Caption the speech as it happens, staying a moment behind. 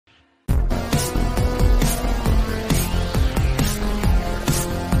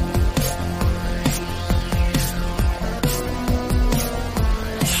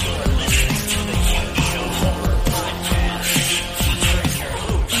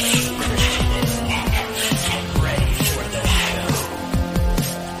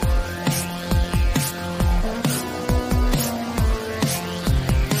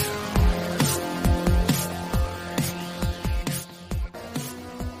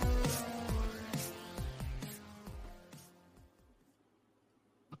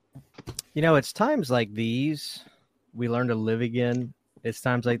You know, it's times like these we learn to live again. It's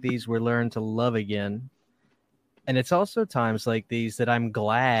times like these we learn to love again. And it's also times like these that I'm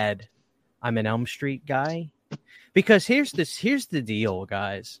glad I'm an Elm Street guy. Because here's the deal,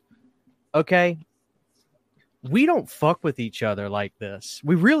 guys. Okay? We don't fuck with each other like this.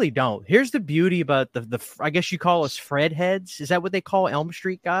 We really don't. Here's the beauty about the I guess you call us Fred heads. Is that what they call Elm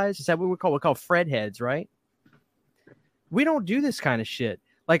Street guys? Is that what we call Fred heads, right? We don't do this kind of shit.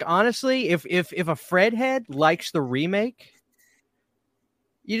 Like, honestly, if a Fred head likes the remake,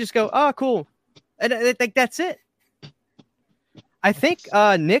 you just go, oh, cool. And I think that's it. I think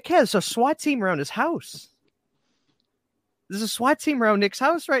Nick has a SWAT team around his house. There's a SWAT team around Nick's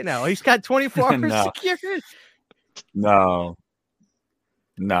house right now. He's got 24 hours security. No,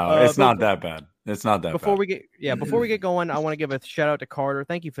 it's not that bad. It's not that before bad. Before we get going, I want to give a shout out to Carter.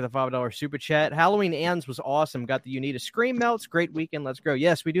 Thank you for the $5 super chat. Halloween Ends was awesome. Got the Unita Scream Melts. Great weekend. Let's grow.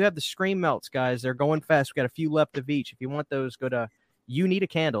 Yes, we do have the Scream Melts, guys. They're going fast. We got a few left of each. If you want those, go to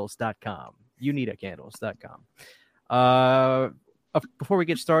unitacandles.com. Unitacandles.com. Before we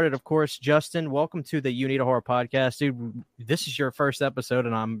get started, of course, Justin, welcome to the Unita Horror Podcast. Dude, this is your first episode,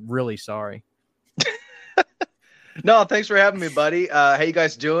 and I'm really sorry. No, thanks for having me, buddy. How you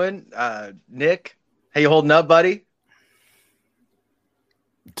guys doing? Nick, how you holding up, buddy?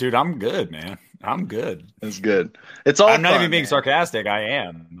 Dude, I'm good, man. I'm good. It's good. It's all I'm not fun, even being man. sarcastic. I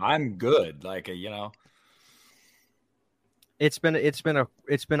am. I'm good. Like, It's been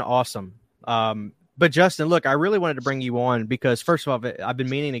awesome. But Justin, look, I really wanted to bring you on because first of all, I've been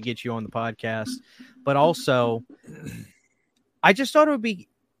meaning to get you on the podcast, but also I just thought it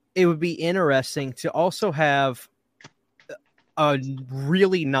would be interesting to also have a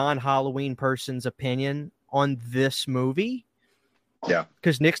really non-Halloween person's opinion on this movie. Yeah,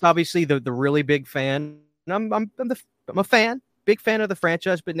 because Nick's obviously the really big fan. I'm a fan, big fan of the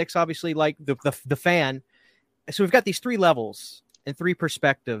franchise, but Nick's obviously like the fan. So we've got these three levels and three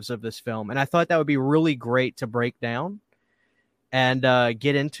perspectives of this film, and I thought that would be really great to break down and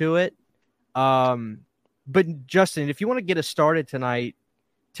get into it. But Justin, if you want to get us started tonight,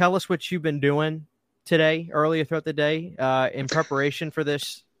 tell us what you've been doing today, earlier throughout the day, in preparation for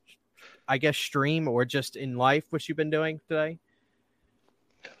this, I guess, stream, or just in life, what you've been doing today.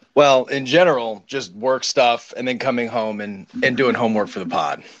 Well, in general, just work stuff and then coming home and doing homework for the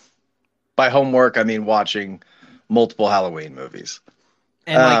pod. By homework, I mean watching multiple Halloween movies.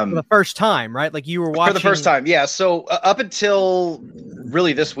 And for the first time, right? Like you were watching... For the first time, yeah. So up until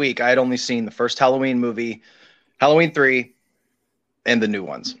really this week, I had only seen the first Halloween movie, Halloween 3, and the new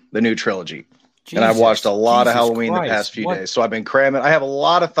ones, the new trilogy. And I've watched a lot of Halloween the past few days. So I've been cramming. I have a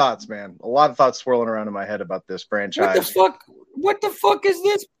lot of thoughts, man. A lot of thoughts swirling around in my head about this franchise. What the fuck is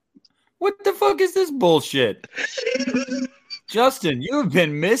this? What the fuck is this bullshit? Justin, you've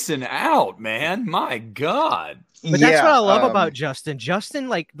been missing out, man. My God. But that's what I love about Justin. Justin,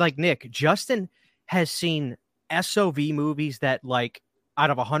 like Nick, Justin has seen SOV movies that, like,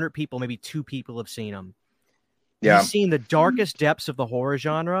 out of 100 people, maybe 2 people have seen them. Yeah. He's seen the darkest depths of the horror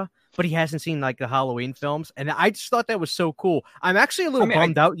genre, but he hasn't seen, like, the Halloween films. And I just thought that was so cool. I'm actually a little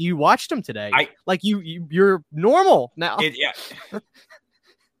bummed out you watched them today. You're normal now.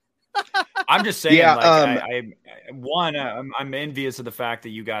 I'm just saying, I'm envious of the fact that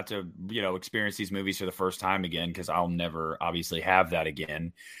you got to, experience these movies for the first time again, because I'll never obviously have that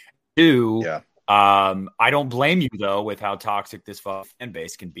again. 2, I don't blame you though with how toxic this fan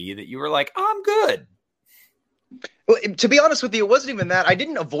base can be, that you were like, I'm good. Well, to be honest with you, it wasn't even that. I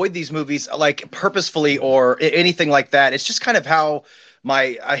didn't avoid these movies like purposefully or anything like that. It's just kind of how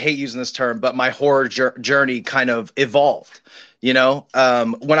I hate using this term, but my horror journey kind of evolved. When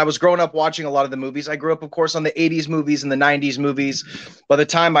I was growing up watching a lot of the movies, I grew up, of course, on the 80s movies and the 90s movies. By the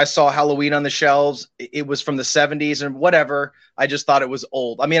time I saw Halloween on the shelves, it was from the 70s and whatever. I just thought it was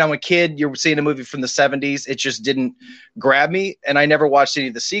old. I mean, I'm a kid. You're seeing a movie from the 70s. It just didn't grab me. And I never watched any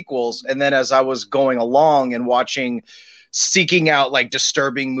of the sequels. And then as I was going along and seeking out like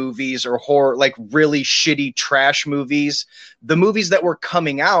disturbing movies or horror, like really shitty trash movies, the movies that were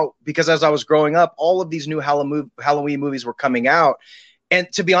coming out, because as I was growing up, all of these new Halloween movies were coming out. And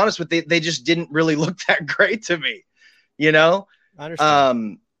to be honest with you, they just didn't really look that great to me, I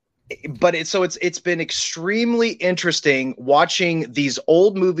understand. But it's been extremely interesting watching these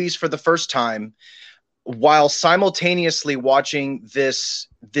old movies for the first time while simultaneously watching this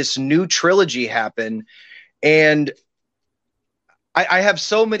new trilogy happen. And I have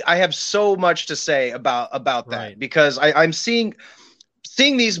so much to say about that, right? Because I'm seeing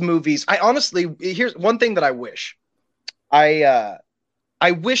these movies. I honestly, here's one thing that I wish. I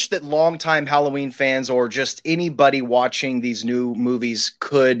I wish that longtime Halloween fans or just anybody watching these new movies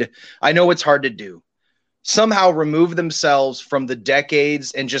could, I know it's hard to do, somehow remove themselves from the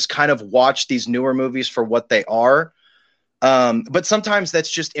decades and just kind of watch these newer movies for what they are. But sometimes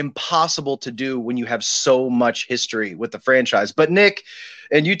that's just impossible to do when you have so much history with the franchise. But Nick,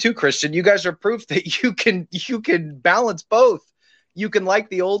 and you too, Christian, you guys are proof that you can balance both. You can like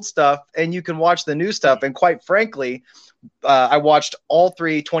the old stuff and you can watch the new stuff. And quite frankly, I watched all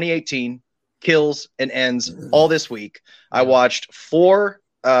 3 2018 Kills and Ends all this week. I watched 4.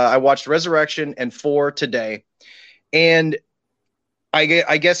 I watched Resurrection and 4 today. And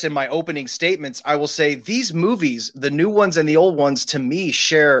I guess in my opening statements, I will say these movies, the new ones and the old ones, to me,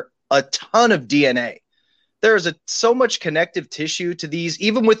 share a ton of DNA. There is so much connective tissue to these,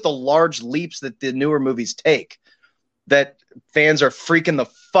 even with the large leaps that the newer movies take, that fans are freaking the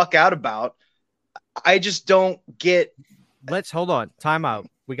fuck out about. I just don't get. Let's hold on. Time out.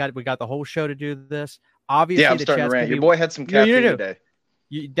 We got the whole show to do this. Obviously, I'm starting to rant. Your boy had some caffeine today.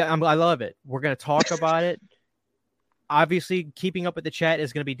 I love it. We're going to talk about it. Obviously, keeping up with the chat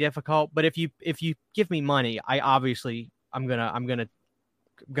is going to be difficult, but if you give me money, I'm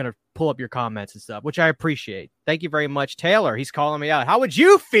gonna pull up your comments and stuff, which I appreciate. Thank you very much, Taylor. He's calling me out. How would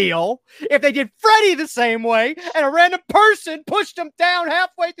you feel if they did Freddy the same way and a random person pushed him down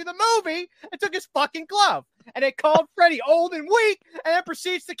halfway through the movie and took his fucking glove, and they called Freddy old and weak, and then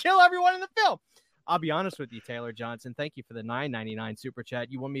proceeds to kill everyone in the film? I'll be honest with you, Taylor Johnson. Thank you for the $9.99 super chat.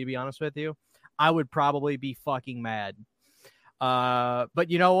 You want me to be honest with you? I would probably be fucking mad. But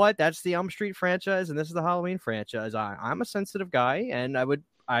you know what? That's the Elm Street franchise, and this is the Halloween franchise. I'm a sensitive guy, and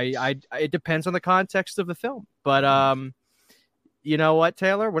it depends on the context of the film. But you know what,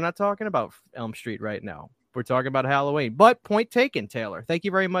 Taylor? We're not talking about Elm Street right now. We're talking about Halloween. But point taken, Taylor. Thank you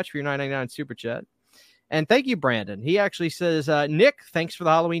very much for your $9.99 super chat. And thank you, Brandon. He actually says, Nick, thanks for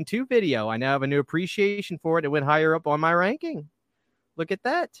the Halloween 2 video. I now have a new appreciation for it. It went higher up on my ranking. Look at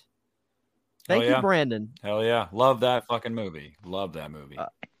that. Thank you, Brandon. Hell yeah. Love that fucking movie. Love that movie.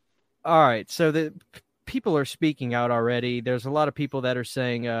 All right. So the people are speaking out already. There's a lot of people that are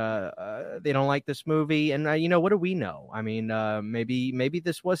saying they don't like this movie. And, what do we know? I mean, maybe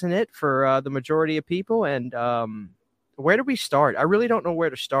this wasn't it for the majority of people. And where do we start? I really don't know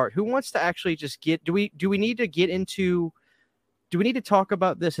where to start. Who wants to actually just do we need to get into... Do we need to talk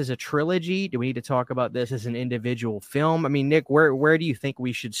about this as a trilogy? Do we need to talk about this as an individual film? I mean, Nick, where do you think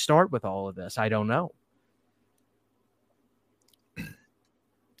we should start with all of this? I don't know.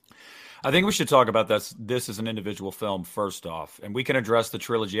 I think we should talk about this as an individual film first off, and we can address the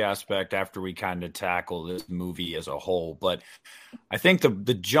trilogy aspect after we kind of tackle this movie as a whole. But I think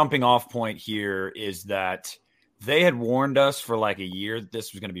the jumping off point here is that they had warned us for like a year that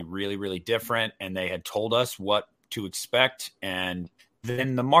this was going to be really, really different, and they had told us what to expect, and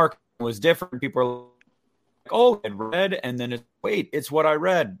then the market was different. People are like, oh, I read, and then it's what I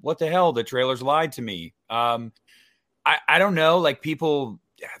read. What the hell? The trailers lied to me. I don't know. Like, people,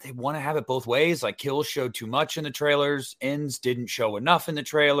 they want to have it both ways. Like, Kills showed too much in the trailers. Ends didn't show enough in the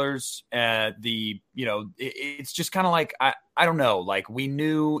trailers. It's just kind of like, I don't know. Like, we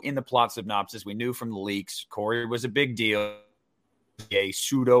knew in the plot synopsis, we knew from the leaks, Corey was a big deal. A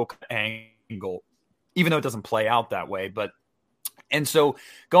pseudo angle, even though it doesn't play out that way. And so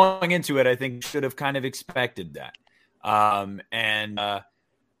going into it, I think should have kind of expected that.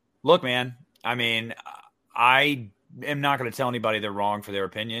 Look, man, I mean, I am not going to tell anybody they're wrong for their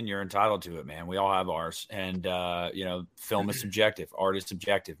opinion. You're entitled to it, man. We all have ours. And, film is subjective. Art is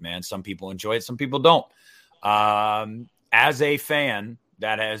subjective, man. Some people enjoy it. Some people don't. As a fan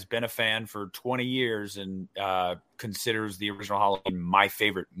that has been a fan for 20 years and considers the original Halloween my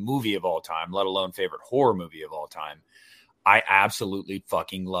favorite movie of all time, let alone favorite horror movie of all time, I absolutely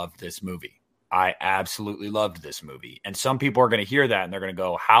fucking love this movie. I absolutely loved this movie. And some people are going to hear that and they're going to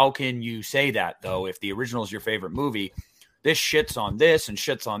go, how can you say that, though, if the original is your favorite movie? This shits on this and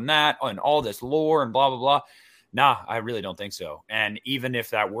shits on that and all this lore and blah, blah, blah. Nah, I really don't think so. And even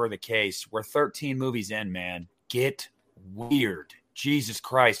if that were the case, we're 13 movies in, man. Get weird. Jesus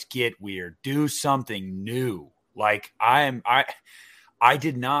Christ, get weird. Do something new. Like, I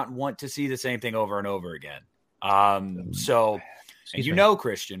did not want to see the same thing over and over again.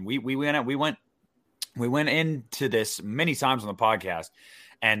 Christian, we went into this many times on the podcast,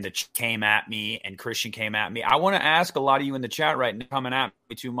 and the came at me and Christian came at me. I want to ask a lot of you in the chat right now, coming at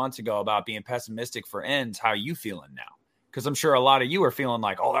me 2 months ago about being pessimistic for Ends. How are you feeling now? Because I'm sure a lot of you are feeling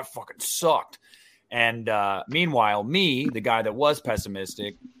like, oh, that fucking sucked. And meanwhile, me, the guy that was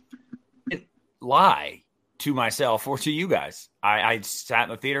pessimistic, didn't lie to myself or to you guys. I sat in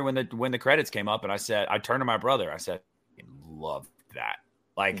the theater when the credits came up, and I turned to my brother. I said, I love that.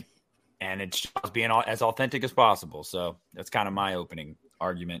 Like, and it's just being as authentic as possible. So that's kind of my opening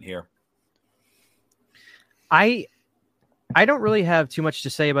argument here. I don't really have too much to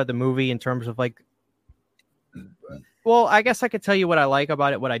say about the movie in terms of like, well, I guess I could tell you what I like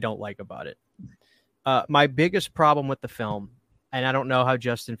about it, what I don't like about it. My biggest problem with the film, and I don't know how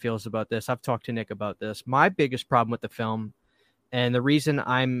Justin feels about this. I've talked to Nick about this. My biggest problem with the film, and the reason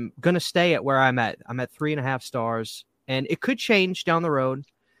I'm going to stay at where I'm at 3.5 stars, and it could change down the road.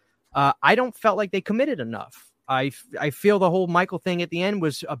 I don't felt like they committed enough. I feel the whole Michael thing at the end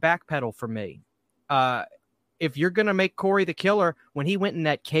was a backpedal for me. If you're going to make Corey the killer, when he went in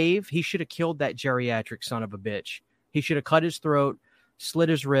that cave, he should have killed that geriatric son of a bitch. He should have cut his throat, slit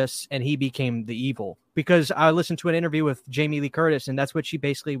his wrists, and he became the evil. Because I listened to an interview with Jamie Lee Curtis, and that's what she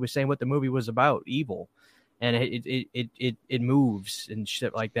basically was saying what the movie was about, evil. And it moves and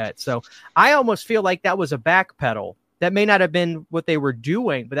shit like that. So I almost feel like that was a backpedal. That may not have been what they were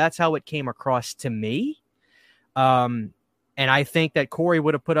doing, but that's how it came across to me. And I think that Corey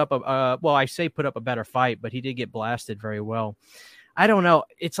would have put up put up a better fight, but he did get blasted very well. I don't know.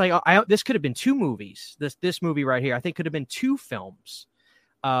 It's like this could have been 2 movies. This movie right here, I think, could have been 2 films.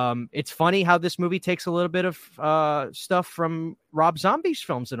 It's funny how this movie takes a little bit of stuff from Rob Zombie's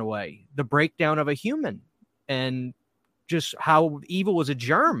films in a way. The breakdown of a human and just how evil is a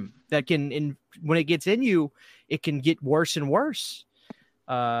germ that can, when it gets in you, it can get worse and worse.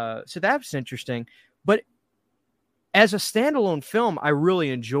 So that's interesting. But as a standalone film, I really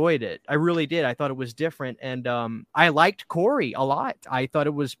enjoyed it. I really did. I thought it was different. And I liked Corey a lot. I thought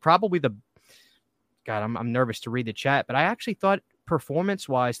it was probably I'm nervous to read the chat, but I actually thought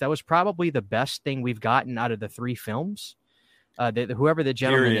performance-wise, that was probably the best thing we've gotten out of the 3 films. Whoever the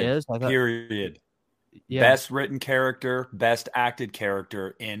gentleman is. I thought, Period. Yeah. Best written character, best acted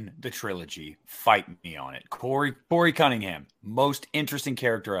character in the trilogy. Fight me on it. Corey Cunningham, most interesting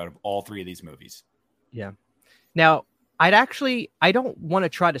character out of all 3 of these movies. Yeah. Now, I don't want to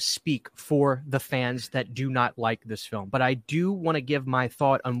try to speak for the fans that do not like this film, but I do want to give my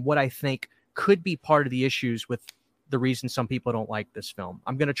thought on what I think could be part of the issues with the reason some people don't like this film.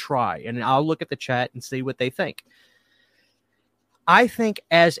 I'm going to try, and I'll look at the chat and see what they think. I think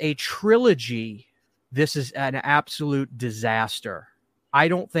as a trilogy, this is an absolute disaster. I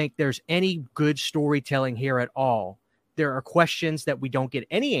don't think there's any good storytelling here at all. There are questions that we don't get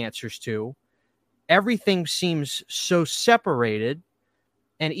any answers to. Everything seems so separated,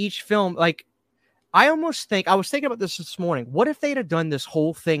 and each film, like, I was thinking about this morning. What if they'd have done this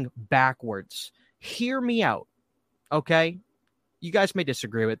whole thing backwards? Hear me out, okay? You guys may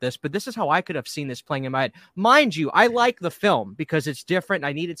disagree with this, but this is how I could have seen this playing in my head. Mind you, I like the film because it's different.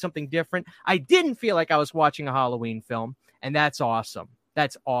 I needed something different. I didn't feel like I was watching a Halloween film, and that's awesome.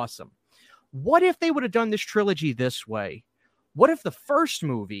 That's awesome. What if they would have done this trilogy this way? What if the first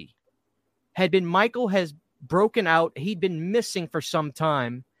movie had been Michael has broken out, he'd been missing for some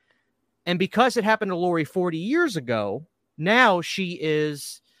time, and because it happened to Laurie 40 years ago, now she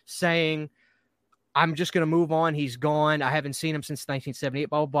is saying, I'm just going to move on. He's gone. I haven't seen him since 1978,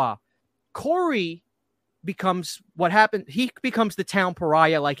 blah, blah, blah. Corey becomes what happened. He becomes the town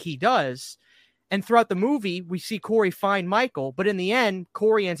pariah like he does. And throughout the movie, we see Corey find Michael. But in the end,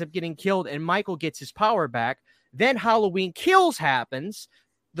 Corey ends up getting killed and Michael gets his power back. Then Halloween Kills happens.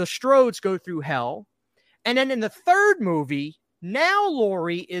 The Strodes go through hell. And then in the third movie, now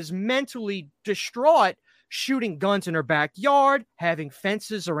Laurie is mentally distraught, shooting guns in her backyard, having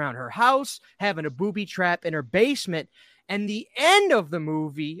fences around her house, having a booby trap in her basement. And the end of the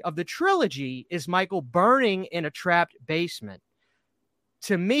movie, of the trilogy, is Michael burning in a trapped basement.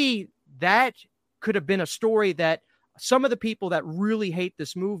 To me, that could have been a story that some of the people that really hate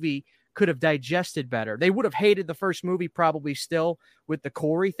this movie could have digested better. They would have hated the first movie probably still with the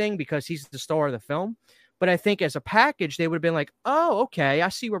Corey thing because he's the star of the film. But I think as a package, they would have been like, oh, okay, I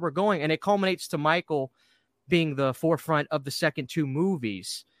see where we're going. And it culminates to Michael being the forefront of the second 2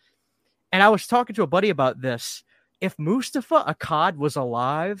 movies. And I was talking to a buddy about this. If Mustafa Akkad was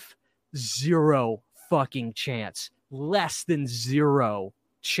alive, 0 fucking chance. Less than 0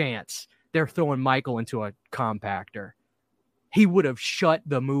 chance they're throwing Michael into a compactor. He would have shut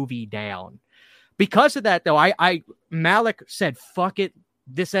the movie down. Because of that, though, Malick said, fuck it.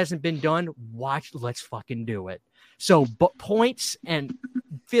 This hasn't been done. Let's fucking do it. So points and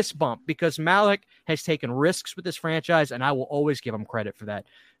fist bump because Malick has taken risks with this franchise, and I will always give him credit for that.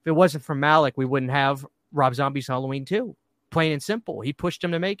 If it wasn't for Malick, we wouldn't have Rob Zombie's Halloween 2. Plain and simple. He pushed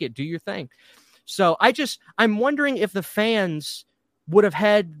him to make it. Do your thing. So I'm wondering if the fans would have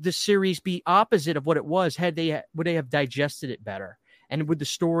had the series be opposite of what it was, would they have digested it better? And would the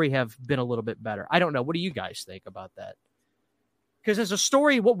story have been a little bit better? I don't know. What do you guys think about that? Because as a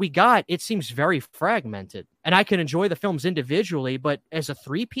story, what we got, it seems very fragmented. And I can enjoy the films individually, but as a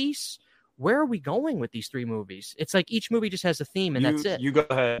three-piece, where are we going with these three movies? It's like each movie just has a theme, and that's it. You go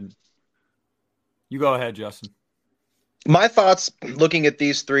ahead. You go ahead, Justin. My thoughts looking at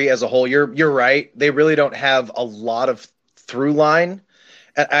these three as a whole, you're right. They really don't have a lot of through line.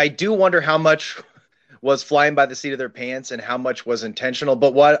 And I do wonder how much was flying by the seat of their pants and how much was intentional.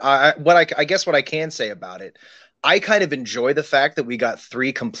 But I guess what I can say about it, I kind of enjoy the fact that we got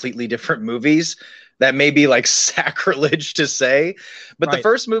three completely different movies. That may be like sacrilege to say, but the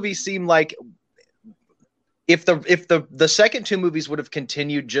first movie seemed like if the second two movies would have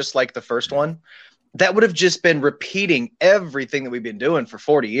continued just like the first one, that would have just been repeating everything that we've been doing for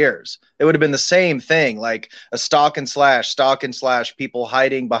 40 years. It would have been the same thing, like a stalk and slash, people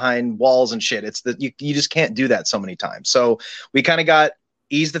hiding behind walls and shit. It's that you just can't do that so many times. So we kind of got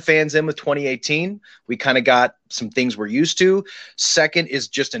ease the fans in with 2018. We kind of got some things we're used to. Second is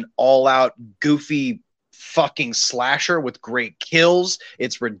just an all out goofy fucking slasher with great kills.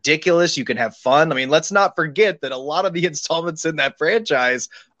 It's ridiculous. You can have fun. I mean, let's not forget that a lot of the installments in that franchise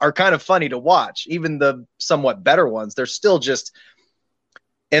are kind of funny to watch. Even the somewhat better ones, they're still just.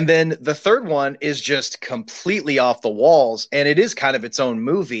 And then the third one is just completely off the walls, and it is kind of its own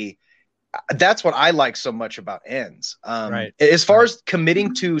movie. That's what I like so much about Ends. As far as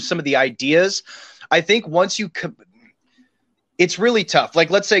committing to some of the ideas, I think once you it's really tough. Like,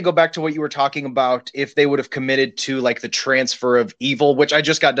 let's say, go back to what you were talking about. If they would have committed to like the transfer of evil, which I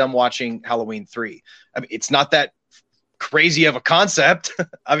just got done watching Halloween 3. I mean, it's not that crazy of a concept.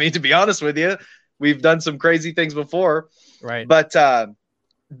 I mean, to be honest with you, we've done some crazy things before. Right. But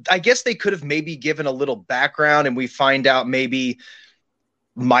I guess they could have maybe given a little background, and we find out maybe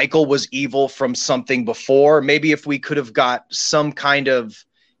Michael was evil from something before. Maybe if we could have got some kind of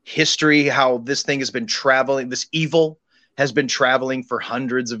history, how this thing has been traveling, this evil has been traveling for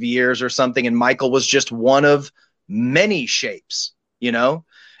hundreds of years or something, and Michael was just one of many shapes, you know?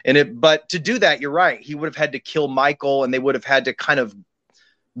 But to do that, you're right. He would have had to kill Michael, and they would have had to kind of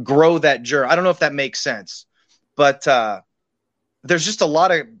grow that journey. I don't know if that makes sense, but there's just a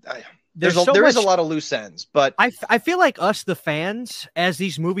lot of there is a lot of loose ends. But I feel like us, the fans, as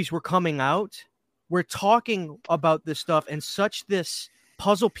these movies were coming out, we're talking about this stuff in such this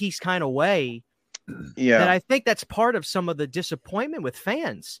puzzle piece kind of way. Yeah, that I think that's part of some of the disappointment with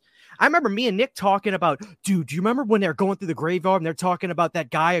fans. I remember me and Nick talking about, dude, do you remember when they're going through the graveyard and they're talking about that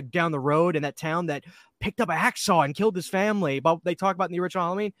guy down the road in that town that picked up a hacksaw and killed his family? They talk about in the original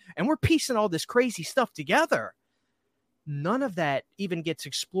Halloween, and we're piecing all this crazy stuff together. None of that even gets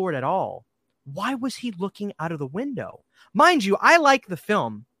explored at all. Why was he looking out of the window? Mind you, I like the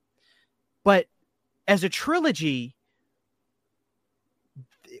film, but as a trilogy,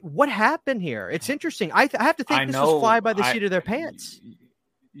 what happened here? It's interesting. I have to think this was fly by the seat of their pants.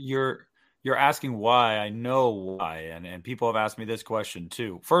 You're asking why. I know why, and people have asked me this question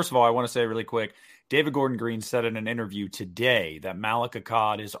too. First of all, I want to say really quick, David Gordon Green said in an interview today that Malik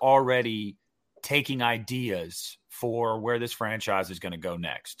Akkad is already taking ideas for where this franchise is going to go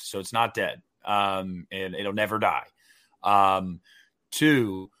next. So it's not dead. And it'll never die.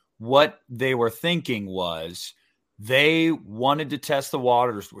 Two, what they were thinking was they wanted to test the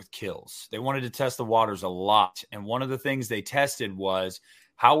waters with kills. They wanted to test the waters a lot. And one of the things they tested was,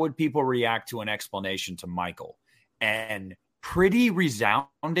 how would people react to an explanation to Michael? And pretty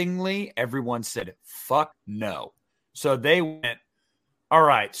resoundingly, everyone said, fuck no. So they went, all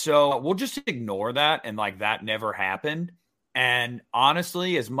right, so we'll just ignore that. And like that never happened. And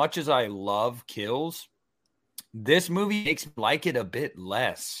honestly, as much as I love kills, this movie makes me like it a bit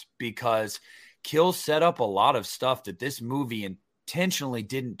less, because Kills set up a lot of stuff that this movie intentionally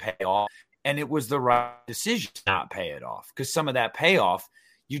didn't pay off. And it was the right decision to not pay it off, because some of that payoff,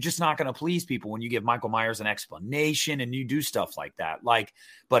 you're just not going to please people when you give Michael Myers an explanation and you do stuff like that.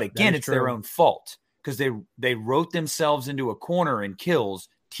 But again, it's their own fault, because they wrote themselves into a corner in Kills,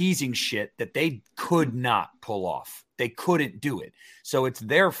 teasing shit that they could not pull off. They couldn't do it. So it's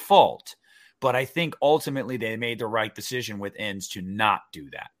their fault. But I think ultimately they made the right decision with Ends to not do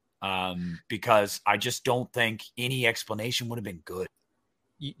that. Because I just don't think any explanation would have been good.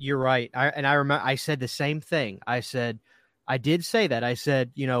 You're right. I remember I said the same thing. I did say that. I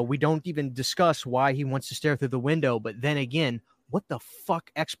said, we don't even discuss why he wants to stare through the window. But then again, what the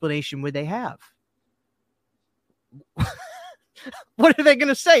fuck explanation would they have? What are they going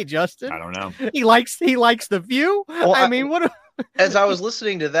to say, Justin? I don't know. He likes the view. Well, what? As I was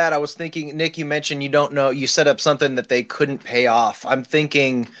listening to that, I was thinking, Nick, you mentioned you don't know. You set up something that they couldn't pay off. I'm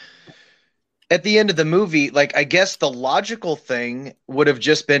thinking, at the end of the movie, like, I guess the logical thing would have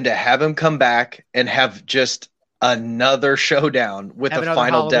just been to have him come back and have just another showdown with the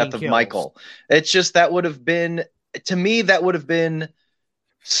final death of Michael. It's just, that would have been, to me, that would have been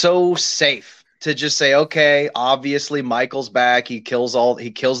so safe to just say, okay, obviously Michael's back. He kills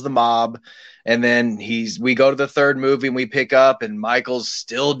the mob. And then we go to the third movie and we pick up and Michael's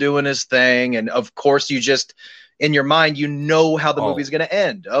still doing his thing. And of course you just, in your mind, you know how the movie's going to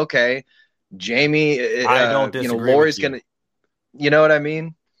end. Okay. Jamie, I don't disagree Laurie's going to, you know what I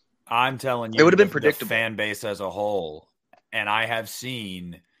mean? I'm telling you, it would have been predictable. The fan base as a whole. And I have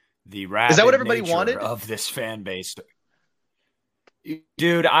seen the rabid Is that what everybody wanted of this fan base.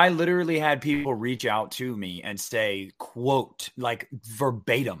 Dude, I literally had people reach out to me and say, quote, like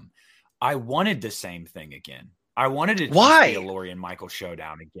verbatim, I wanted the same thing again. I wanted it to be a Laurie and Michael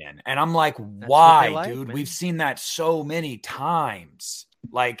showdown again. And I'm like, why, dude? Man. We've seen that so many times.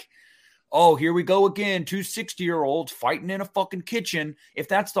 Like, oh, here we go again. 2 60-year-olds fighting in a fucking kitchen. If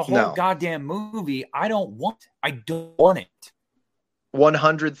that's the whole goddamn movie, I don't want it.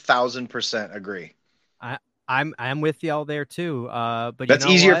 100,000% agree. I'm with y'all there too. But that's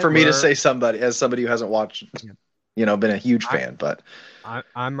easier for me to say, somebody who hasn't watched, been a huge fan. But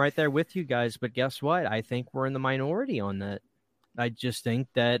I'm right there with you guys. But guess what? I think we're in the minority on that. I just think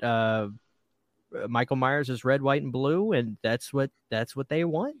that Michael Myers is red, white, and blue, and that's what they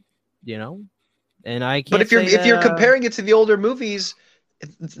want. And I can't. But if you're comparing it to the older movies,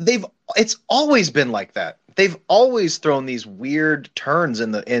 it's always been like that. They've always thrown these weird turns to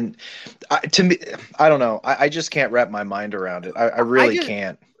me. I don't know. I just can't wrap my mind around it. I really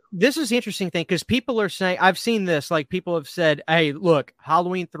can't. This is the interesting thing, because people are saying, I've seen this, like people have said, hey, look,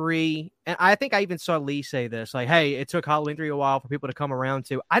 Halloween 3, and I think I even saw Lee say this, like, hey, it took Halloween 3 a while for people to come around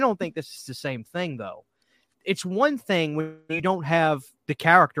to. I don't think this is the same thing, though. It's one thing when you don't have the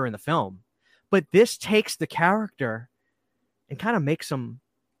character in the film, but this takes the character and kind of makes them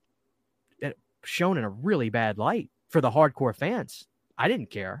shown in a really bad light for the hardcore fans. I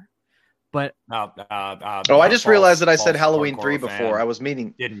didn't care, but I just realized that I said Halloween 3 before. I was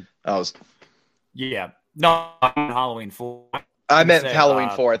meaning not Halloween 4. I meant Halloween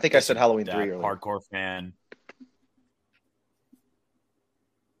 4. I think I said Halloween 3 earlier. Hardcore fan.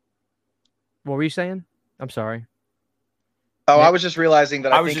 What were you saying? I'm sorry. Oh, Nick? I was just realizing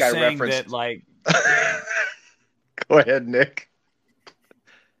that I think I referenced that, like. Go ahead, Nick.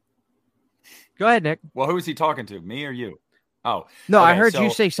 Go ahead, Nick. Well, who is he talking to? Me or you? Oh. No, okay, I heard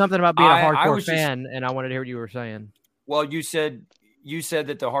you say something about being a hardcore fan, and I wanted to hear what you were saying. Well, you said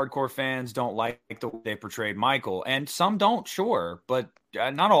that the hardcore fans don't like the way they portrayed Michael, and some don't, sure, but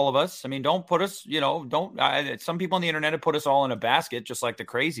not all of us. I mean, don't put us, some people on the internet have put us all in a basket, just like the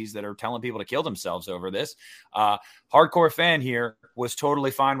crazies that are telling people to kill themselves over this. Hardcore fan here was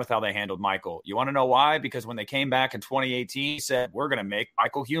totally fine with how they handled Michael. You want to know why? Because when they came back in 2018, he said, we're going to make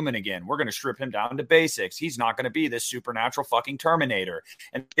Michael human again. We're going to strip him down to basics. He's not going to be this supernatural fucking Terminator.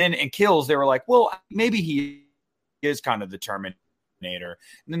 And then in Kills, they were like, well, maybe he is kind of the Terminator.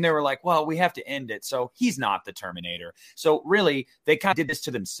 And then they were like, well, we have to end it, so he's not the Terminator. So really, they kind of did this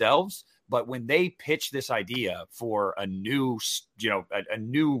to themselves. But when they pitched this idea for a new,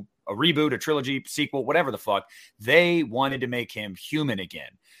 a reboot, a trilogy, sequel, whatever the fuck, they wanted to make him human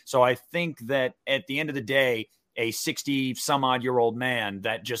again. So I think that at the end of the day, a 60-some-odd-year-old man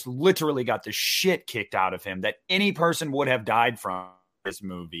that just literally got the shit kicked out of him that any person would have died from this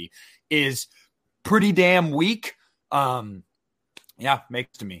movie is pretty damn weak. Yeah,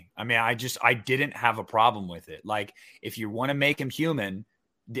 makes to me. I mean, I didn't have a problem with it. Like, if you want to make him human,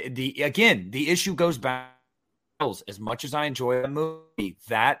 the issue goes back. As much as I enjoy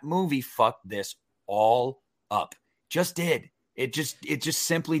that movie fucked this all up. Just did. It just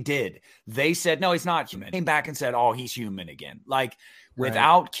simply did. They said, no, he's not human. Came back and said, oh, he's human again. Like,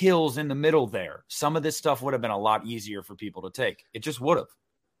 without kills in the middle there, some of this stuff would have been a lot easier for people to take. It just would have.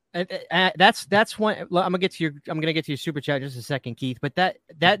 That's one. I'm gonna get to your super chat in just a second, Keith. But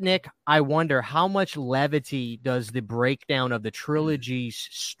that Nick, I wonder how much levity does the breakdown of the trilogy's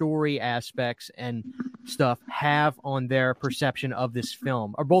story aspects and stuff have on their perception of this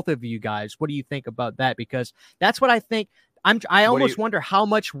film, or both of you guys? What do you think about that? Because that's what I think. I almost wonder how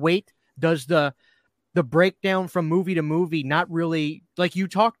much weight does the breakdown from movie to movie not really, like you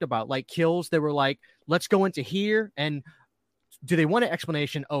talked about, like Kills. They were like, let's go into here and. Do they want an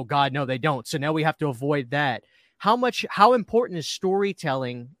explanation? Oh God, no, they don't. So now we have to avoid that. How important is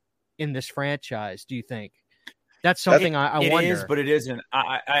storytelling in this franchise? Do you think? That's something I wonder. It is, but it isn't.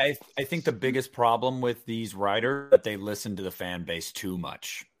 I think the biggest problem with these writers is that they listen to the fan base too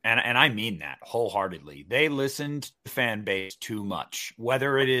much. And I mean that wholeheartedly. They listened to the fan base too much,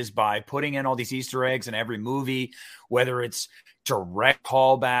 whether it is by putting in all these Easter eggs in every movie, whether it's direct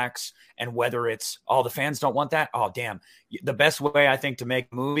callbacks, and whether it's, oh, the fans don't want that. Oh, damn. The best way, I think, to make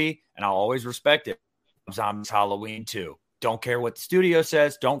a movie, and I'll always respect it, Zombies Halloween 2. Don't care what the studio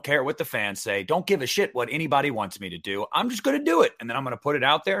says. Don't care what the fans say. Don't give a shit what anybody wants me to do. I'm just going to do it. And then I'm going to put it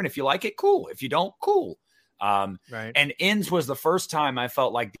out there. And if you like it, cool. If you don't, cool. Right. And Ends was the first time I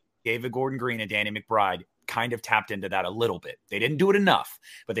felt like David Gordon Green and Danny McBride kind of tapped into that a little bit. They didn't do it enough,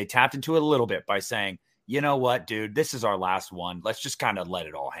 but they tapped into it a little bit by saying, you know what, dude, this is our last one. Let's just kind of let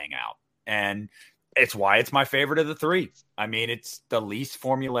it all hang out. And it's why it's my favorite of the three. I mean, it's the least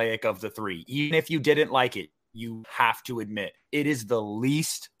formulaic of the three. Even if you didn't like it, you have to admit it is the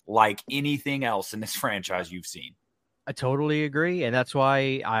least like anything else in this franchise you've seen. I totally agree. And that's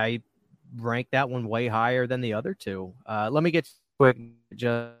why I rank that one way higher than the other two. Let me get quick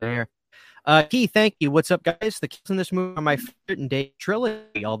just here. Keith, thank you. What's up, guys? The kills in this movie are my favorite in Dave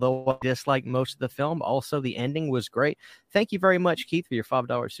trilogy, although I dislike most of the film. Also, the ending was great. Thank you very much, Keith, for your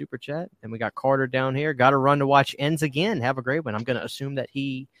 $5 super chat. And we got Carter down here. Got to run to watch Ends again. Have a great one. I'm going to assume that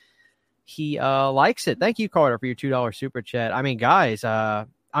he likes it. Thank you, Carter, for your $2 super chat. I mean, guys,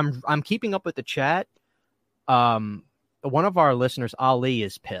 I'm keeping up with the chat. One of our listeners, Ali,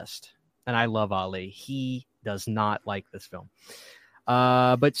 is pissed, and I love Ali. He does not like this film.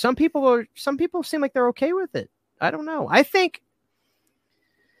 But some people seem like they're okay with it. I don't know.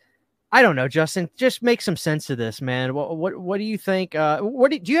 I don't know, Justin. Just make some sense of this, man. What do you think?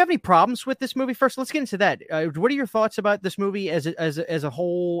 Do you have any problems with this movie? First, let's get into that. What are your thoughts about this movie as a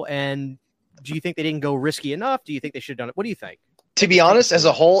whole? And do you think they didn't go risky enough? Do you think they should have done it? What do you think? To be honest, as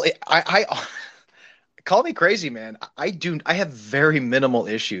a whole, I call me crazy, man. I have very minimal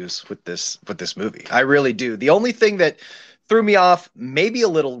issues with this movie. I really do. The only thing that threw me off maybe a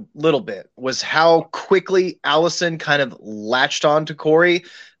little bit was how quickly Allison kind of latched on to Corey.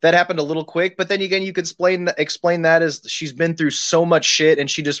 That happened a little quick, but then again, you could explain that as she's been through so much shit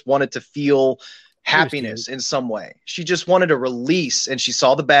and she just wanted to feel happiness in some way. She just wanted a release, and she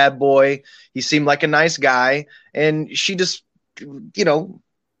saw the bad boy. He seemed like a nice guy, and she just,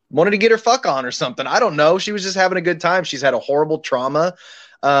 wanted to get her fuck on or something. I don't know. She was just having a good time. She's had a horrible trauma.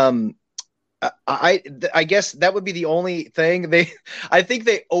 I guess that would be the only thing. I think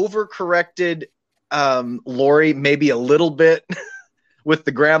they overcorrected Lori maybe a little bit with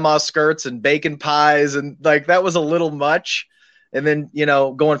the grandma skirts and bacon pies, and like that was a little much. And then,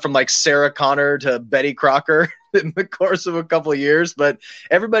 going from like Sarah Connor to Betty Crocker in the course of a couple of years, but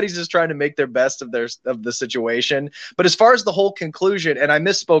everybody's just trying to make their best of the situation. But as far as the whole conclusion, and I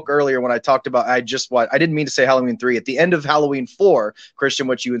misspoke earlier when I talked about, I didn't mean to say Halloween 3 at the end of Halloween 4, Christian,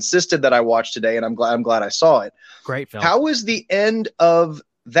 which you insisted that I watch today. And I'm glad I saw it. Great film. How was the end of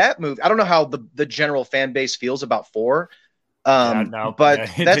that movie? I don't know how the general fan base feels about 4. But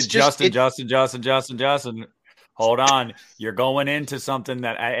that's Justin. Hold on, you're going into something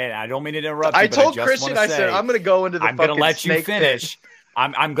that I don't mean to interrupt you. I told Christian, I said I'm going to go into the. I'm going to let you finish.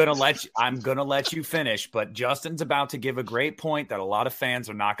 I'm going to let you finish. But Justin's about to give a great point that a lot of fans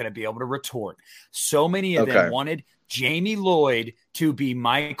are not going to be able to retort. So many of them wanted Jamie Lloyd to be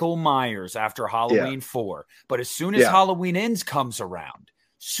Michael Myers after Halloween 4, but as soon as Halloween Ends comes around.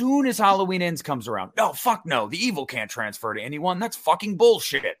 No, fuck no. The evil can't transfer to anyone. That's fucking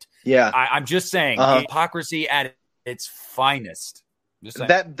bullshit. Yeah. I'm just saying hypocrisy at its finest.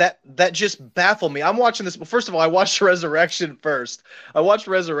 That just baffled me. I'm watching this. Well, first of all, I watched Resurrection first.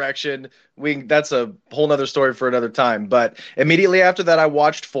 That's a whole nother story for another time. But immediately after that, I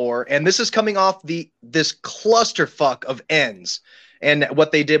watched 4. And this is coming off this clusterfuck of Ends and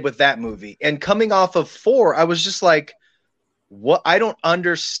what they did with that movie. And coming off of 4, I was just like, what? I don't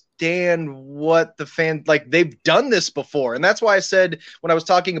understand what the fan, like, they've done this before. And that's why I said when I was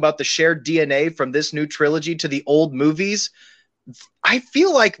talking about the shared DNA from this new trilogy to the old movies, I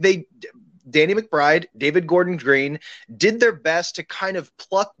feel like Danny McBride, David Gordon Green did their best to kind of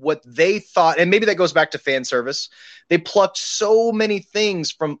pluck what they thought. And maybe that goes back to fan service. They plucked so many things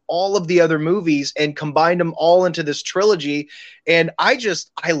from all of the other movies and combined them all into this trilogy. And I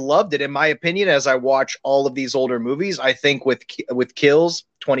loved it, in my opinion, as I watch all of these older movies. I think with Kills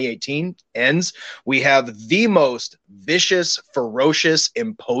 2018 Ends, we have the most vicious, ferocious,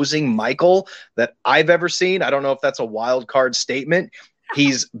 imposing Michael that I've ever seen. I don't know if that's a wild card statement.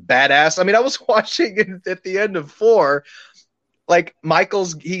 He's badass. I mean, I was watching it at the end of 4, like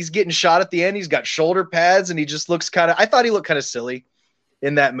he's getting shot at the end. He's got shoulder pads and he just looks I thought he looked kind of silly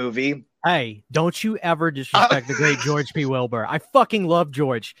in that movie. Hey, don't you ever disrespect the great George P. Wilbur. I fucking love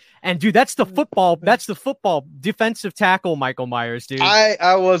George. And dude, that's the football defensive tackle Michael Myers, dude.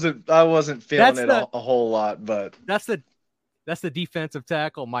 I wasn't feeling a whole lot, but that's the defensive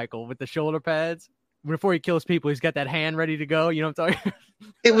tackle Michael with the shoulder pads. before he kills people, he's got that hand ready to go. You know what I'm talking?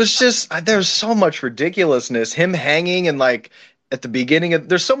 It was just there's so much ridiculousness. Him hanging and like at the beginning of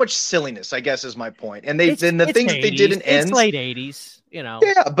there's so much silliness, I guess is my point. And the things 80s. That they did in Ends. It's late 80s, you know.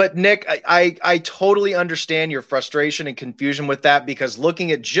 Yeah, but Nick, I totally understand your frustration and confusion with that because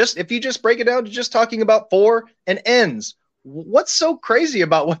looking at if you just break it down to just talking about 4 and Ends, what's so crazy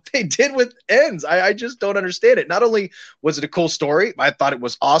about what they did with Ends? I just don't understand it. Not only was it a cool story, I thought it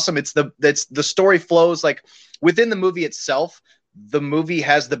was awesome. It's the story flows like within the movie itself. The movie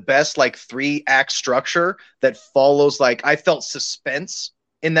has the best like 3-act structure that follows. Like I felt suspense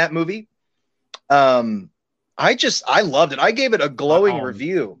in that movie. I loved it. I gave it a glowing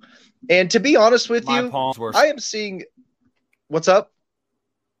review. And to be honest with you, I am seeing what's up.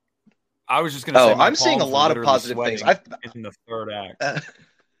 I was just going to say, I'm seeing a lot of positive things. In the third act.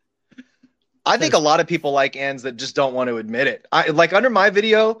 I think a lot of people like Ends that just don't want to admit it. I like under my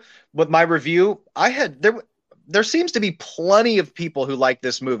video with my review, there seems to be plenty of people who like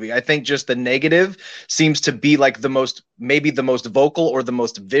this movie. I think just the negative seems to be like maybe the most vocal or the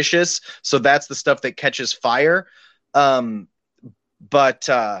most vicious. So that's the stuff that catches fire. But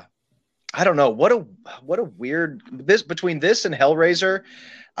I don't know what a weird between this and Hellraiser.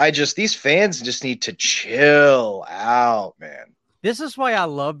 These fans just need to chill out, man. This is why I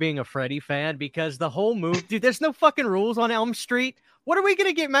love being a Freddy fan because the whole movie, dude, there's no fucking rules on Elm Street. What are we going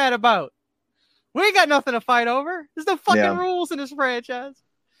to get mad about? We ain't got nothing to fight over. There's no fucking rules in this franchise.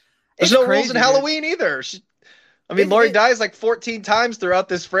 There's no rules in Halloween either. Laurie dies like 14 times throughout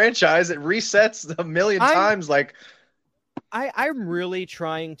this franchise. It resets a million times. Like, I'm really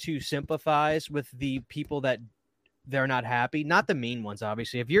trying to sympathize with the people that they're not happy. Not the mean ones,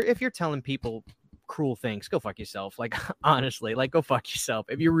 obviously. If you're telling people cruel things, go fuck yourself. Like, honestly, like, go fuck yourself.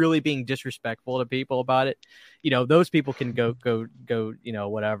 If you're really being disrespectful to people about it, those people can go,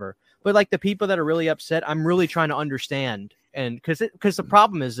 whatever. But like the people that are really upset, I'm really trying to understand. And because the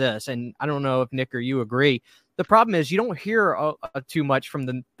problem is this, and I don't know if Nick or you agree, the problem is you don't hear too much from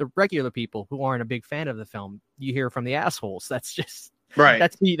the regular people who aren't a big fan of the film. You hear from the assholes. That's just right.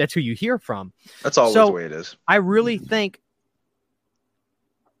 That's who you hear from. That's always the way it is. I really think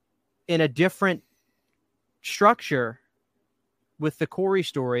in a different structure with the Corey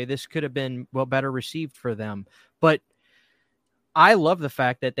story, this could have been better received for them. But I love the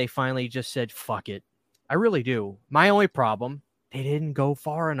fact that they finally just said, fuck it. I really do. My only problem, they didn't go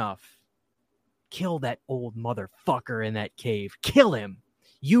far enough. Kill that old motherfucker in that cave. Kill him.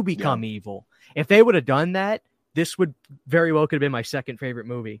 You become evil. If they would have done that, this would very well could have been my second favorite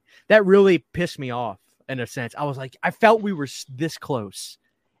movie. That really pissed me off in a sense. I was like, I felt we were this close.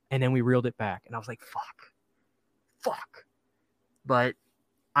 And then we reeled it back. And I was like, fuck. But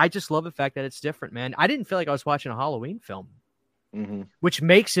I just love the fact that it's different, man. I didn't feel like I was watching a Halloween film. Mm-hmm. Which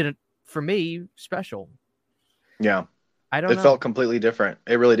makes it, for me, special. Yeah. It felt completely different.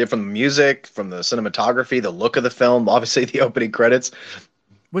 It really did, from the music, from the cinematography, the look of the film, obviously the opening credits.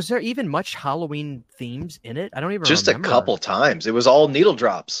 Was there even much Halloween themes in it? I don't even just remember. A couple times. It was all needle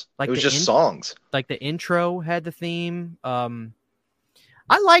drops. Like it was just songs. Like the intro had the theme. I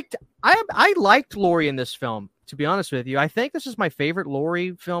liked Laurie in this film, to be honest with you. I think this is my favorite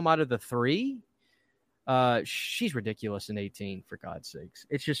Laurie film out of the 3. She's ridiculous in 18, for God's sakes.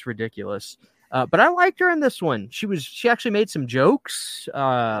 It's just ridiculous. But I liked her in this one. She actually made some jokes.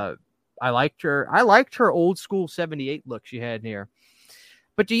 I liked her. I liked her old school 78 look she had in here.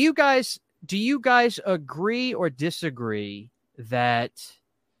 But do you guys agree or disagree that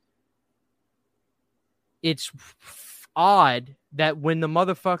it's odd that when the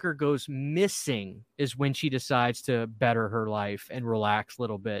motherfucker goes missing is when she decides to better her life and relax a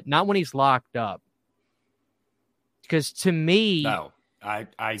little bit, not when he's locked up? Because to me, no,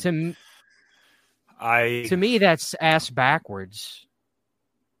 to me that's ass backwards.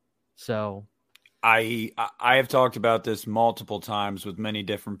 So I have talked about this multiple times with many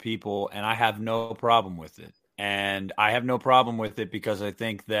different people, and I have no problem with it. And I have no problem with it because I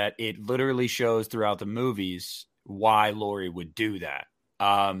think that it literally shows throughout the movies why Laurie would do that.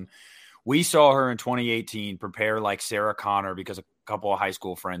 We saw her in 2018 prepare like Sarah Connor because a couple of high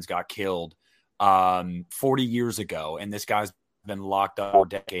school friends got killed 40 years ago, and this guy's been locked up for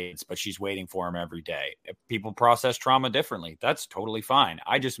decades, but she's waiting for him every day. People process trauma differently. That's totally fine.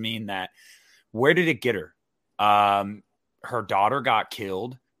 I just mean that, where did it get her? Her daughter got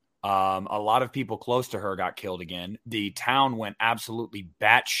killed. A lot of people close to her got killed again. The town went absolutely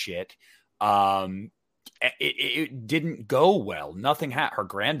batshit. It didn't go well. Nothing happened. Her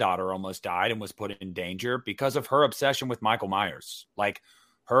granddaughter almost died and was put in danger because of her obsession with Michael Myers. Like,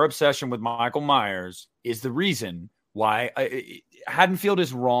 her obsession with Michael Myers is the reason why. Haddonfield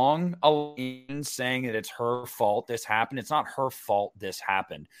is wrong in saying that it's her fault this happened. It's not her fault this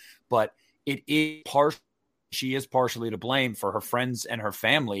happened, but it is she is partially to blame for her friends and her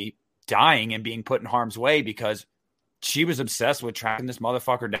family dying and being put in harm's way because she was obsessed with tracking this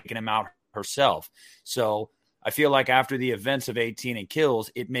motherfucker, taking him out herself. So I feel like after the events of 18 and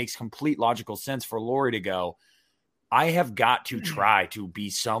Kills, it makes complete logical sense for Laurie to go, I have got to try to be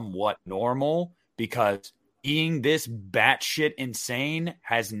somewhat normal because being this batshit insane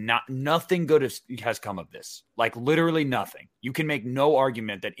has nothing good has come of this. Like literally nothing. You can make no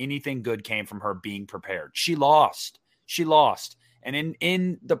argument that anything good came from her being prepared. She lost. And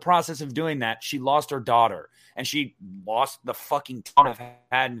in the process of doing that, she lost her daughter and she lost the fucking town of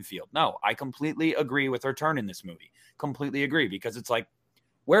Haddonfield. No, I completely agree with her turn in this movie. Completely agree, because it's like,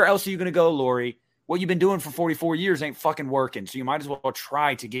 where else are you going to go, Laurie? What you've been doing for 44 years ain't fucking working. So you might as well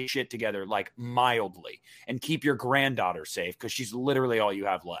try to get shit together, like mildly, and keep your granddaughter safe because she's literally all you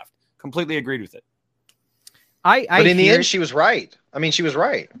have left. Completely agreed with it. But in the end, she was right. I mean, she was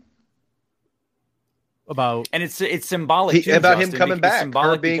right. And it's symbolic too, about Justin, him coming back,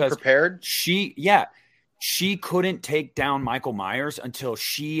 her being prepared. She couldn't take down Michael Myers until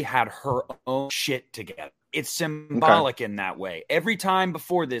she had her own shit together. It's symbolic in that way. Every time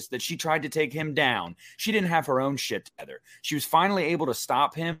before this that she tried to take him down, she didn't have her own shit together. She was finally able to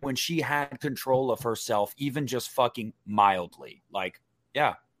stop him when she had control of herself, even just fucking mildly. Like,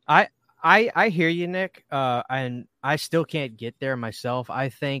 yeah. I hear you, Nick. And I still can't get there myself. I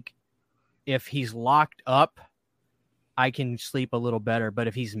think if he's locked up, I can sleep a little better. But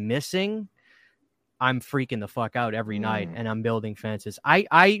if he's missing, I'm freaking the fuck out every night and I'm building fences.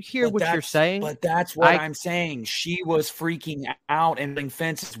 I hear what you're saying. But that's what I'm saying. She was freaking out and building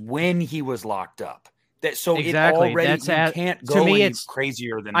fences when he was locked up. So exactly. It already, you can't go any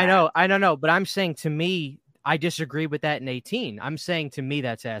crazier than that. I know. But I'm saying, to me, I disagree with that in 18. I'm saying, to me,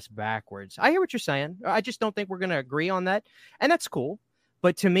 that's ass backwards. I hear what you're saying. I just don't think we're going to agree on that. And that's cool.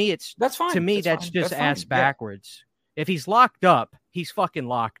 But to me, that's fine. To me, that's just ass backwards. Yeah. If he's locked up, he's fucking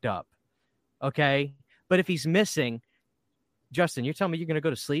locked up. Okay. But if he's missing, Justin, you're telling me you're going to go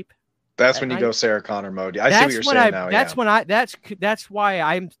to sleep? That's when you go Sarah Connor mode. I see what you're saying now. That's why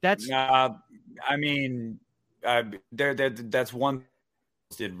I'm. I mean, that's one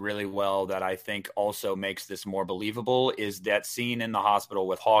did really well that I think also makes this more believable is that scene in the hospital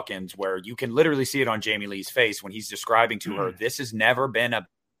with Hawkins where you can literally see it on Jamie Lee's face when he's describing to her, this has never been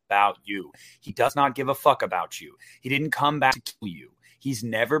about you. He does not give a fuck about you. He didn't come back to kill you. He's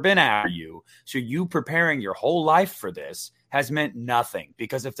never been after you. So you preparing your whole life for this has meant nothing,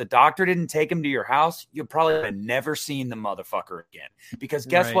 because if the doctor didn't take him to your house, you probably have never seen the motherfucker again. Because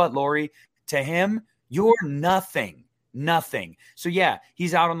guess what, Laurie? To him, you're nothing. Nothing. So yeah,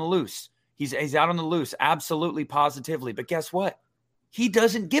 he's out on the loose. He's out on the loose, absolutely, positively. But guess what? He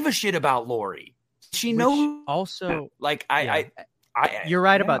doesn't give a shit about Laurie. She knows. Also, like you're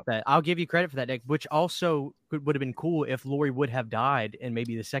right about that. I'll give you credit for that, Nick. Which also would have been cool if Laurie would have died in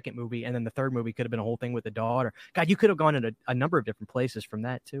maybe the second movie, and then the third movie could have been a whole thing with the daughter. God, you could have gone in a number of different places from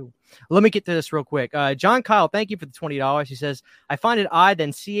that too. Let me get to this real quick. John Kyle, thank you for the $20. He says, I find it odd that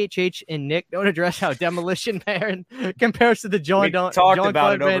CHH and Nick don't address how Demolition Man compares to the John Claude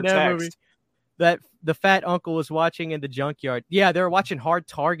Van Damme movie that the fat uncle was watching in the junkyard. Yeah, they were watching Hard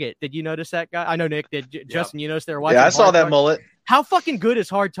Target. Did you notice that, guy? I know Nick did. Justin, you noticed they were watching. Yeah, I saw that mullet. How fucking good is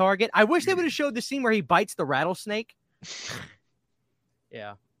Hard Target? I wish they would have showed the scene where he bites the rattlesnake.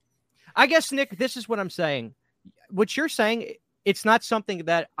 Yeah. I guess, Nick, this is what I'm saying. What you're saying, it's not something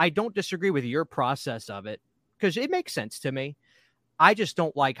that I don't disagree with your process of it, because it makes sense to me. I just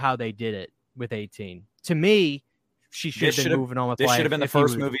don't like how they did it with 18. To me, she should have been moving on with life. This should have been the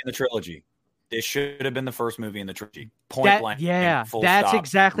first movie in the trilogy. This should have been the first movie in the trilogy. Point blank. Yeah, that's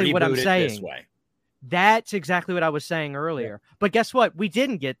exactly what I'm saying. This way. That's exactly what I was saying earlier. Yeah. But guess what? We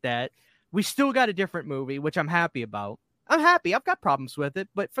didn't get that. We still got a different movie, which I'm happy about. I'm happy. I've got problems with it,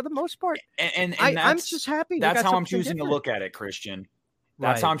 but for the most part, and I'm just happy. That's how I'm choosing to look at it, Christian.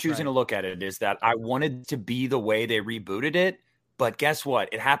 That's how I'm choosing to look at it, is that I wanted to be the way they rebooted it. But guess what?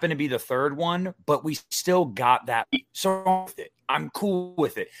 It happened to be the third one, but we still got that. So with it. I'm cool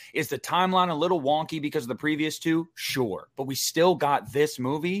with it. Is the timeline a little wonky because of the previous two? Sure. But we still got this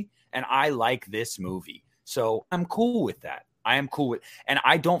movie, and I like this movie. So I'm cool with that. I am cool with, and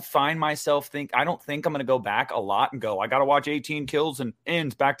I don't find myself I don't think I'm going to go back a lot and go, I got to watch 18 Kills and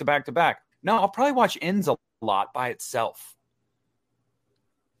Ends back to back to back. No, I'll probably watch Ends a lot by itself.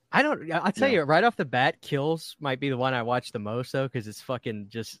 I'll tell you right off the bat, Kills might be the one I watch the most, though, because it's fucking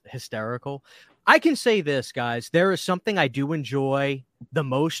just hysterical. I can say this, guys. There is something I do enjoy the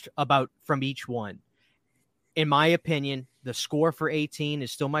most from each one. in my opinion, the score for 18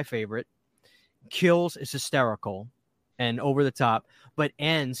 is still my favorite. Kills is hysterical and over the top, but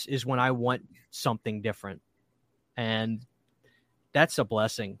Ends is when I want something different. And that's a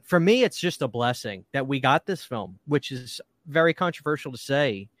blessing. For me, it's just a blessing that we got this film, which is very controversial to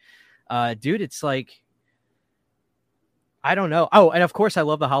say. Dude, it's like, I don't know. Oh, and of course, I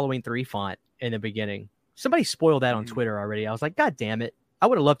love the Halloween 3 font in the beginning. Somebody spoiled that on Twitter already. I was like, God damn it. I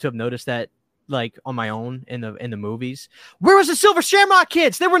would have loved to have noticed that, like, on my own in the movies. Where was the Silver Shamrock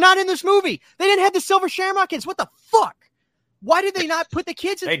kids? They were not in this movie. They didn't have the Silver Shamrock kids. What the fuck? Why did they not put the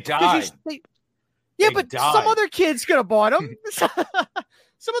kids in? They died. But some other kids could have bought them. Some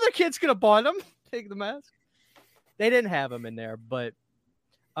other kids could have bought them. Take the mask. They didn't have them in there, but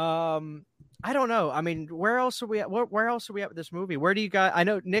I don't know. I mean, where else are we at? Where else are we at with this movie? Where do you guys? I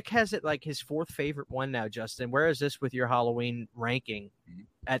know Nick has it like his 4th favorite one now. Justin, where is this with your Halloween ranking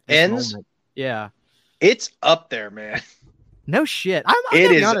at this Ends? moment? Yeah, it's up there, man. No shit. I'm gonna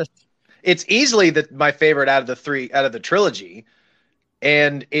be honest. It's easily my favorite out of the trilogy,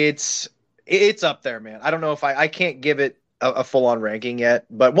 and it's up there, man. I don't know if I can't give it a full on ranking yet,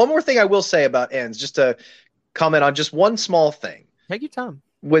 but one more thing I will say about Ends, just to comment on just one small thing. Take your time.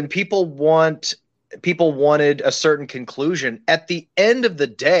 When people wanted a certain conclusion, at the end of the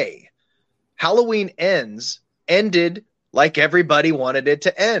day, Halloween Ends ended like everybody wanted it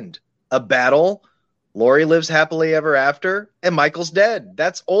to end. A battle, Laurie lives happily ever after, and Michael's dead.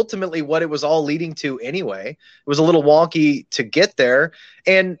 That's ultimately what it was all leading to anyway. It was a little wonky to get there.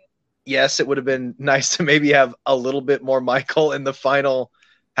 And yes, it would have been nice to maybe have a little bit more Michael in the final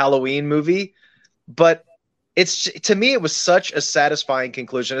Halloween movie. But to me, it was such a satisfying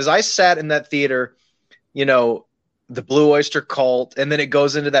conclusion. As I sat in that theater, the Blue Oyster Cult, and then it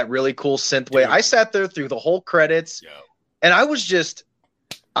goes into that really cool synth way. I sat there through the whole credits, and I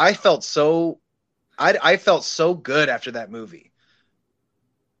felt so good after that movie.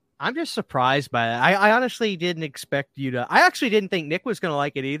 I'm just surprised by it. I honestly didn't expect you to. I actually didn't think Nick was going to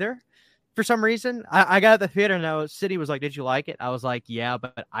like it either. For some reason, I got at the theater and City was like, "Did you like it?" I was like, "Yeah,"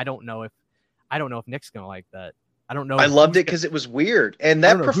 but I don't know if Nick's going to like that. I don't know. I loved it because it was weird, and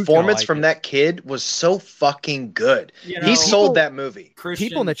that performance from that kid was so fucking good. He sold that movie.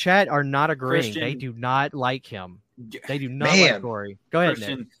 People in the chat are not agreeing. They do not like him. They do not like Corey. Go ahead,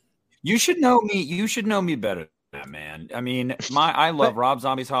 Nick. You should know me. You should know me better than that, man. I mean, I love Rob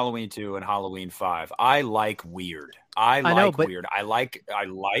Zombie's Halloween 2 and Halloween 5. I like weird. I like weird. I like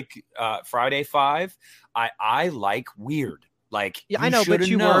Friday 5. I like weird. Like, I know, but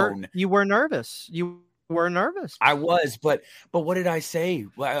you were nervous. You were nervous. I was, but what did I say?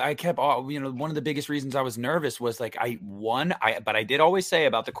 I kept, one of the biggest reasons I was nervous was like but I did always say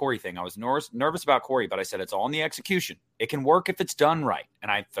about the Corey thing. I was nervous about Corey, but I said it's all in the execution. It can work if it's done right,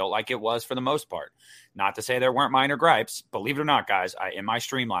 and I felt like it was for the most part. Not to say there weren't minor gripes. Believe it or not, guys, in my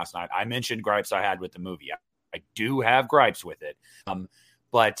stream last night, I mentioned gripes I had with the movie. I do have gripes with it,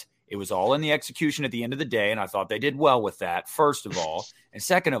 but it was all in the execution at the end of the day, and I thought they did well with that, first of all. And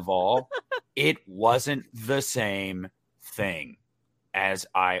second of all, it wasn't the same thing as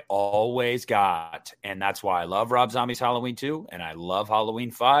I always got. And that's why I love Rob Zombie's Halloween 2, and I love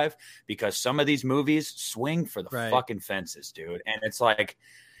Halloween 5, because some of these movies swing for the fucking fences, dude. And it's like,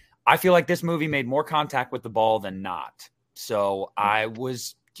 I feel like this movie made more contact with the ball than not. So I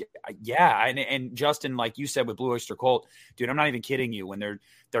was... Yeah, and Justin, like you said with Blue Oyster Cult, dude, I'm not even kidding you. When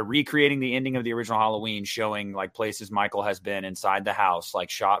they're recreating the ending of the original Halloween, showing like places Michael has been inside the house, like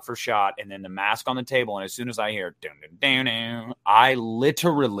shot for shot, and then the mask on the table. And as soon as I hear dun, dun, dun, dun, I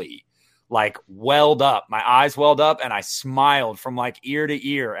literally like welled up. My eyes welled up, and I smiled from like ear to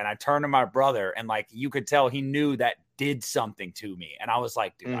ear. And I turned to my brother, and like you could tell he knew that did something to me. And I was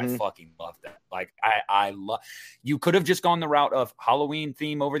like, dude, I fucking love that. Like I love, you could have just gone the route of Halloween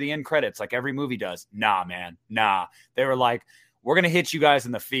theme over the end credits like every movie does. Nah, man. Nah. They were like, we're going to hit you guys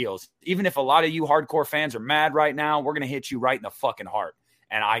in the feels. Even if a lot of you hardcore fans are mad right now, we're going to hit you right in the fucking heart.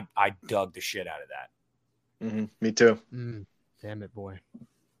 And I dug the shit out of that. Me too. Damn it, boy.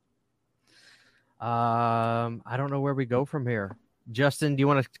 I don't know where we go from here. Justin, do you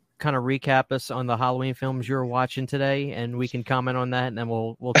want to kind of recap us on the Halloween films you were watching today, and we can comment on that, and then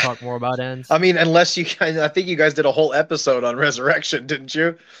we'll talk more about Ends? I mean, unless you guys, I think you guys did a whole episode on Resurrection, didn't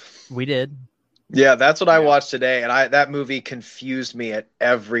you? We did. Yeah, that's what I watched today, and that movie confused me at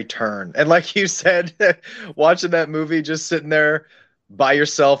every turn. And like you said, watching that movie, just sitting there by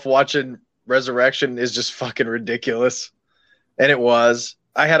yourself watching Resurrection is just fucking ridiculous. And it was.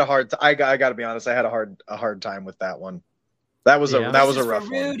 I had a hard. I got to be honest. I had a hard time with that one. That was a rough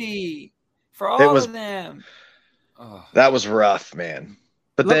for Rudy, one. For all of them. Oh. That was rough, man.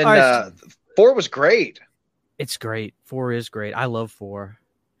 But then 4 was great. It's great. 4 is great. I love 4.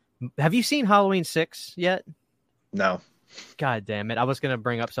 Have you seen Halloween 6 yet? No. God damn it. I was going to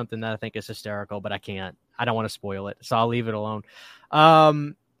bring up something that I think is hysterical, but I can't. I don't want to spoil it, so I'll leave it alone. Let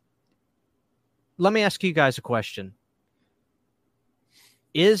me ask you guys a question.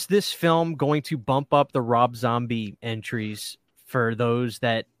 Is this film going to bump up the Rob Zombie entries for those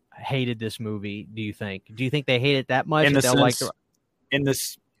that hated this movie, do you think? Do you think they hate it that much? In the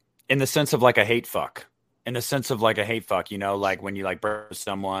sense of like a hate fuck. In the sense of like a hate fuck, you know, like when you like burn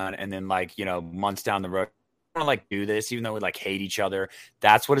someone and then like, you know, months down the road, want to like do this even though we like hate each other.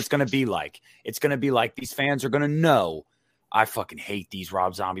 That's what it's going to be like. It's going to be like these fans are going to know I fucking hate these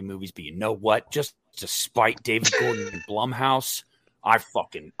Rob Zombie movies, but you know what? Just to spite David Gordon and Blumhouse, I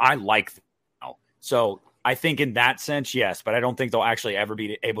like them now. So I think in that sense, yes, but I don't think they'll actually ever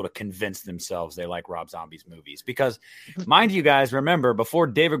be able to convince themselves they like Rob Zombie's movies. Because, mind you guys, remember, before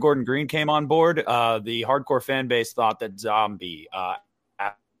David Gordon Green came on board, the hardcore fan base thought that Zombie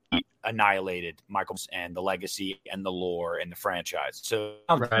annihilated Michael's and the legacy and the lore and the franchise. So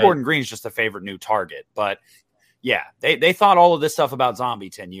Gordon Green's just a favorite new target. But, yeah, they thought all of this stuff about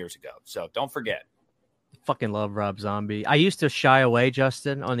Zombie 10 years ago. So don't forget. Fucking love Rob Zombie. I used to shy away,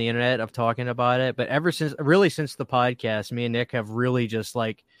 Justin, on the internet of talking about it, but since the podcast, me and Nick have really just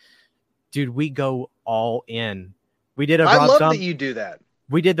like, dude, we go all in. We did I love that you do that.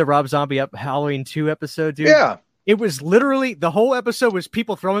 We did the Rob Zombie Halloween 2 episode, dude. Yeah. It was literally the whole episode was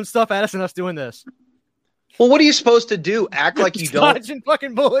people throwing stuff at us and us doing this. Well, what are you supposed to do? Act like you don't? Dodging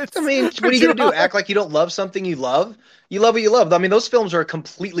fucking bullets. I mean, what are you going to do? Act like you don't love something you love? You love what you love. I mean, those films are a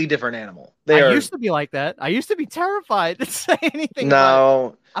completely different animal. I used to be like that. I used to be terrified to say anything.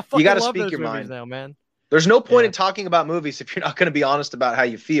 No, you got to speak your mind now, man. There's no point in talking about movies if you're not going to be honest about how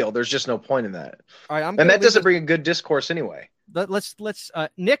you feel. There's just no point in that. All right, and that doesn't bring a good discourse anyway. Let's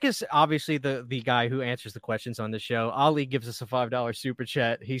Nick is obviously the guy who answers the questions on the show. Ali gives us a $5 super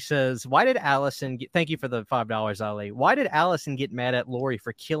chat. He says, why did Allison thank you for the $5, Ali. Why did Allison get mad at Laurie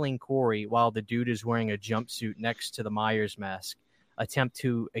for killing Corey while the dude is wearing a jumpsuit next to the Myers mask? Attempt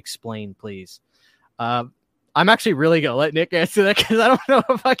to explain, please. I'm actually really gonna let Nick answer that because I don't know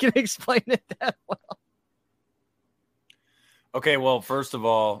if I can explain it that well. Okay, well, first of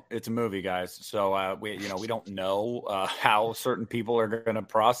all, it's a movie, guys. So we don't know how certain people are going to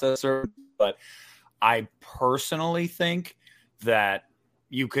process it, but I personally think that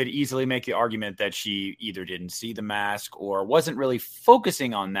you could easily make the argument that she either didn't see the mask or wasn't really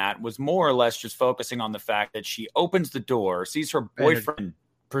focusing on that, was more or less just focusing on the fact that she opens the door, sees her boyfriend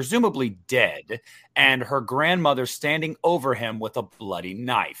presumably dead, and her grandmother standing over him with a bloody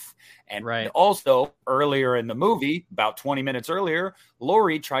knife. And also, earlier in the movie, about 20 minutes earlier,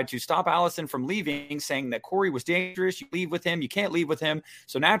 Laurie tried to stop Allison from leaving, saying that Corey was dangerous. You leave with him. You can't leave with him.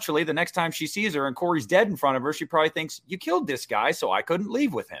 So naturally, the next time she sees her and Corey's dead in front of her, she probably thinks, you killed this guy, so I couldn't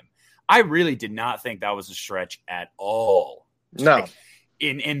leave with him. I really did not think that was a stretch at all. No. Like,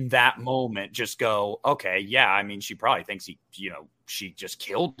 in that moment, just go, okay, yeah, I mean, she probably thinks she just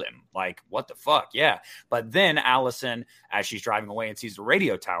killed him. Like, what the fuck? Yeah. But then Allison, as she's driving away and sees the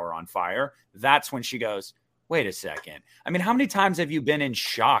radio tower on fire, that's when she goes, wait a second. I mean, how many times have you been in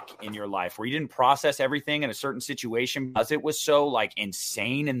shock in your life where you didn't process everything in a certain situation because it was so like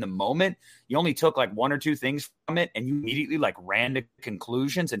insane in the moment? You only took like one or two things from it and you immediately like ran to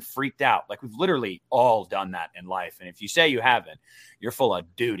conclusions and freaked out. Like we've literally all done that in life. And if you say you haven't, you're full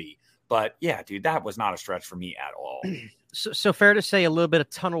of duty. But yeah, dude, that was not a stretch for me at all. So fair to say a little bit of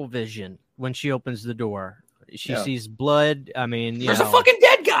tunnel vision when she opens the door. She sees blood. I mean, there's a fucking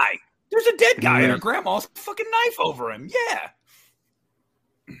dead guy. There's a dead guy and her grandma's fucking knife over him. Yeah.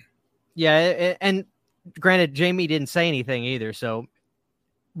 Yeah. And granted, Jamie didn't say anything either. So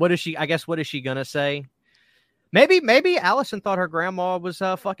what is she going to say? Maybe Allison thought her grandma was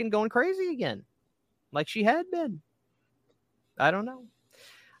fucking going crazy again. Like she had been. I don't know.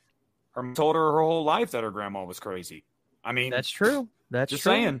 Her mom told her whole life that her grandma was crazy. I mean, that's true. That's just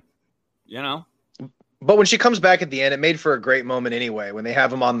true. saying, you know. But when she comes back at the end, it made for a great moment anyway. When they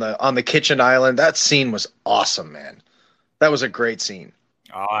have him on the kitchen island, that scene was awesome, man. That was a great scene.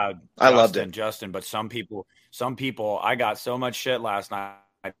 I loved it, Justin. But some people, I got so much shit last night.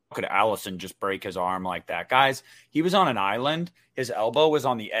 Could Allison just break his arm like that, guys? He was on an island. His elbow was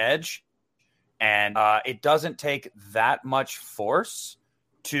on the edge, and it doesn't take that much force.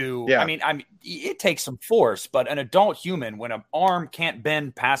 I mean, it takes some force, but an adult human, when an arm can't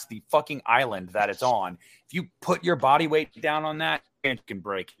bend past the fucking island that it's on, if you put your body weight down on that, it can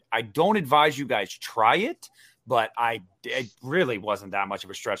break it. I don't advise you guys try it, but it really wasn't that much of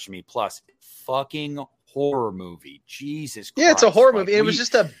a stretch for me. Plus, fucking horror movie. Jesus Christ. Yeah, it's a horror movie. It was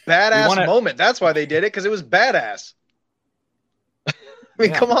just a badass moment. That's why they did it, because it was badass. I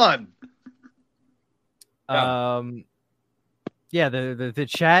mean, come on. Yeah, the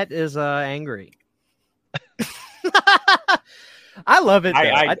chat is angry. I love it.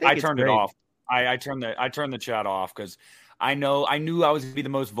 I turned it off. I turned the chat off because I knew I was going to be the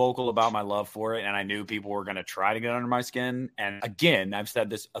most vocal about my love for it, and I knew people were going to try to get under my skin. And again, I've said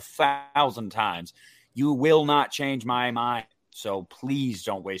this 1,000 times. You will not change my mind. So please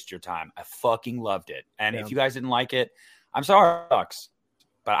don't waste your time. I fucking loved it. And if you guys didn't like it, I'm sorry, it sucks.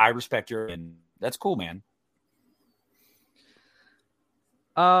 But I respect your opinion. That's cool, man.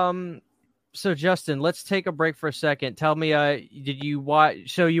 So Justin, let's take a break for a second. Tell me, did you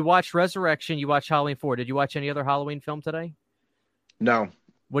watch? So you watched Resurrection, you watched Halloween 4. Did you watch any other Halloween film today? No.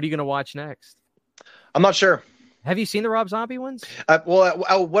 What are you going to watch next? I'm not sure. Have you seen the Rob Zombie ones? What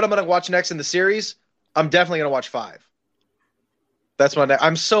I'm going to watch next in the series, I'm definitely going to watch 5. That's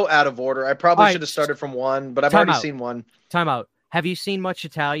I'm so out of order. I probably should have started from 1, but I've already seen 1. Time out. Have you seen much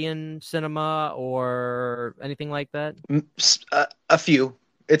Italian cinema or anything like that? A few.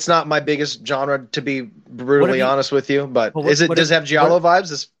 It's not my biggest genre, to be brutally honest with you. But does it have giallo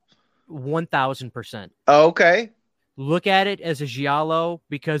vibes? 1,000%. Oh, okay. Look at it as a giallo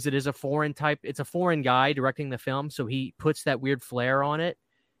because it is a foreign type. It's a foreign guy directing the film, so he puts that weird flair on it.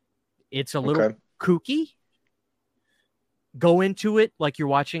 It's a little kooky. Go into it like you're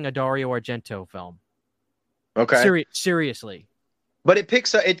watching a Dario Argento film. Okay. Seriously. But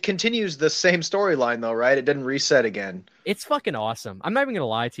it continues the same storyline though, right? It didn't reset again. It's fucking awesome. I'm not even going to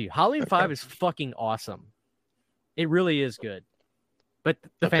lie to you. Halloween 5 is fucking awesome. It really is good. But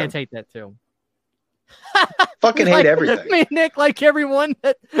the fans hate that too. Fucking hate everything. Me and Nick like everyone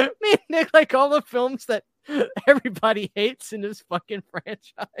me and Nick like all the films that everybody hates in this fucking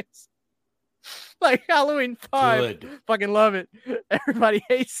franchise. Like Halloween 5. Good. Fucking love it. Everybody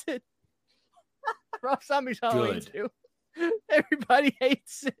hates it. Rob Zombie's Halloween 2. Everybody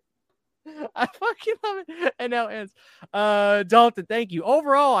hates it. I fucking love it. And now it ends. Dalton, thank you.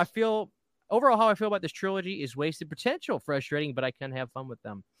 Overall, how I feel about this trilogy is wasted potential, frustrating, but I can have fun with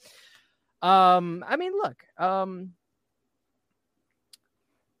them. I mean, look, I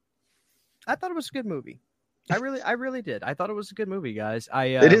thought it was a good movie. I really did. I thought it was a good movie, guys.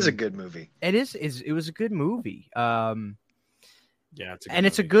 It is a good movie. It was a good movie. Yeah,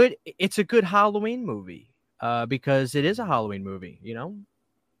 it's a good Halloween movie. Because it is a Halloween movie, you know.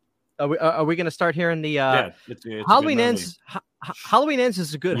 Are we going to start hearing the it's Halloween Ends? Halloween Ends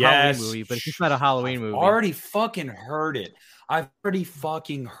is a good Halloween movie, but it's just not a Halloween movie. I've already fucking heard it.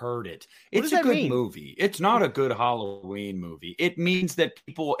 It's a good movie. It's not a good Halloween movie. It means that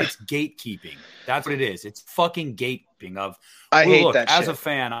it's gatekeeping. That's what it is. It's fucking gatekeeping of. I hate that. As shit. a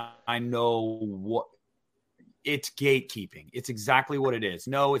fan, I know what. It's gatekeeping. It's exactly what it is.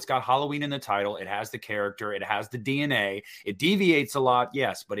 No, it's got Halloween in the title. It has the character. It has the DNA. It deviates a lot,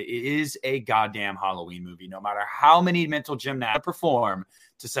 yes, but it is a goddamn Halloween movie. No matter how many mental gymnastics perform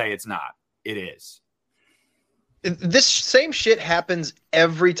to say it's not, it is. This same shit happens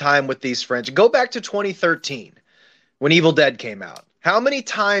every time with these French. Go back to 2013 when Evil Dead came out. How many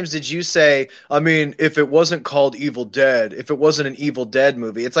times did you say, I mean, if it wasn't called Evil Dead, if it wasn't an Evil Dead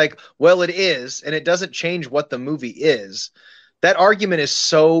movie? It's like, well, it is, and it doesn't change what the movie is. That argument is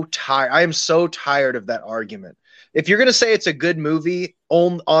so tired. I am so tired of that argument. If you're going to say it's a good movie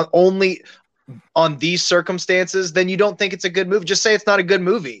only on these circumstances, then you don't think it's a good movie. Just say it's not a good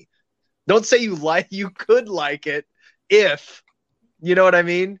movie. Don't say you could like it if, you know what I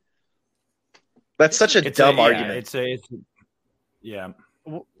mean? That's such a dumb argument. Yeah.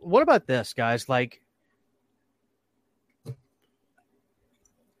 What about this, guys? Like,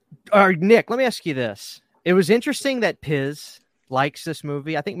 Nick, let me ask you this. It was interesting that Piz likes this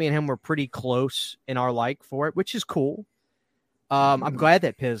movie. I think me and him were pretty close in our like for it, which is cool. I'm glad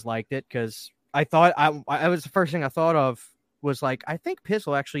that Piz liked it because I thought I was the first thing I thought of was like, I think Piz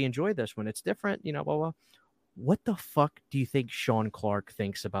will actually enjoy this one. It's different, you know, blah, blah. What the fuck do you think Sean Clark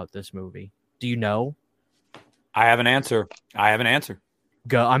thinks about this movie? Do you know? I have an answer.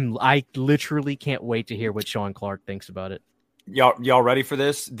 Go. I literally can't wait to hear what Sean Clark thinks about it. Y'all ready for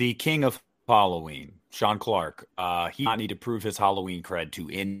this? The king of Halloween, Sean Clark. He not need to prove his Halloween cred to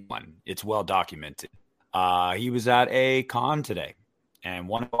anyone. It's well documented. He was at a con today, and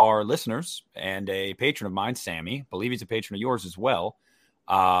one of our listeners and a patron of mine, Sammy, I believe he's a patron of yours as well.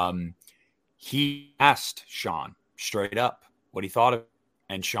 He asked Sean straight up what he thought of it,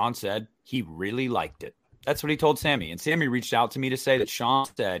 and Sean said he really liked it. That's what he told Sammy. And Sammy reached out to me to say that Sean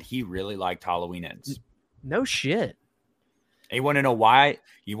said he really liked Halloween Ends. No shit. And you want to know why?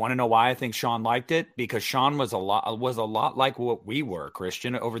 You want to know why I think Sean liked it? Because Sean was a lot like what we were,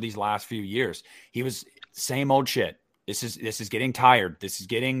 Christian, over these last few years. He was same old shit. This is getting tired. This is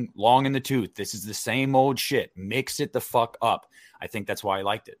getting long in the tooth. This is the same old shit. Mix it the fuck up. I think that's why I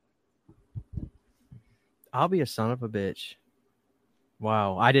liked it. I'll be a son of a bitch.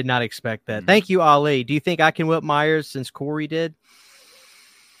 Wow, I did not expect that. Thank you, Ali. Do you think I can whip Myers since Corey did?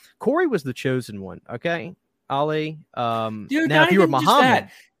 Corey was the chosen one, okay? Ali. Dude, now if you were Muhammad,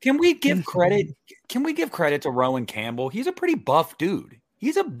 can we give credit? Can we give credit to Rowan Campbell? He's a pretty buff dude.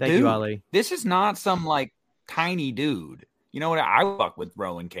 He's a Thank dude. you, Ali. This is not some like tiny dude. You know what? I fuck with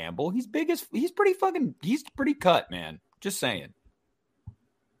Rowan Campbell. He's he's pretty cut, man. Just saying.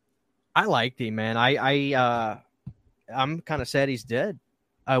 I liked him, man. I'm kind of sad he's dead.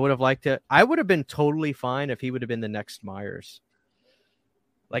 I would have been totally fine if he would have been the next Myers.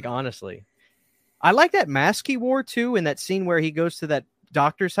 Like, honestly. I like that mask he wore, too, in that scene where he goes to that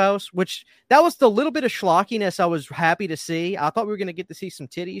doctor's house, which that was the little bit of schlockiness I was happy to see. I thought we were going to get to see some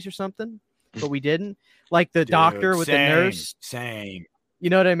titties or something, but we didn't. Like the doctor with the nurse. Same. You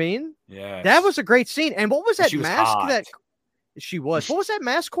know what I mean? Yeah. That was a great scene. And what was that mask hot. She was? What was that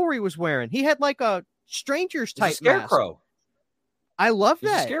mask Corey was wearing? He had like a stranger's type scarecrow. Mask. I love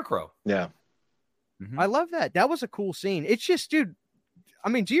that. A scarecrow. Yeah. Mm-hmm. I love that. That was a cool scene. It's just, dude, I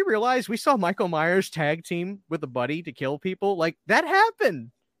mean, do you realize we saw Michael Myers tag team with a buddy to kill people? Like, that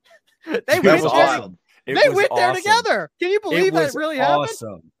happened. They went awesome. there together. Can you believe that really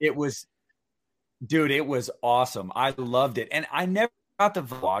happened? It was awesome. I loved it. And I never got to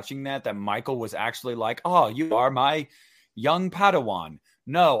watching that Michael was actually like, oh, you are my young Padawan.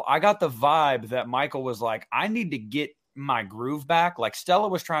 No, I got the vibe that Michael was like, I need to get my groove back. Like Stella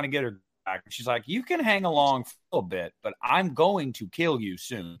was trying to get her back. She's like, you can hang along for a little bit, but I'm going to kill you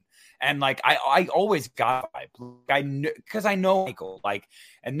soon. And like, I always got vibe. I knew, because I know Michael. Like,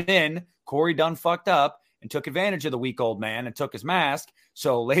 and then Corey done fucked up and took advantage of the weak old man and took his mask.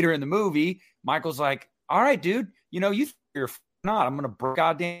 So later in the movie, Michael's like, all right, dude, you know, you're not. I'm going to break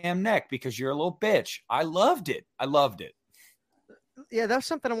goddamn neck because you're a little bitch. I loved it. Yeah, that's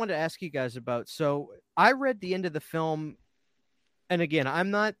something I wanted to ask you guys about. So I read the end of the film, and again,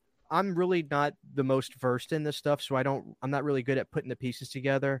 I'm really not the most versed in this stuff, so I'm not really good at putting the pieces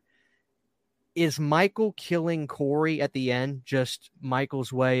together. Is Michael killing Corey at the end just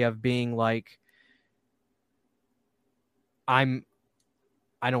Michael's way of being like, I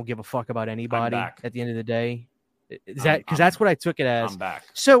don't give a fuck about anybody at the end of the day? Is that because that's what I took it as? I'm back.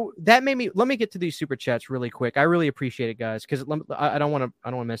 So that made me. Let me get to these super chats really quick. I really appreciate it, guys, because I don't want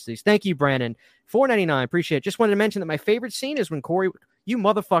to miss these. Thank you, Brandon. $4.99. Appreciate it. Just wanted to mention that my favorite scene is when Corey, you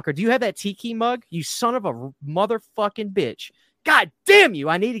motherfucker, do you have that tiki mug? You son of a motherfucking bitch. God damn you.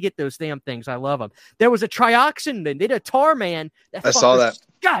 I need to get those damn things. I love them. There was a trioxin. They did a tar man. I saw that.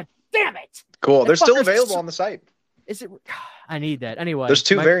 God damn it. Cool. They're still available on the site. Is it? I need that. Anyway. There's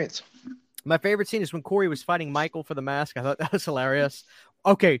two variants. My favorite scene is when Corey was fighting Michael for the mask. I thought that was hilarious.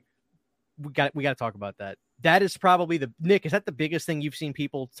 Okay, we got to talk about that. That is probably Nick, is that the biggest thing you've seen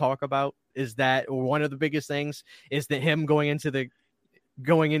people talk about? Is that, or one of the biggest things is that him going into the,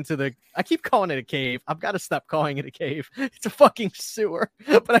 I keep calling it a cave. I've got to stop calling it a cave. It's a fucking sewer,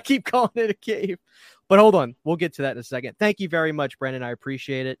 but I keep calling it a cave. But hold on, we'll get to that in a second. Thank you very much, Brendan. I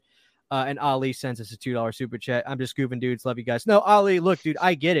appreciate it. And Ali sends us a $2 super chat. I'm just goofing, dudes. Love you guys. No, Ali, look, dude,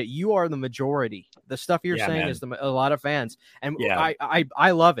 I get it. You are the majority. The stuff you're saying is a lot of fans, and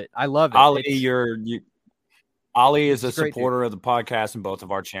I love it. I love it. Ali, Ali is a supporter of the podcast and both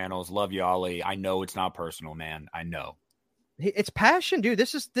of our channels. Love you, Ali. I know it's not personal, man. I know. It's passion, dude.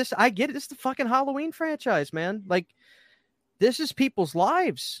 This. I get it. This is the fucking Halloween franchise, man. Like, this is people's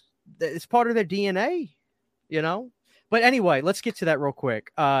lives. It's part of their DNA, you know. But anyway, let's get to that real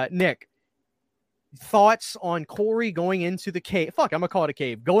quick. Nick, thoughts on Corey going into the cave? Fuck, I'm going to call it a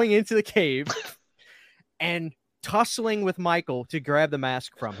cave. Going into the cave and tussling with Michael to grab the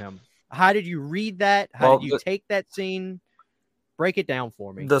mask from him. How did you read that? How did you take that scene? Break it down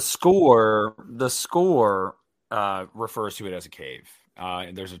for me. The score refers to it as a cave.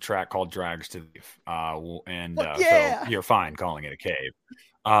 There's a track called Drags to the so you're fine calling it a cave.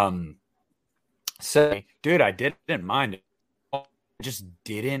 Dude, I didn't mind it. I just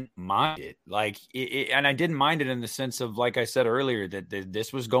didn't mind it. Like, and I didn't mind it in the sense of, like I said earlier, that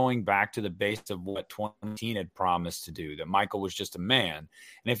this was going back to the base of what 2019 had promised to do, that Michael was just a man.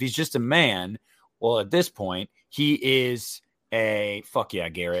 And if he's just a man, well, at this point, he is fuck yeah,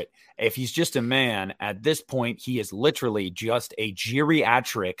 Garrett. If he's just a man, at this point, he is literally just a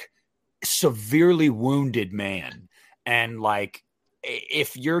geriatric, severely wounded man. And like,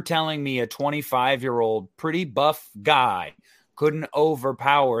 if you're telling me a 25-year-old pretty buff guy couldn't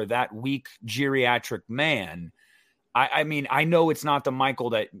overpower that weak geriatric man. I mean, I know it's not the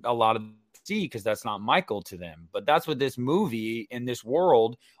Michael that a lot of see, because that's not Michael to them, but that's what this movie in this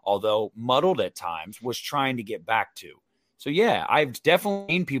world, although muddled at times, was trying to get back to. So yeah, I've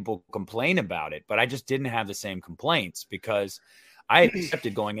definitely seen people complain about it, but I just didn't have the same complaints because I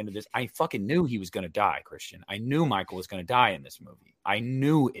accepted going into this. I fucking knew he was going to die, Christian. I knew Michael was going to die in this movie. I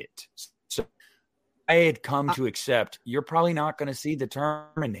knew it. So I had come to accept you're probably not going to see the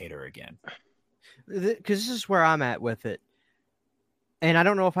Terminator again. Because this is where I'm at with it. And I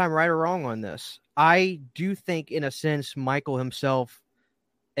don't know if I'm right or wrong on this. I do think, in a sense, Michael himself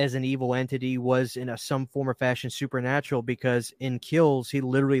as an evil entity was in some form or fashion supernatural, because in Kills, he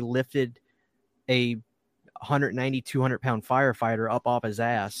literally lifted a 190, 200-pound firefighter up off his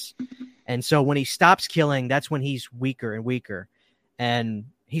ass. And so when he stops killing, that's when he's weaker and weaker. And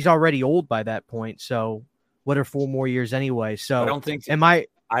he's already old by that point. So what are 4 more years anyway? So I don't think. Am I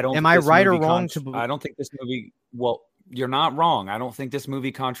right or wrong? I don't think this movie. Well, you're not wrong. I don't think this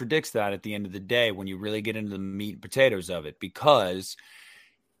movie contradicts that at the end of the day when you really get into the meat and potatoes of it, because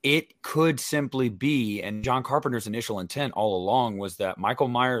it could simply be, and John Carpenter's initial intent all along was that Michael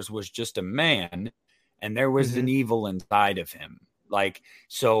Myers was just a man and there was an evil inside of him. Like,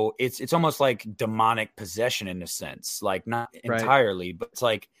 so it's almost like demonic possession in a sense, like not entirely, but it's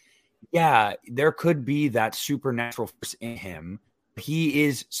like, yeah, there could be that supernatural force in him. He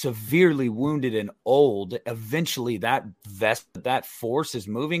is severely wounded and old. Eventually that that force is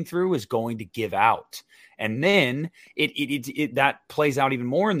moving through is going to give out. And then it that plays out even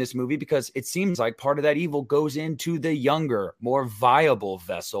more in this movie, because it seems like part of that evil goes into the younger, more viable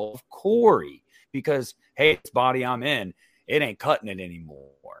vessel of Corey, because, hey, it's body I'm in. It ain't cutting it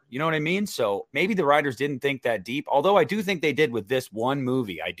anymore. You know what I mean? So maybe the writers didn't think that deep, although I do think they did with this one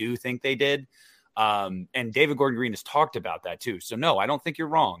movie. I do think they did. And David Gordon Green has talked about that too. So no, I don't think you're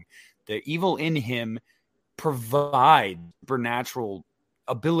wrong. The evil in him provides supernatural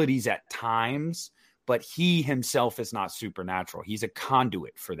abilities at times, but he himself is not supernatural. He's a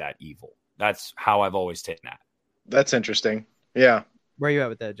conduit for that evil. That's how I've always taken that. That's interesting. Yeah. Where are you at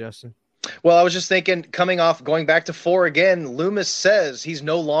with that, Justin? Well, I was just thinking, going back to 4 again, Loomis says he's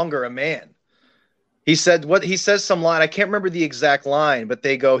no longer a man. He says some line. I can't remember the exact line, but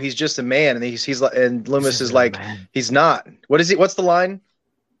they go, he's just a man. And Loomis is like, he's not. What's the line?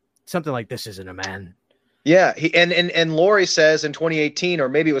 Something like, this isn't a man. Yeah. And Laurie says in 2018, or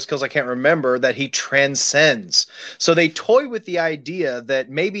maybe it was because I can't remember, that he transcends. So they toy with the idea that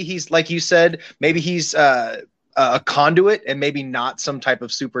maybe he's, like you said, maybe he's, a conduit and maybe not some type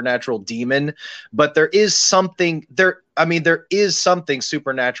of supernatural demon, but there is something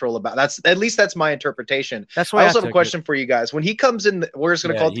supernatural about that's, at least that's my interpretation. That's why I also have a question for you guys. When he comes in, we're just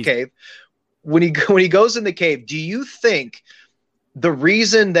going to call it the cave. When he goes in the cave, do you think the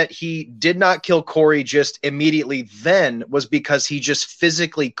reason that he did not kill Corey just immediately then was because he just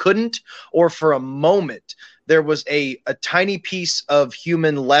physically couldn't, or for a moment there was a tiny piece of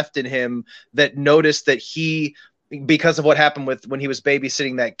human left in him that noticed that he, because of what happened when he was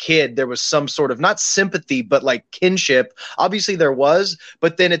babysitting that kid, there was some sort of, not sympathy, but like kinship. Obviously there was,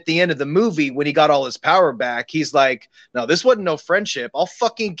 but then at the end of the movie, when he got all his power back, he's like, no, this wasn't no friendship. I'll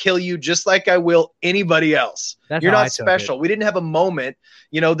fucking kill you just like I will anybody else. You're not special. We didn't have a moment.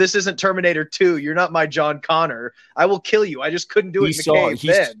 This isn't Terminator 2. You're not my John Connor. I will kill you. I just couldn't do it in the cave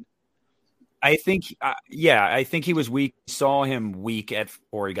then. I think he was weak. Saw him weak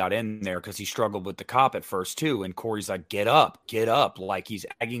before he got in there, because he struggled with the cop at first too. And Corey's like, get up, like he's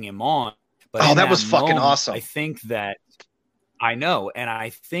egging him on. But that was fucking awesome. I think that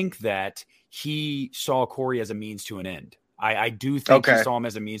he saw Corey as a means to an end. I do think he saw him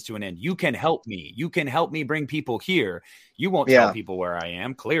as a means to an end. You can help me. You can help me bring people here. You won't tell people where I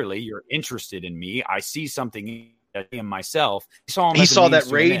am. Clearly, you're interested in me. I see something in myself. He saw that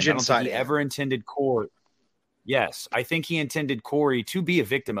rage inside. He ever intended Corey. Yes, I think he intended Corey to be a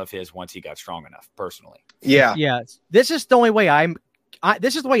victim of his once he got strong enough. Personally, yeah. This is the only way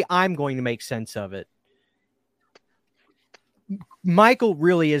this is the way I'm going to make sense of it. Michael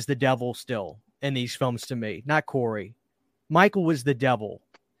really is the devil still in these films to me, not Corey. Michael was the devil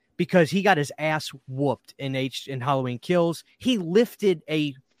because he got his ass whooped in Halloween Kills. He lifted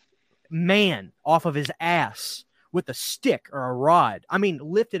a man off of his ass with a stick or a rod. I mean,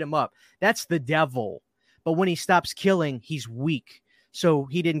 lifted him up. That's the devil. But when he stops killing, he's weak. So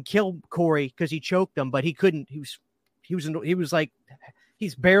he didn't kill Corey because he choked him, but he couldn't. He was like,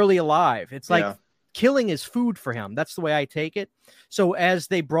 he's barely alive. It's like killing is food for him. That's the way I take it. So as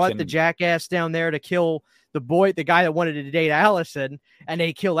they brought the jackass down there to kill the guy that wanted to date Allison, and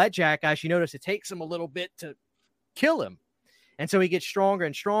they kill that jackass, you notice it takes him a little bit to kill him. And so he gets stronger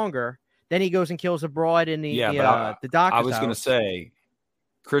and stronger. Then he goes and kills a broad in the doctor's I was house. going to say,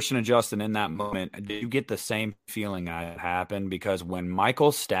 Christian and Justin, in that moment, did you get the same feeling that happened? Because when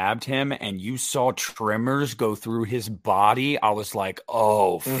Michael stabbed him and you saw tremors go through his body, I was like,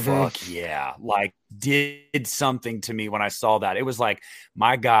 oh, fuck yeah. Like, did something to me when I saw that. It was like,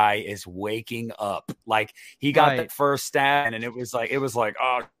 my guy is waking up. Like, he got that first stab, and it was like,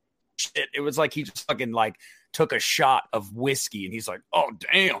 oh, shit. It was like he just fucking, like, took a shot of whiskey, and he's like, oh,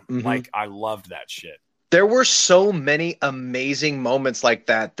 damn. Like, I loved that shit. There were so many amazing moments like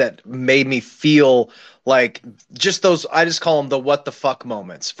that made me feel like just those, I just call them the what the fuck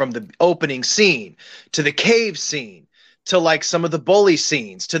moments, from the opening scene to the cave scene to like some of the bully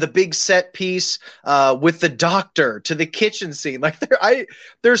scenes to the big set piece with the doctor to the kitchen scene. Like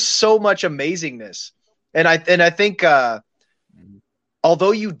there's so much amazingness. And I think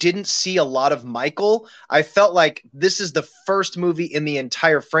although you didn't see a lot of Michael, I felt like this is the first movie in the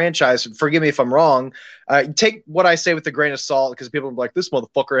entire franchise. Forgive me if I'm wrong. Take what I say with a grain of salt, because people are like, this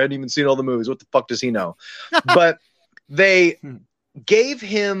motherfucker hadn't even seen all the movies. What the fuck does he know? But they gave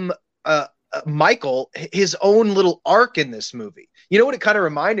him Michael his own little arc in this movie. You know what it kind of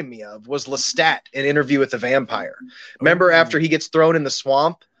reminded me of was Lestat in Interview with the Vampire. Remember after he gets thrown in the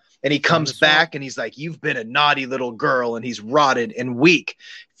swamp? And he comes back and he's like, you've been a naughty little girl. And he's rotted and weak,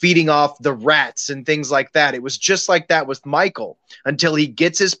 feeding off the rats and things like that. It was just like that with Michael until he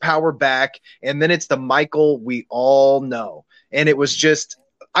gets his power back. And then it's the Michael we all know. And it was just,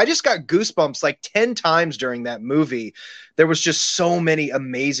 I just got goosebumps like 10 times during that movie. There was just so many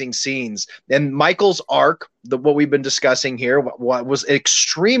amazing scenes. And Michael's arc, what we've been discussing here, what was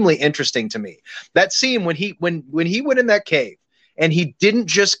extremely interesting to me. That scene when he went in that cave, and he didn't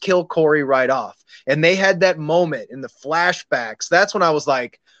just kill Corey right off. And they had that moment in the flashbacks. That's when I was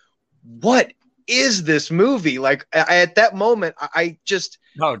like, what is this movie? Like at that moment, I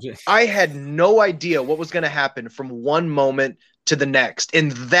had no idea what was going to happen from one moment to the next.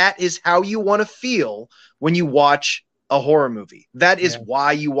 And that is how you want to feel when you watch a horror movie. That is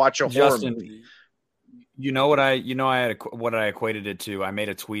why you watch a horror movie. What I equated it to. I made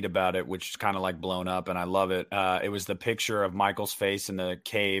a tweet about it, which is kind of like blown up, and I love it. It was the picture of Michael's face in the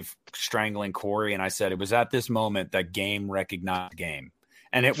cave strangling Corey, and I said it was at this moment that Game recognized Game,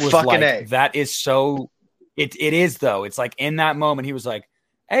 and it was like that is so. It is though. It's like in that moment he was like,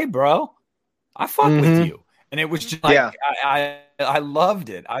 "Hey, bro, I fuck with you," and it was just like I loved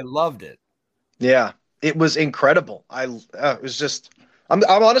it. I loved it. Yeah, it was incredible. It was just. I'm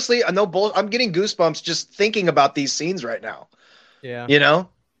honestly, I know I'm getting goosebumps just thinking about these scenes right now. Yeah. You know?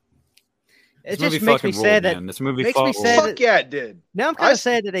 It just makes me sad that this movie makes me sad. Fuck yeah, it did. Now I'm kind of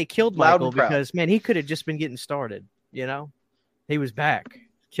sad that they killed Michael because, man, he could have just been getting started, you know? He was back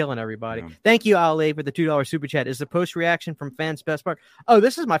killing everybody. Yeah. Thank you, Ali, for the $2 super chat. Is the post reaction from fans best part? Oh,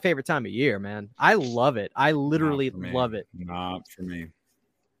 this is my favorite time of year, man. I love it. I literally love it. Not for me.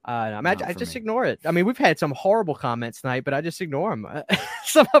 I just ignore it. I mean, we've had some horrible comments tonight, but I just ignore them.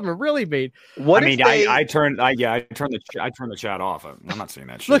 Some of them are really mean. I turned the chat off. I'm not seeing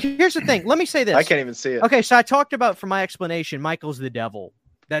that shit. Look, here's the thing. Let me say this. I can't even see it. Okay, so I talked about, for my explanation, Michael's the devil.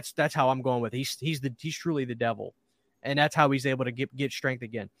 That's how I'm going with it. He's truly the devil, and that's how he's able to get strength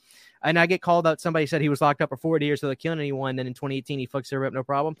again. And I get called out. Somebody said he was locked up for 40 years without killing anyone. Then in 2018, he fucks her up, no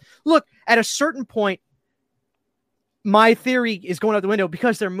problem. Look, at a certain point, my theory is going out the window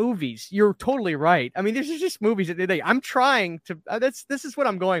because they're movies. You're totally right. I mean, these are just movies that they. I'm trying to. This is what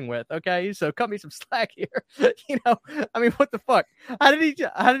I'm going with. Okay, so cut me some slack here. I mean, what the fuck? How did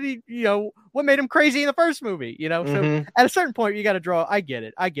he? What made him crazy in the first movie? So at a certain point, you got to draw. I get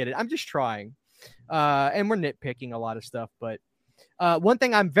it. I'm just trying. And we're nitpicking a lot of stuff. But one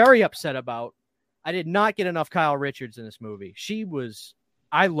thing I'm very upset about, I did not get enough Kyle Richards in this movie.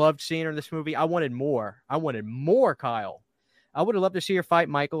 I loved seeing her in this movie. I wanted more. Kyle. I would have loved to see her fight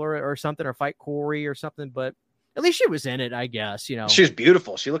Michael or something, or fight Corey or something, but at least she was in it, I guess. She was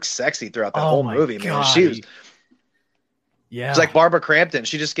beautiful. She looked sexy throughout the whole movie, man. She was. Yeah. It's like Barbara Crampton.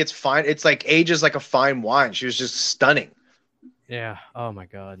 She just gets fine. It's like ages like a fine wine. She was just stunning. Yeah. Oh my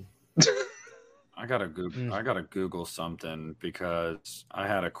God. I gotta Google something because I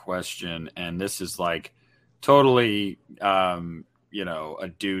had a question, and this is like totally a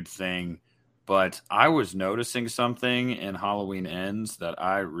dude thing, but I was noticing something in Halloween Ends that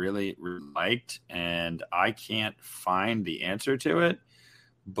I really, really liked, and I can't find the answer to it.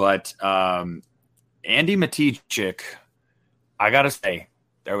 But Andy Matichik, I gotta say,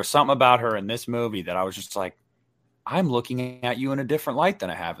 there was something about her in this movie that I was just like, I'm looking at you in a different light than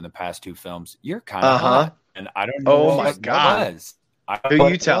I have in the past two films. You're kind of hot, and I don't know. Oh my God! Who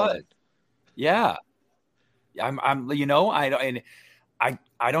you telling? Yeah. I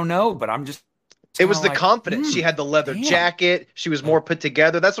don't know, but I'm just. It was the confidence. She had the leather jacket. She was more put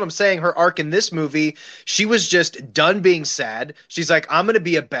together. That's what I'm saying. Her arc in this movie, she was just done being sad. She's like, I'm going to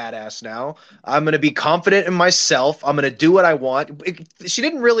be a badass now. I'm going to be confident in myself. I'm going to do what I want. She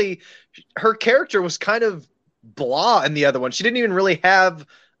didn't really, her character was kind of blah in the other one. She didn't even really have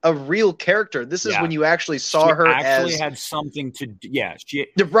a real character. This is when you actually saw her actually had something to do. Yeah. She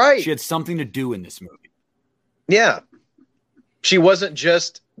had something to do in this movie. Yeah. She wasn't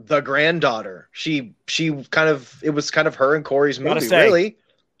just the granddaughter. She kind of, it was kind of her and Corey's movie, really.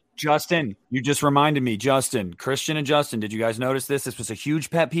 Justin, you just reminded me. Christian and Justin, did you guys notice this? This was a huge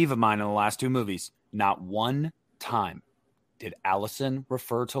pet peeve of mine in the last two movies. Not one time did Allison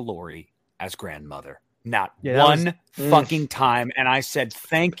refer to Laurie as grandmother. Not one fucking time. And I said,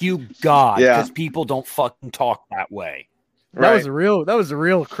 thank you, God, because people don't fucking talk that way. That was a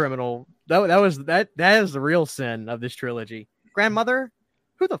real criminal. That is the real sin of this trilogy. Grandmother?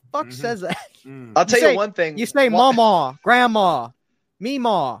 Who the fuck says that? I'll tell you one thing. You say mama, grandma,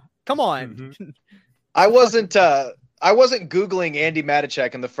 Mima. Come on. I wasn't Googling Andi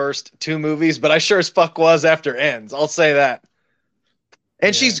Matichak in the first two movies, but I sure as fuck was after Ends. I'll say that.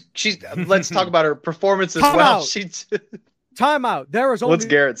 And she's let's talk about her performance as well. Time out. There was only What's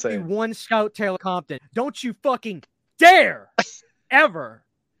Garrett saying? One Scout Taylor Compton. Don't you fucking dare ever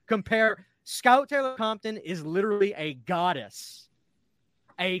compare. Scout Taylor Compton is literally a goddess.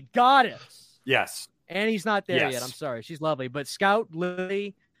 A goddess. Yes. And he's not there yet. I'm sorry. She's lovely. But Scout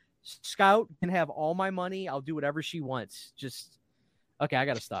can have all my money. I'll do whatever she wants. Okay, I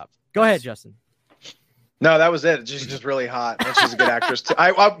got to stop. Go ahead, Justin. No, that was it. She's just really hot. And she's a good actress too.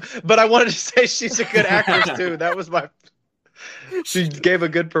 But I wanted to say she's a good actress too. That was she gave a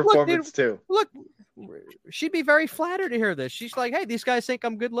good performance too. Look, she'd be very flattered to hear this. She's like, hey, these guys think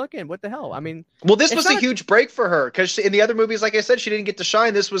I'm good looking. What the hell? I mean, well, this was a huge break for her because in the other movies, like I said, she didn't get to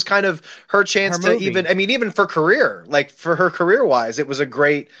shine. This was kind of her chance to even for career, like for her career wise, it was a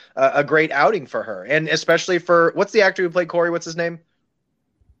great outing for her. And especially for what's the actor who played Corey? What's his name?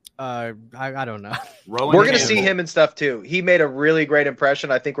 I don't know. We're going to see him and stuff too. He made a really great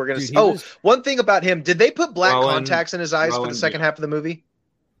impression. I think we're going to see. One thing about him, did they put black contacts in his eyes for the second half of the movie?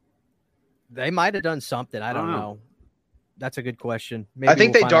 They might have done something. I don't know. That's a good question. Maybe I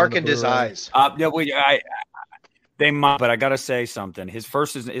think they darkened his eyes. They might, but I got to say something. His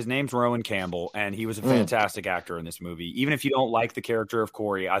name's Rowan Campbell, and he was a fantastic actor in this movie. Even if you don't like the character of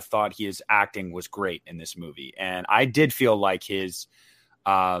Corey, I thought his acting was great in this movie, and I did feel like his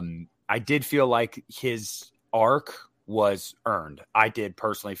arc was earned. I did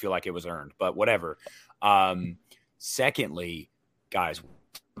personally feel like it was earned, but whatever. Secondly, guys,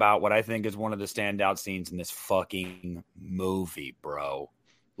 about what I think is one of the standout scenes in this fucking movie, bro.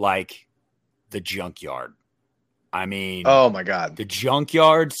 Like the junkyard. I mean, oh my God. The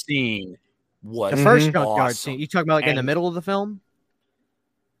junkyard scene was the first junkyard scene. You talking about in the middle of the film?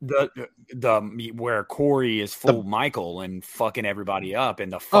 The where Corey is full Michael and fucking everybody up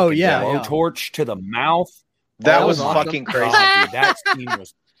and the fucking blowtorch to the mouth. That was fucking crazy. Dude, that scene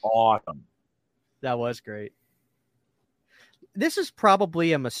was awesome. That was great. This is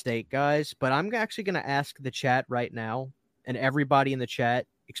probably a mistake, guys, but I'm actually going to ask the chat right now and everybody in the chat,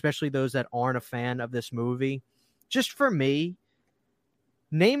 especially those that aren't a fan of this movie, just for me,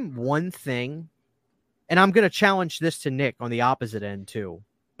 name one thing, and I'm going to challenge this to Nick on the opposite end too.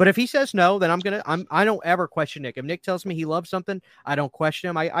 But if he says no, then I don't ever question Nick. If Nick tells me he loves something, I don't question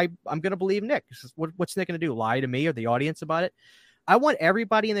him. I'm going to believe Nick. What's Nick going to do? Lie to me or the audience about it? I want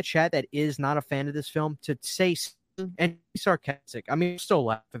everybody in the chat that is not a fan of this film to say and be sarcastic. I mean, still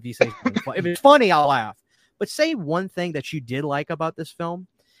laugh if you say something. If it's funny, I'll laugh. But say one thing that you did like about this film,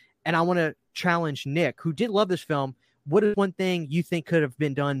 and I want to challenge Nick, who did love this film. What is one thing you think could have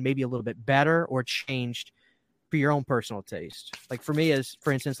been done maybe a little bit better or changed for your own personal taste? Like for me,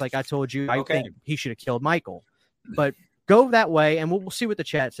 for instance, like I told you, I think he should have killed Michael. But go that way, and we'll see what the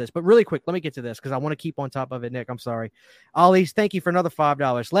chat says. But really quick, let me get to this because I want to keep on top of it, Nick. I'm sorry. Ollie's, thank you for another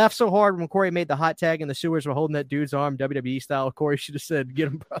 $5. Laughed so hard when Corey made the hot tag in the sewers while holding that dude's arm, WWE style. Corey should have said, get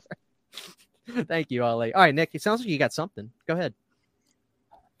him, brother. Thank you, Ollie. All right, Nick, it sounds like you got something. Go ahead.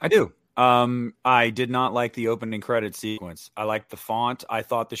 I do. I did not like the opening credit sequence. I liked the font. I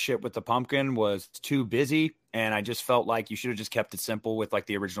thought the shit with the pumpkin was too busy, and I just felt like you should have just kept it simple with like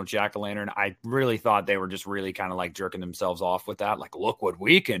the original Jack-o'-lantern. I really thought they were just really kind of like jerking themselves off with that. Like, look what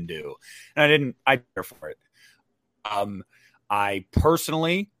we can do. And I care for it. I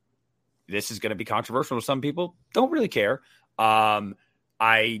personally, this is going to be controversial to some people, don't really care.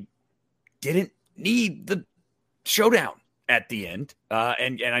 I didn't need the showdown. at the end.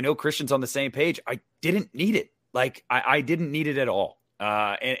 And I know Christian's on the same page. I didn't need it. Like I didn't need it at all.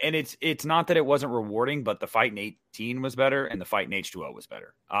 And it's not that it wasn't rewarding, but the fight in 18 was better and the fight in H2O was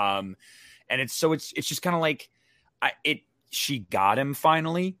better. And it's just kind of like she got him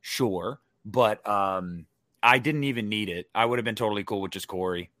finally, sure, but I didn't even need it. I would have been totally cool with just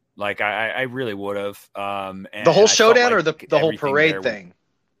Corey. Like I really would have. The whole showdown or the whole parade thing?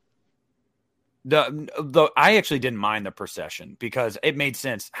 I actually didn't mind the procession because it made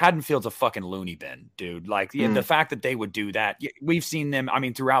sense. Haddonfield's a fucking loony bin, dude. Like the fact that they would do that, we've seen them. I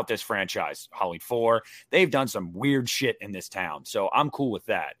mean, throughout this franchise, Halloween 4, they've done some weird shit in this town. So I'm cool with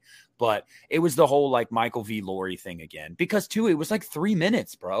that. But it was the whole like Michael v. Laurie thing again, because too, it was like 3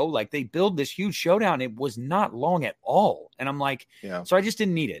 minutes, bro. Like they build this huge showdown. It was not long at all. And I'm like, so I just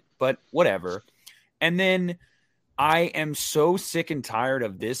didn't need it, but whatever. And then I am so sick and tired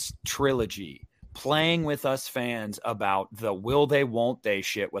of this trilogy playing with us fans about the will they, won't they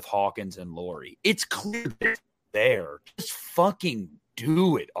shit with Hawkins and Laurie. It's clear they're there. Just fucking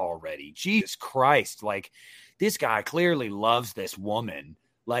do it already. Jesus Christ. Like this guy clearly loves this woman.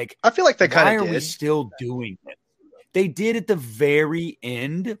 Like, I feel like they kind of did. Why are we still doing it? They did at the very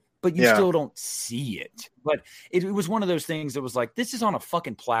end, but you still don't see it. But it was one of those things that was like, this is on a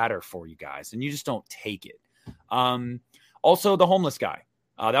fucking platter for you guys, and you just don't take it. Also, the homeless guy.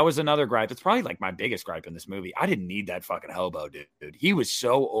 That was another gripe. It's probably like my biggest gripe in this movie. I didn't need that fucking hobo, dude. He was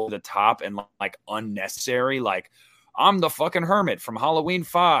so over the top and like unnecessary. Like, I'm the fucking hermit from Halloween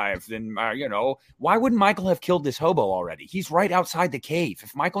 5. Then, why wouldn't Michael have killed this hobo already? He's right outside the cave.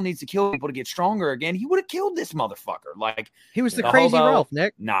 If Michael needs to kill people to get stronger again, he would have killed this motherfucker. Like, he was the crazy hobo, Ralph,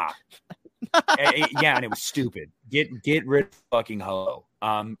 Nick. Nah. And it was stupid. Get rid of fucking hobo.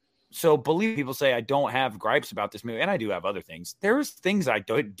 So believe people say I don't have gripes about this movie, and I do have other things. There's things I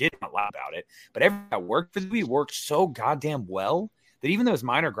did not like about it, but everything that worked for the movie worked so goddamn well that even those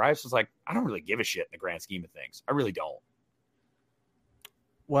minor gripes was like, I don't really give a shit in the grand scheme of things. I really don't.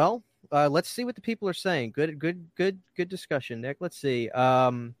 Well, let's see what the people are saying. Good discussion, Nick. Let's see.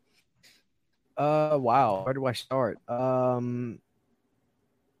 Wow, where do I start?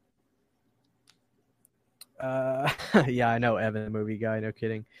 Yeah, I know Evan, the movie guy. No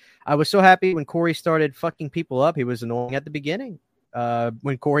kidding. I was so happy when Corey started fucking people up. He was annoying at the beginning.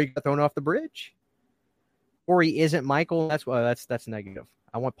 When Corey got thrown off the bridge. Corey isn't Michael. That's negative.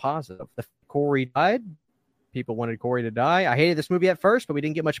 I want positive. The Corey died. People wanted Corey to die. I hated this movie at first, but we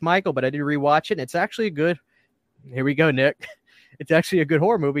didn't get much Michael. But I did rewatch it, and it's actually a good. Here we go, Nick. It's actually a good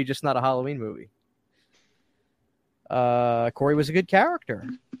horror movie, just not a Halloween movie. Corey was a good character.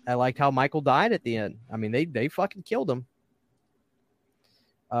 I liked how Michael died at the end. I mean, they fucking killed him.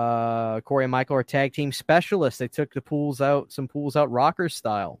 Corey and Michael are tag team specialists. They took some pools out rockers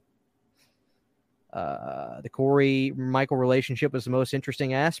style. The Corey-Michael relationship was the most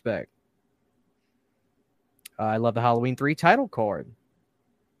interesting aspect. I love the Halloween 3 title card.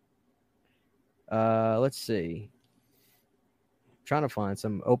 Let's see. I'm trying to find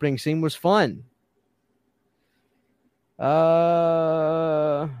some. Opening scene was fun.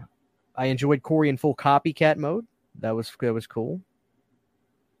 I enjoyed Corey in full copycat mode. That was cool.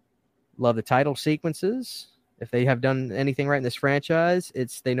 Love the title sequences. If they have done anything right in this franchise,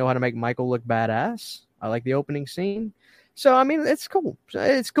 they know how to make Michael look badass. I like the opening scene. So, I mean, it's cool.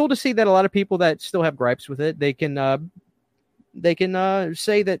 It's cool to see that a lot of people that still have gripes with it, they can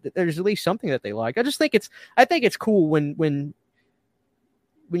say that there's at least something that they like. I think it's cool when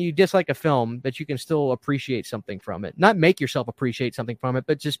you dislike a film that you can still appreciate something from it. Not make yourself appreciate something from it,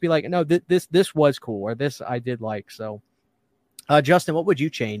 but just be like, no, this was cool, or this I did like. So, Justin, what would you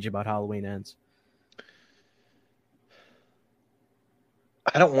change about Halloween Ends?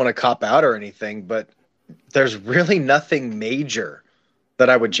 I don't want to cop out or anything, but there's really nothing major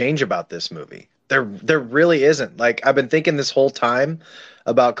that I would change about this movie. There really isn't. Like, I've been thinking this whole time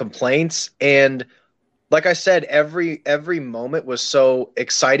about complaints, and like I said, every moment was so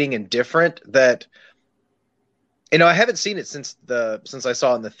exciting and different that, I haven't seen it since I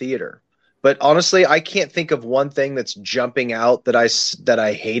saw it in the theater. But honestly, I can't think of one thing that's jumping out that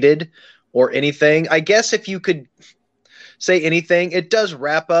I hated or anything. I guess if you could say anything, it does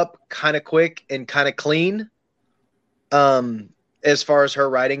wrap up kind of quick and kind of clean. As far as her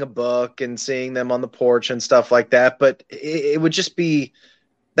writing a book and seeing them on the porch and stuff like that. But it would just be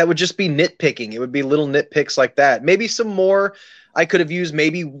nitpicking. It would be little nitpicks like that. Maybe some more. I could have used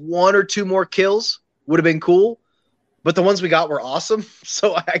maybe 1 or 2 more kills would have been cool. But the ones we got were awesome.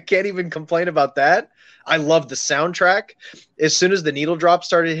 So I can't even complain about that. I love the soundtrack. As soon as the needle drop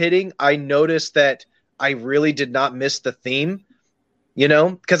started hitting, I noticed that I really did not miss the theme. You know,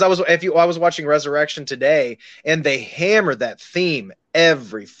 because I was watching Resurrection today, and they hammer that theme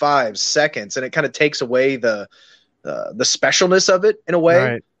every 5 seconds, and it kind of takes away the specialness of it in a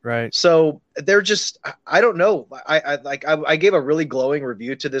way. Right. So they're just, I don't know. I gave a really glowing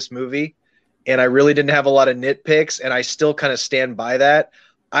review to this movie, and I really didn't have a lot of nitpicks, and I still kind of stand by that.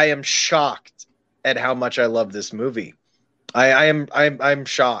 I am shocked at how much I love this movie. I'm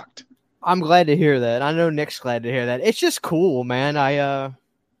shocked. I'm glad to hear that. I know Nick's glad to hear that. It's just cool, man. I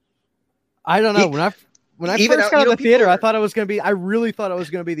don't know. When I first got to the theater, I really thought I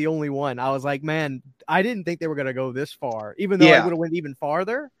was gonna be the only one. I was like, man, I didn't think they were gonna go this far, even though I would have went even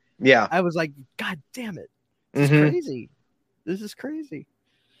farther. Yeah. I was like, God damn it. This is crazy. This is crazy.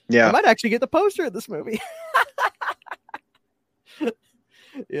 Yeah. I might actually get the poster of this movie.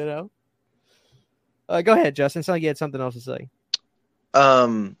 You know? Go ahead, Justin. It's like you had something else to say.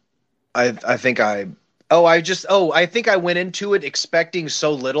 I think I went into it expecting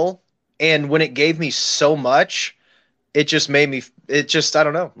so little, and when it gave me so much, I don't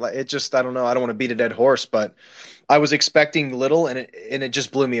know. I don't want to beat a dead horse, but I was expecting little, and it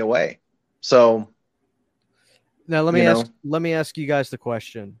just blew me away. So now let me ask you guys the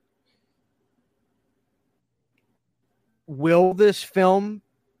question. Will this film,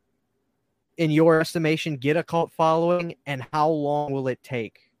 in your estimation, get a cult following, and how long will it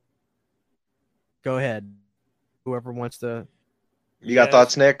take? Go ahead. Whoever wants to. You got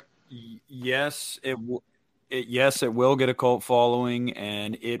thoughts, Nick? Yes, it will get a cult following,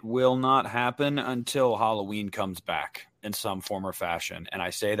 and it will not happen until Halloween comes back in some form or fashion. And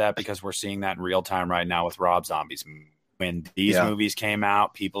I say that because we're seeing that in real time right now with Rob Zombie's. When these movies came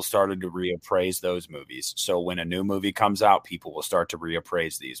out, people started to reappraise those movies. So when a new movie comes out, people will start to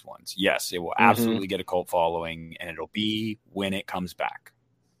reappraise these ones. Yes, it will absolutely get a cult following, and it'll be when it comes back.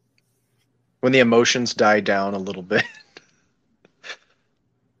 When the emotions die down a little bit.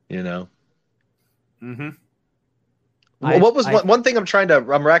 You know? Mm-hmm. What was one thing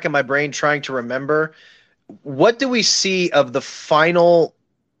I'm racking my brain trying to remember? What do we see of the final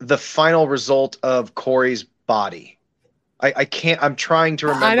result of Corey's body? I can't. I'm trying to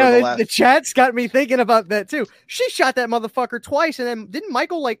remember. I know the chat's got me thinking about that too. She shot that motherfucker twice, and then didn't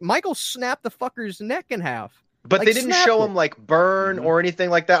Michael snap the fucker's neck in half? But they didn't show him like burn or anything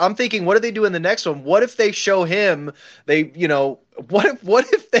like that. I'm thinking, what do they do in the next one? What if they show him? What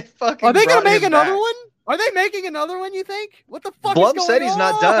if they fucking? Are they gonna make another one? Are they making another one? You think? What the fuck? Blum said he's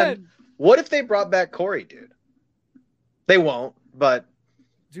not done. What if they brought back Corey, dude? They won't, but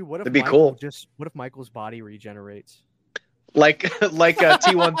dude, what if it'd be cool? What if Michael's body regenerates? Like a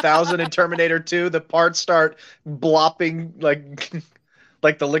T-1000 in Terminator 2, the parts start blopping like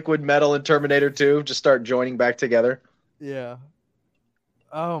the liquid metal in Terminator 2, just start joining back together. Yeah.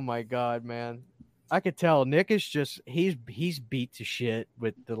 Oh my God, man. I could tell Nick is just he's beat to shit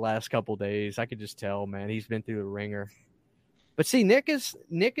with the last couple days. I could just tell, man. He's been through the ringer. But see, Nick is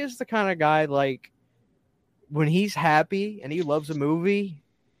the kind of guy, like, when he's happy and he loves a movie,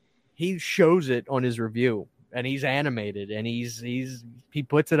 he shows it on his review. And he's animated, and he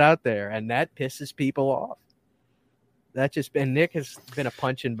puts it out there, and that pisses people off. And Nick has been a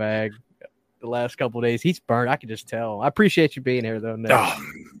punching bag the last couple of days. He's burnt. I can just tell. I appreciate you being here, though, Nick.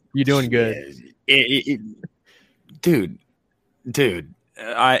 You're doing good, dude.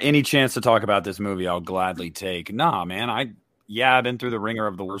 Any chance to talk about this movie, I'll gladly take. Nah, man. I've been through the ringer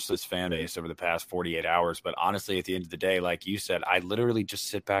of the worstest fan base over the past 48 hours, but honestly, at the end of the day, like you said, I literally just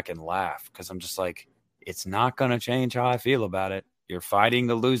sit back and laugh because I'm just like, it's not going to change how I feel about it. You're fighting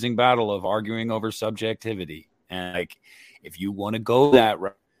the losing battle of arguing over subjectivity. And like, if you want to go that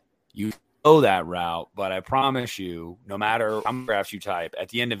route, you go that route. But I promise you, no matter how many graphs you type, at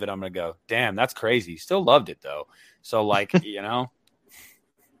the end of it, I'm going to go, damn, that's crazy. Still loved it though. So like, you know,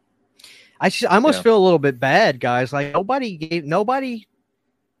 I almost feel a little bit bad, guys. Like nobody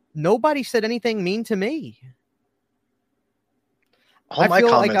said anything mean to me. All my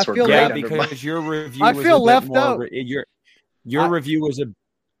comments were great because your review. I feel left out. Your review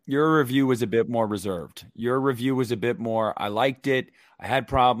was a bit more reserved. Your review was a bit more. I liked it. I had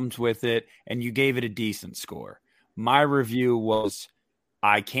problems with it, and you gave it a decent score. My review was,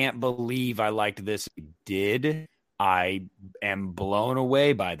 I can't believe I liked this. I did. I am blown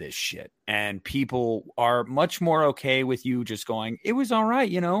away by this shit. And people are much more okay with you just going, it was all right,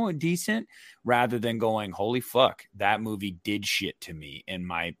 decent, rather than going, holy fuck, that movie did shit to me in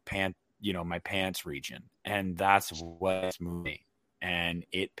my pants region. And that's what's movie. And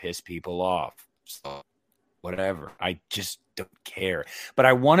it pissed people off. So whatever. I just don't care. But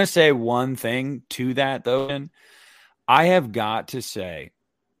I want to say one thing to that, though. I have got to say,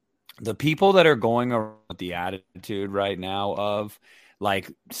 the people that are going around with the attitude right now of like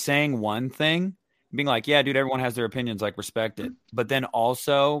saying one thing, being like, yeah, dude, everyone has their opinions, like respect it. But then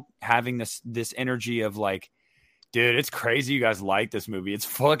also having this energy of like, dude, it's crazy you guys like this movie. It's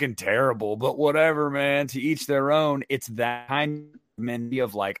fucking terrible, but whatever, man. To each their own. It's that kind of mentality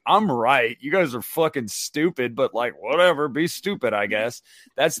of like, I'm right. You guys are fucking stupid, but like, whatever, be stupid, I guess.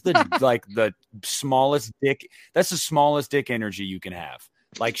 That's the like the smallest dick. That's the smallest dick energy you can have.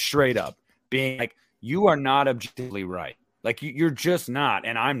 Like straight up being like, you are not objectively right. Like you're just not,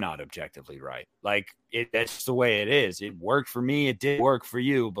 and I'm not objectively right. Like that's the way it is. It worked for me. It did work for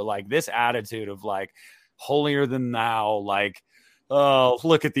you. But like this attitude of like, holier than thou, like, oh,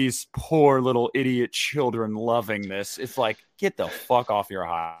 look at these poor little idiot children loving this. It's like, get the fuck off your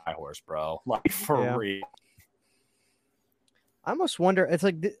high horse, bro. Like, for real. I almost wonder, it's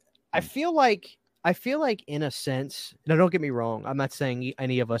like, I feel like in a sense, now don't get me wrong, I'm not saying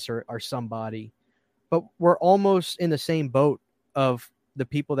any of us are somebody, but we're almost in the same boat of the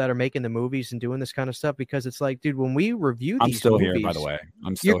people that are making the movies and doing this kind of stuff, because it's like, dude, when we review these I'm still movies, here, by the way.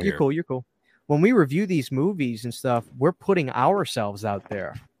 I'm still here. You're cool. When we review these movies and stuff, we're putting ourselves out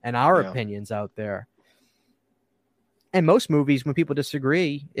there and our opinions out there. And most movies, when people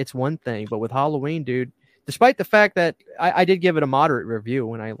disagree, it's one thing. But with Halloween, dude, despite the fact that I did give it a moderate review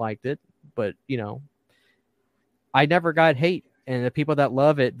when I liked it, but you know, I never got hate. And the people that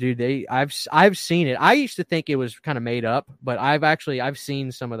love it, dude, I've seen it. I used to think it was kind of made up, but I've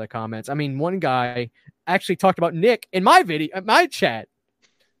seen some of the comments. I mean, one guy actually talked about Nick in my my chat.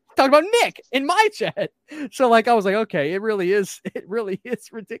 Talk about Nick in my chat. So like, I was like, okay, it really is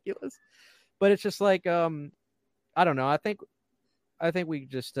ridiculous, but it's just like, I don't know. I think we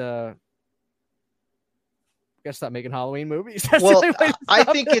just, gotta stop making Halloween movies. Well, I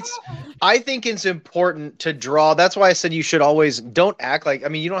think it's important to draw. That's why I said you should always don't act like, I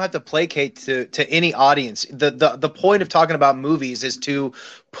mean, you don't have to placate to any audience. The point of talking about movies is to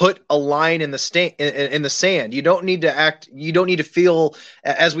put a line in the sand. You don't need to act. You don't need to feel,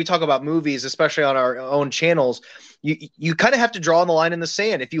 as we talk about movies, especially on our own channels, you kind of have to draw the line in the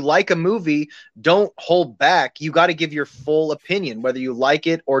sand. If you like a movie, don't hold back. You got to give your full opinion, whether you like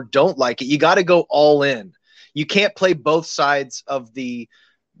it or don't like it. You got to go all in. You can't play both sides of the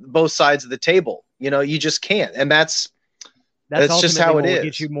table. You know, you just can't. And that's just how it is.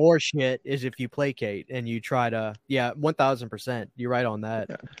 Get you more shit is if you placate and you try to, 1000%. You're right on that.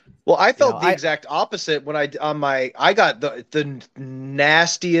 Yeah. Well, I felt the exact opposite when I got the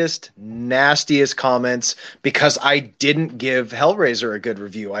nastiest comments because I didn't give Hellraiser a good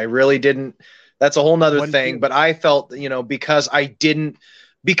review. I really didn't. That's a whole nother thing. But I felt, you know, because I didn't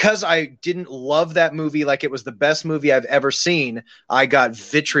love that movie like it was the best movie I've ever seen, I got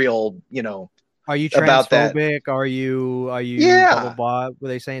vitriol, you know. Are you transphobic? Are you blah, blah, blah? Were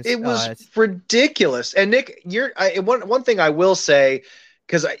they saying it was ridiculous? And Nick, one thing I will say,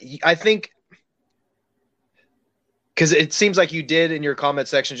 because I think, because it seems like you did in your comment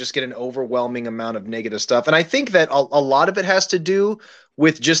section just get an overwhelming amount of negative stuff. And I think that a lot of it has to do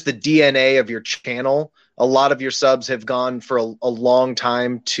with just the DNA of your channel. A lot of your subs have gone for a long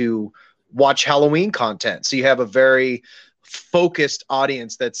time to watch Halloween content. So you have a very focused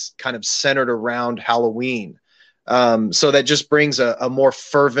audience that's kind of centered around Halloween. So that just brings a more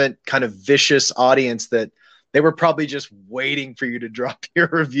fervent, kind of vicious audience that they were probably just waiting for you to drop your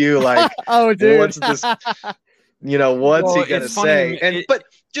review. Like, oh, dude, what's this? You know, what's he gonna say? But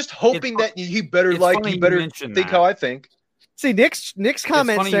just hoping that he better think how I think. See, Nick's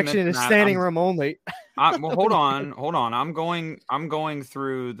comment section is standing room only. Well, hold on. I'm going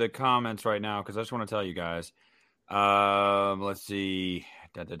through the comments right now because I just want to tell you guys. Let's see.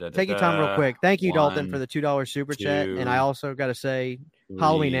 Take your time real quick. Thank you, Dalton, for the $2 super chat. And I also got to say,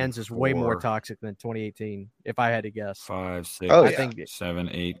 Halloween Ends is way more toxic than 2018, if I had to guess. 5, 6, 7,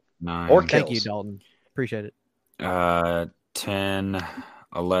 8, 9. Thank you, Dalton. Appreciate it. 10,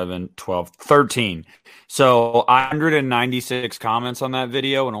 11, 12, 13. So 196 comments on that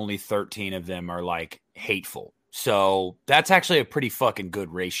video, and only 13 of them are like hateful. So that's actually a pretty fucking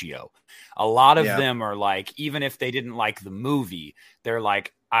good ratio. A lot of them are like, even if they didn't like the movie, they're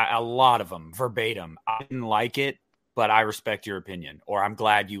like, a lot of them verbatim, I didn't like it, but I respect your opinion, or I'm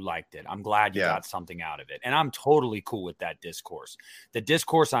glad you liked it. I'm glad you got something out of it. And I'm totally cool with that discourse. The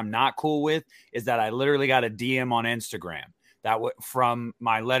discourse I'm not cool with is that I literally got a DM on Instagram from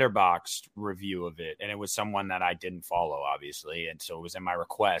my Letterboxd review of it, and it was someone that I didn't follow, obviously, and so it was in my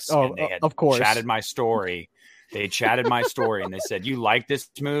requests. And they had of course chatted my story. They chatted my story, and they said, "You like this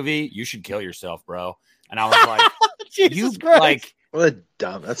movie? You should kill yourself, bro." And I was like, Jesus Christ. Like, what a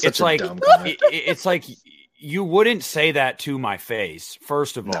dumb. That's such a dumb comment. It's like You wouldn't say that to my face,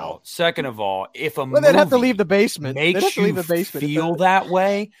 first of all. Second of all, if a movie they'd have to leave the basement. Makes you feel that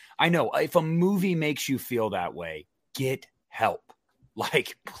way, I know. If a movie makes you feel that way, get help.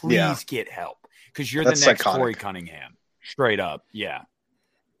 Like, please get help. Because you're the next psychotic. Corey Cunningham. Straight up. Yeah.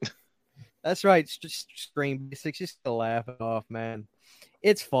 That's right. It's just Scream Basics. Just to laugh it off, man.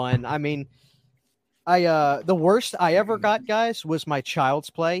 It's fun. I mean, the worst I ever got, guys, was my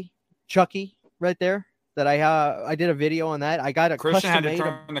Child's Play, Chucky, right there. That I did a video on that. I got a Christian had to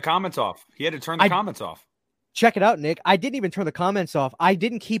turn the comments off. He had to turn the comments off. Check it out, Nick. I didn't even turn the comments off. I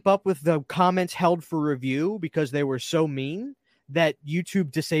didn't keep up with the comments held for review because they were so mean that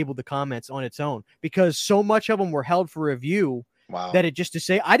YouTube disabled the comments on its own because so much of them were held for review that it just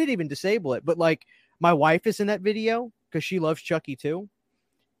I didn't even disable it. But like my wife is in that video because she loves Chucky too.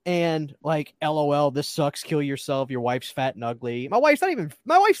 And like, LOL, this sucks. Kill yourself. Your wife's fat and ugly. My wife's not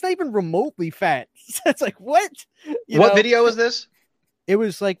even remotely fat. It's like, what? What video was this? It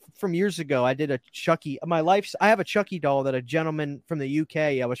was like from years ago. I did a Chucky. I have a Chucky doll that a gentleman from the UK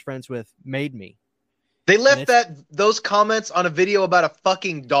I was friends with made me. They left those comments on a video about a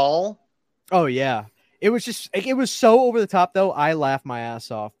fucking doll. Oh yeah. It was so over the top though. I laughed my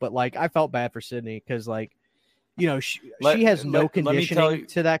ass off, but like I felt bad for Sydney because like, she has no conditioning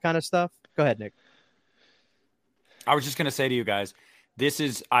to that kind of stuff. Go ahead, Nick. I was just going to say to you guys,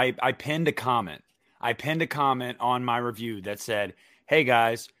 I pinned a comment. I pinned a comment on my review that said, hey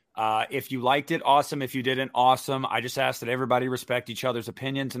guys, if you liked it, awesome. If you didn't, awesome. I just ask that everybody respect each other's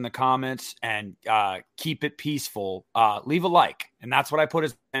opinions in the comments and keep it peaceful. Leave a like. And that's what I put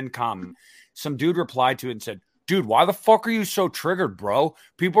as end comment. Some dude replied to it and said, dude, why the fuck are you so triggered, bro?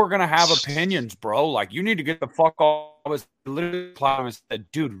 People are going to have opinions, bro. Like, you need to get the fuck off. I was literally replying and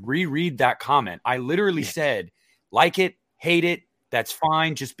said, dude, reread that comment. I literally said, like it, hate it, that's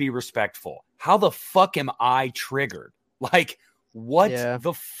fine. Just be respectful. How the fuck am I triggered? Like, what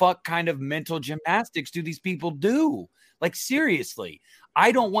the fuck kind of mental gymnastics do these people do? Like, seriously,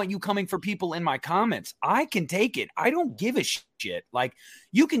 I don't want you coming for people in my comments. I can take it. I don't give a shit. Like,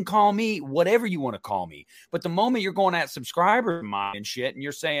 you can call me whatever you want to call me. But the moment you're going at subscriber of mine and shit, and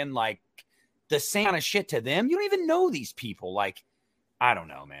you're saying like the same kind of shit to them, you don't even know these people. Like, I don't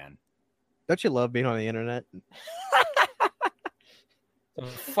know, man. Don't you love being on the internet? A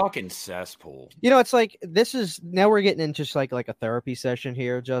fucking cesspool. It's like now we're getting into just like a therapy session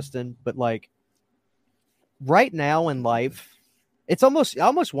here, Justin. But like right now in life, I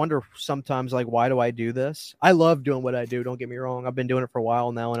almost wonder sometimes, like, why do I do this? I love doing what I do. Don't get me wrong. I've been doing it for a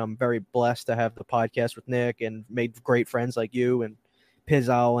while now, and I'm very blessed to have the podcast with Nick and made great friends like you and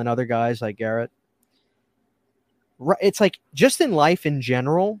Pizzal and other guys like Garrett. It's like just in life in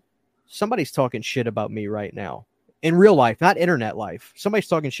general, somebody's talking shit about me right now. In real life, not internet life. Somebody's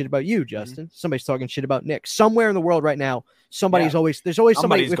talking shit about you, Justin. Mm-hmm. Somebody's talking shit about Nick. Somewhere in the world right now, there's always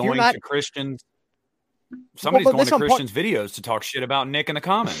somebody. If going you're not to Christians. Somebody's going to Christian's videos to talk shit about Nick in the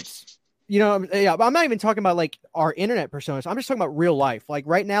comments. I'm not even talking about like our internet personas. I'm just talking about real life. Like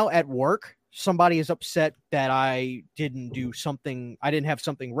right now at work, somebody is upset that I didn't have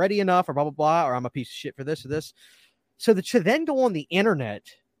something ready enough or blah, blah, blah, or I'm a piece of shit for this or this. So to then go on the internet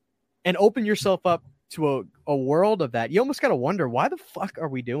and open yourself up to a world of that, you almost got to wonder, why the fuck are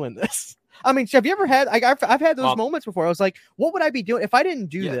we doing this? I mean, have you ever had, I've had those moments before. I was like, what would I be doing if I didn't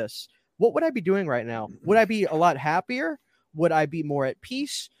do this? What would I be doing right now? Would I be a lot happier? Would I be more at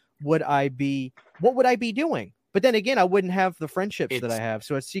peace? What would I be doing? But then again, I wouldn't have the friendships that I have.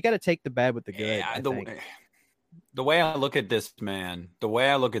 So you got to take the bad with the good. Yeah, the way I look at this, man,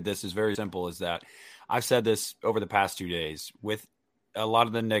 is very simple. Is that I've said this over the past 2 days with a lot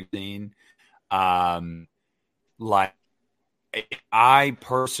of the nicotine. Like I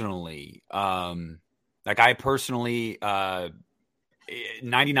personally,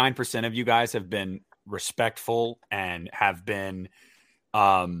 99% of you guys have been respectful and have been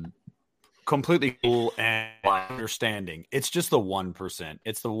completely cool and understanding. It's just the 1%.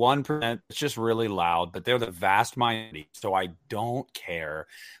 It's the 1%. It's just really loud, but they're the vast minority. So I don't care.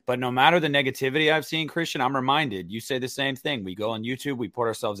 But no matter the negativity I've seen, Christian, I'm reminded, you say the same thing. We go on YouTube, we put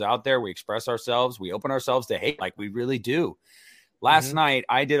ourselves out there, we express ourselves, we open ourselves to hate like we really do. Last night,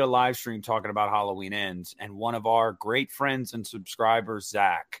 I did a live stream talking about Halloween Ends, and one of our great friends and subscribers,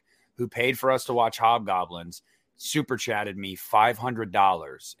 Zach, who paid for us to watch Hobgoblins, super chatted me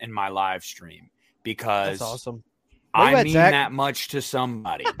 $500 in my live stream because that's awesome. I mean that much to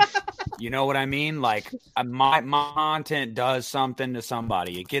somebody. You know what I mean? Like my content does something to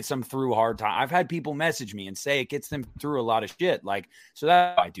somebody. It gets them through hard time. I've had people message me and say it gets them through a lot of shit. Like, so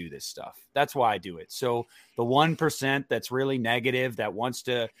that's why I do this stuff. That's why I do it. So the 1% that's really negative, that wants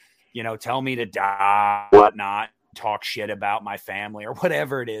to tell me to die, whatnot, talk shit about my family or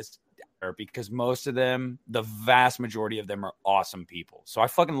whatever it is. Because most of them, the vast majority of them, are awesome people. So I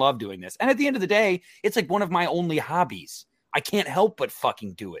fucking love doing this. And at the end of the day, it's like one of my only hobbies. I can't help but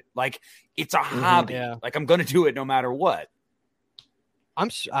fucking do it. Like, it's a hobby. Yeah. Like, I'm going to do it no matter what.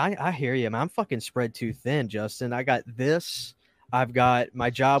 I hear you, man. I'm fucking spread too thin, Justin. I got this. I've got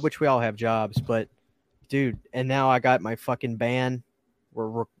my job, which we all have jobs, but dude, and now I got my fucking band.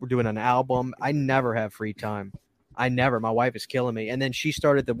 We're doing an album. I never have free time. My wife is killing me. And then she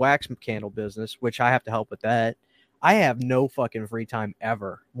started the wax candle business, which I have to help with that. I have no fucking free time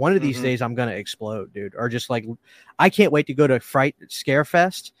ever. One of these days I'm going to explode, dude. Or just like, I can't wait to go to Fright Scare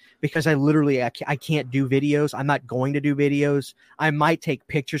Fest because I can't do videos. I'm not going to do videos. I might take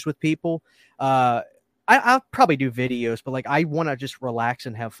pictures with people. I'll probably do videos, but like, I want to just relax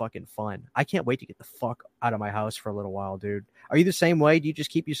and have fucking fun. I can't wait to get the fuck out of my house for a little while, dude. Are you the same way? Do you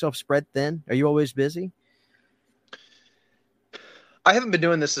just keep yourself spread thin? Are you always busy? I haven't been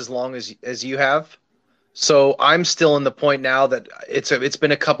doing this as long as you have. So I'm still in the point now that it's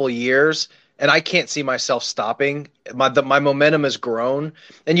been a couple of years and I can't see myself stopping. My momentum has grown.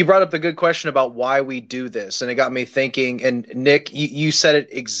 And you brought up the good question about why we do this. And it got me thinking, and Nick, you said it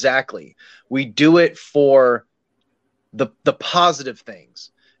exactly. We do it for the positive things.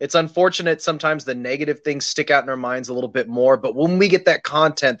 It's unfortunate sometimes the negative things stick out in our minds a little bit more, but when we get that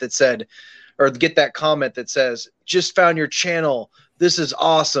content that said, or get that comment that says, just found your channel, this is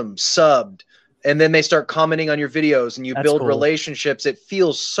awesome, subbed, and then they start commenting on your videos and you build relationships. It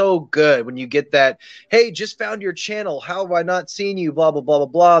feels so good when you get that, hey, just found your channel, how have I not seen you, blah, blah, blah,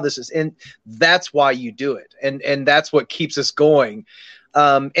 blah, blah. And that's why you do it. And that's what keeps us going.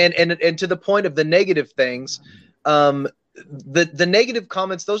 And to the point of the negative things, the negative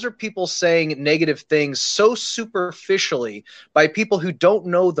comments, those are people saying negative things so superficially by people who don't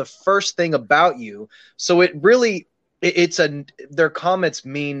know the first thing about you. So it really, their comments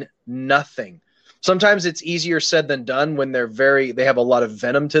mean nothing. Sometimes it's easier said than done when they have a lot of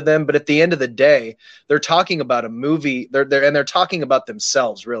venom to them. But at the end of the day, they're talking about a movie. They're talking about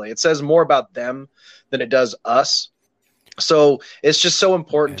themselves. Really, it says more about them than it does us. So it's just so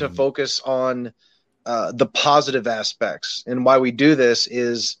important to focus on the positive aspects. And why we do this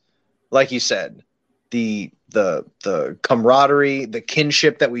is, like you said, the camaraderie, the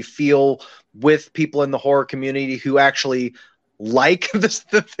kinship that we feel with people in the horror community who actually like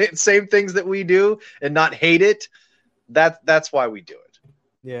the same things that we do and not hate it. That's why we do it.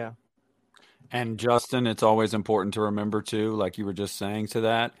 Yeah. And Justin, it's always important to remember too, like you were just saying to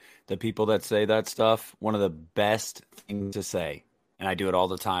that, the people that say that stuff, one of the best things to say, and I do it all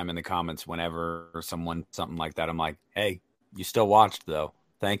the time in the comments whenever something like that, I'm like, hey, you still watched though.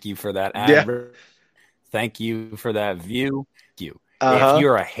 Thank you for that ad. Yeah. Thank you for that view. Thank you. If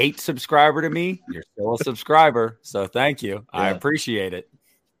you're a hate subscriber to me, you're still a subscriber. So thank you. Yeah. I appreciate it.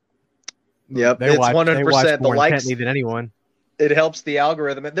 Yep. It's 100% the likes than anyone. It helps the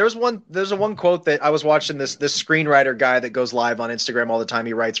algorithm. There's one quote that I was watching this screenwriter guy that goes live on Instagram all the time.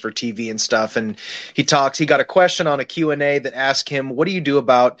 He writes for TV and stuff. And he got a question on a Q&A that asked him, what do you do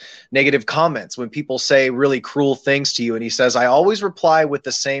about negative comments when people say really cruel things to you? And he says, I always reply with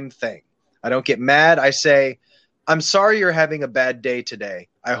the same thing. I don't get mad. I say, I'm sorry you're having a bad day today.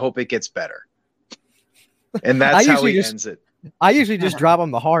 I hope it gets better. And that's how he ends it. I usually just drop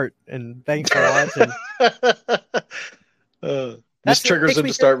him the heart and thanks for watching. This triggers him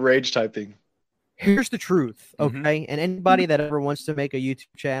to start rage typing. Here's the truth, okay? And anybody that ever wants to make a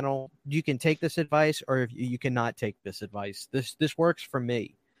YouTube channel, you can take this advice or you cannot take this advice. This works for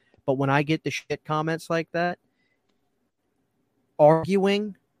me. But when I get the shit comments like that,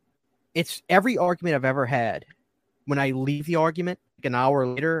 arguing, it's every argument I've ever had. When I leave the argument, like an hour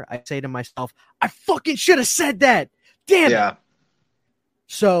later, I say to myself, I fucking should have said that. Damn it.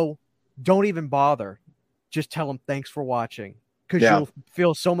 So don't even bother. Just tell them thanks for watching. Because you'll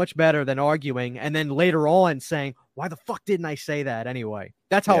feel so much better than arguing. And then later on saying, why the fuck didn't I say that anyway?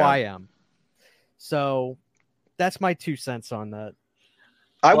 That's how I am. So that's my 2 cents on that.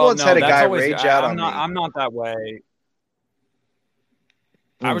 I once had a guy rage out on me. I'm not that way.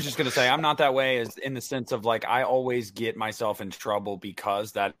 I was just going to say, I'm not that way as in the sense of like, I always get myself in trouble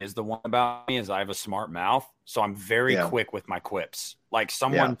because that is the one about me is I have a smart mouth. So I'm very quick with my quips. Like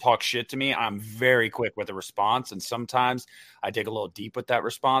someone talks shit to me, I'm very quick with a response. And sometimes I dig a little deep with that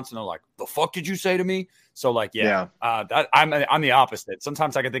response and they're like, the fuck did you say to me? So like, that I'm the opposite.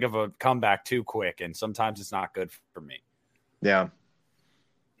 Sometimes I can think of a comeback too quick and sometimes it's not good for me. Yeah.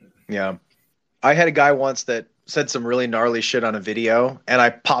 Yeah. I had a guy once that said some really gnarly shit on a video and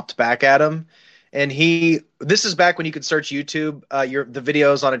I popped back at him and this is back when you could search YouTube, the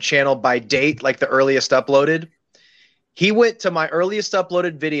videos on a channel by date, like the earliest uploaded. He went to my earliest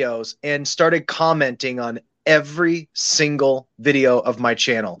uploaded videos and started commenting on every single video of my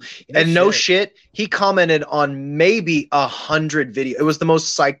channel. No shit, he commented on maybe 100 videos. It was the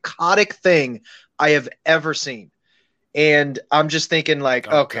most psychotic thing I have ever seen. And I'm just thinking like,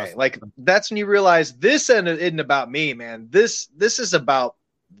 okay, like that's when you realize this isn't about me, man. This is about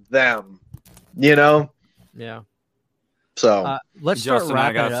them, you know? Yeah. So let's start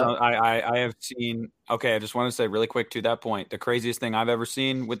wrapping it up. I have seen. Okay, I just want to say really quick to that point. The craziest thing I've ever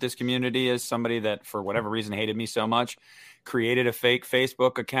seen with this community is somebody that, for whatever reason, hated me so much, created a fake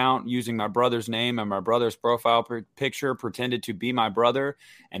Facebook account using my brother's name and my brother's profile picture, pretended to be my brother,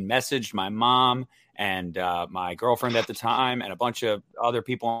 and messaged my mom and my girlfriend at the time and a bunch of other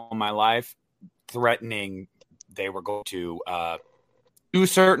people in my life, threatening they were going to do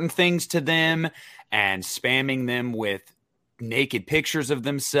certain things to them and spamming them with naked pictures of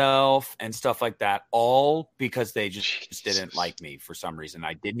themselves and stuff like that, all because they just didn't like me for some reason.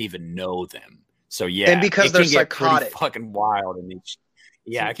 I didn't even know them. So yeah, and because they're psychotic, fucking wild in these.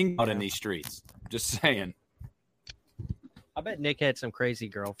 Yeah, I can go out in these streets. Just saying. I bet Nick had some crazy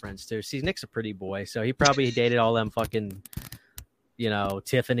girlfriends too. See, Nick's a pretty boy, so he probably dated all them fucking,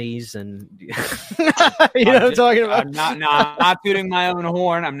 Tiffany's and you know what I'm talking about. I'm not tooting my own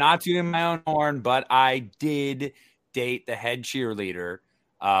horn. I'm not tooting my own horn, but I did date the head cheerleader,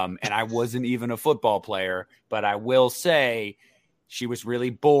 and I wasn't even a football player, but I will say she was really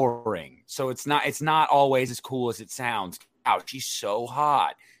boring. So it's not always as cool as it sounds. Wow, she's so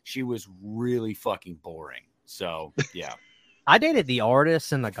hot. She was really fucking boring. So yeah. I dated the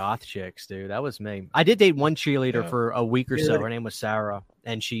artists and the goth chicks, dude. That was me. I did date one cheerleader for a week or so. Her name was Sarah,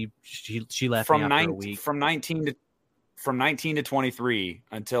 and she left me after a week. From 19 to 23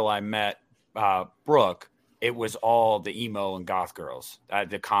 until I met Brooke. It was all the emo and goth girls,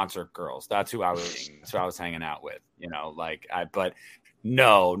 the concert girls. That's who I was hanging out with, but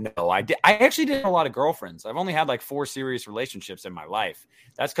no, I actually didn't have a lot of girlfriends. I've only had like 4 serious relationships in my life.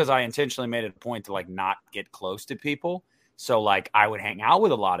 That's because I intentionally made it a point to like not get close to people. So like I would hang out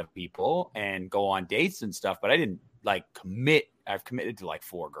with a lot of people and go on dates and stuff, but I didn't like commit. I've committed to like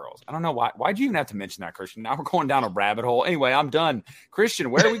 4 girls. I don't know why. Why'd you even have to mention that, Christian? Now we're going down a rabbit hole. Anyway, I'm done.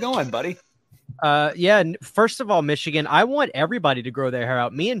 Christian, where are we going, buddy? First of all, Michigan, I want everybody to grow their hair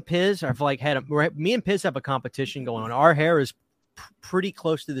out. Me and Piz have have a competition going on. Our hair is pretty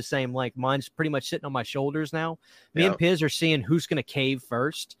close to the same length. Mine's pretty much sitting on my shoulders now. Me and Piz are seeing who's going to cave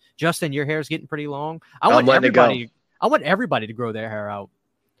first. Justin, your hair is getting pretty long. I want everybody to grow their hair out.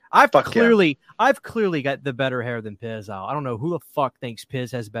 I've clearly got the better hair than Piz out. I don't know who the fuck thinks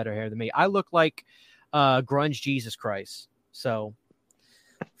Piz has better hair than me. I look like grunge Jesus Christ. So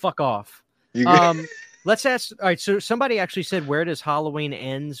fuck off. Let's ask. All right. So somebody actually said, where does Halloween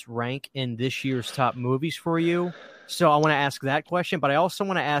Ends rank in this year's top movies for you? So I want to ask that question, but I also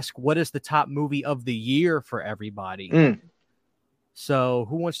want to ask, what is the top movie of the year for everybody? So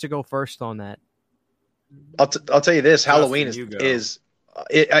who wants to go first on that? I'll tell you this. Halloween is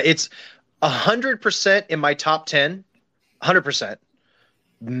it's 100% in my top 10, 100%,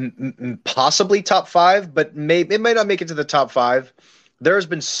 possibly top 5, but it may not make it to the top 5. There has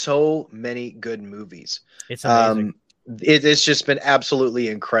been so many good movies. It's amazing. It's just been absolutely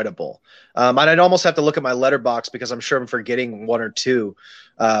incredible. And I'd almost have to look at my letterbox because I'm sure I'm forgetting 1 or 2.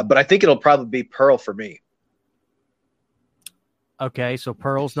 But I think it'll probably be Pearl for me. Okay, so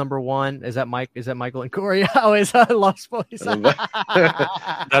Pearl's number 1. Is that Michael and Corey? Oh, is that Lost Boys?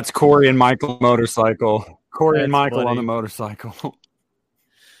 That's Corey and Michael motorcycle. Corey and Michael on the motorcycle.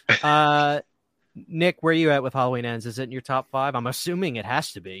 Nick, where are you at with Halloween Ends? Is it in your top 5? I'm assuming it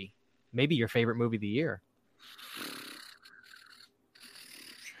has to be. Maybe your favorite movie of the year.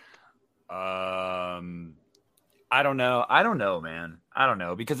 I don't know, man. I don't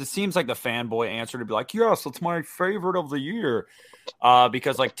know, because it seems like the fanboy answer to be like, yes, it's my favorite of the year.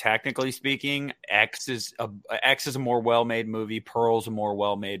 Because like technically speaking, X is a more well-made movie. Pearl's a more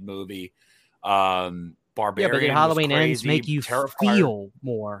well-made movie. Barbarian. Yeah, but Halloween Ends make you feel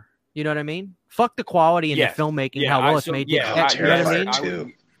more. You know what I mean? Fuck the quality and the filmmaking. How well it's made. You know what I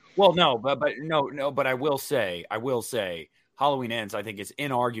mean? Well, no, but I will say, Halloween Ends, I think, is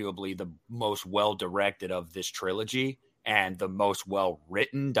inarguably the most well-directed of this trilogy and the most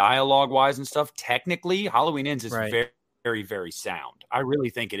well-written dialogue-wise and stuff. Technically, Halloween Ends is very, very, very sound. I really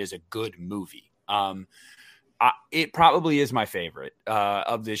think it is a good movie. It probably is my favorite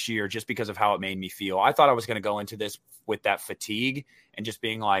of this year just because of how it made me feel. I thought I was going to go into this with that fatigue and just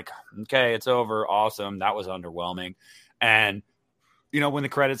being like, okay, it's over. Awesome. That was underwhelming. And, when the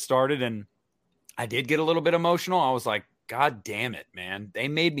credits started and I did get a little bit emotional. I was like, God damn it, man. They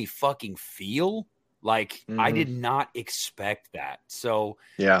made me fucking feel like I did not expect that. So,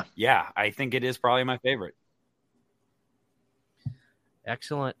 yeah, I think it is probably my favorite.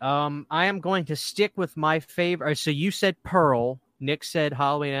 Excellent. I am going to stick with my favorite. So you said Pearl. Nick said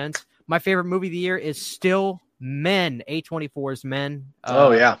Halloween Ends. My favorite movie of the year is still Men, A24's Men.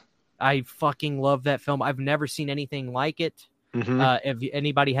 I fucking love that film. I've never seen anything like it. If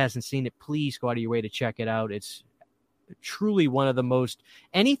anybody hasn't seen it, please go out of your way to check it out. It's truly one of the most,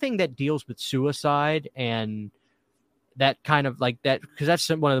 anything that deals with suicide and that kind of like that, because that's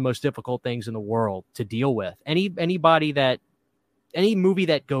one of the most difficult things in the world to deal with. Any movie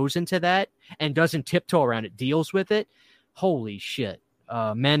that goes into that and doesn't tiptoe around it, deals with it. Holy shit.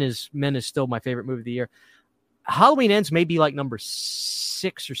 Men is still my favorite movie of the year. Halloween Ends may be like number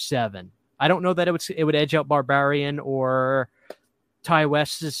 6 or 7. I don't know that it would edge out Barbarian or Ty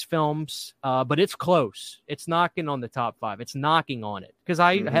West's films, but it's close. It's knocking on the top 5. It's knocking on it because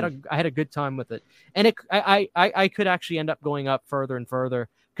I had a good time with it, and I could actually end up going up further and further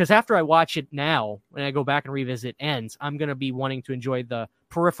because after I watch it now, when I go back and revisit Ends, I'm gonna be wanting to enjoy the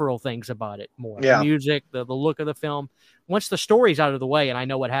peripheral things about it more. Yeah. The music, the look of the film. Once the story's out of the way and I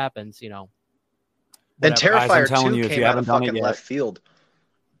know what happens, whatever. And Terrifier 2 came out of fucking left field.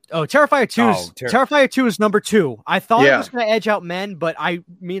 Oh, Terrifier 2 Terrifier 2 is number 2. I thought it was going to edge out Men, but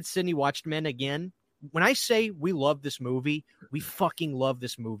me and Sydney watched Men again. When I say we love this movie, we fucking love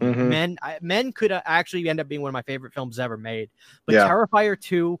this movie. Men could actually end up being one of my favorite films ever made. But Terrifier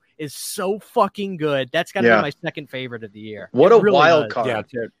 2 is so fucking good. That's got to be my second favorite of the year. What a wild card.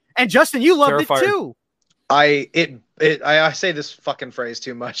 Yeah, and Justin, you loved it too. I say this fucking phrase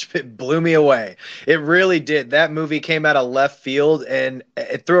too much, but it blew me away. It really did. That movie came out of left field and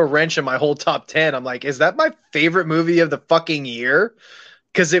it threw a wrench in my whole top 10. I'm like, is that my favorite movie of the fucking year?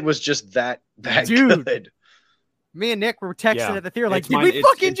 Because it was just that good. Me and Nick were texting at the theater like, did we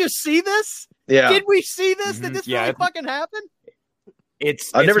fucking just see this? Yeah. Did we see this? Did this really fucking happen?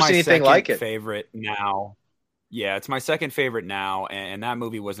 I've never seen anything like it. Favorite now. Yeah, it's my second favorite now, and that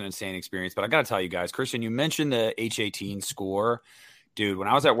movie was an insane experience. But I got to tell you guys, Christian, you mentioned the H18 score. Dude, when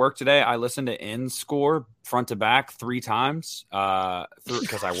I was at work today, I listened to End's score front to back 3 times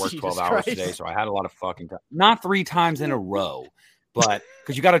because I worked 12 hours today, so I had a lot of fucking time. Not 3 times in a row, but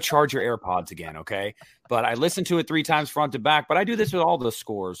because you got to charge your AirPods again, okay? But I listened to it 3 times front to back, but I do this with all the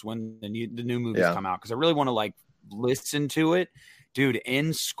scores when the new movies come out because I really want to, like, listen to it. Dude,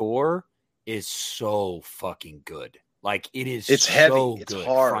 End's score is so fucking good. Like it's so heavy. It's good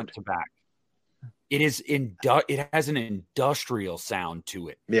hard. Front to back. It is it has an industrial sound to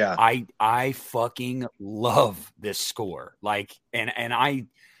it. Yeah. I fucking love this score. Like and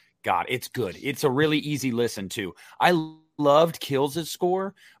it's good. It's a really easy listen too. I loved Kills'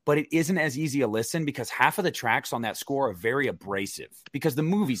 score, but it isn't as easy a listen because half of the tracks on that score are very abrasive because the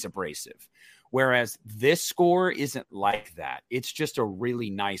movie's abrasive. Whereas this score isn't like that. It's just a really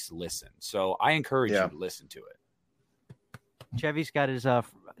nice listen. So I encourage you to listen to it. Chevy's got his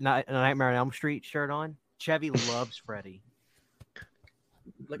Nightmare on Elm Street shirt on. Chevy loves Freddy.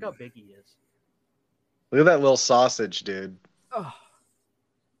 Look how big he is. Look at that little sausage, dude. Oh.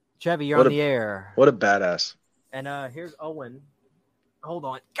 Chevy, you're on the air. What a badass. And here's Owen. Hold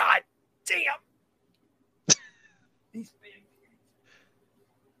on. God damn. He's big.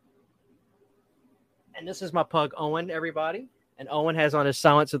 And this is my pug, Owen, everybody. And Owen has on his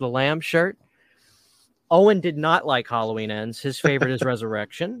Silence of the Lambs shirt. Owen did not like Halloween Ends. His favorite is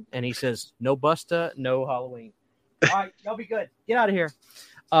Resurrection. And he says, no Busta, no Halloween. All right, y'all be good. Get out of here.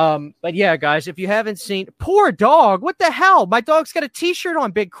 But yeah, guys, if you haven't seen... Poor dog. What the hell? My dog's got a T-shirt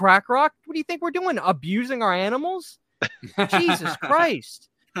on, Big Crack Rock. What do you think we're doing? Abusing our animals? Jesus Christ.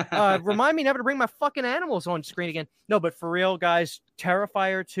 Remind me never to bring my fucking animals on screen again. No, but for real, guys,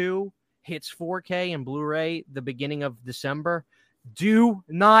 Terrifier 2... hits 4K and Blu-ray the beginning of December. Do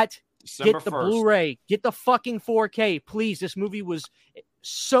not get the 1st. Blu-ray. Get the fucking 4K, please. This movie was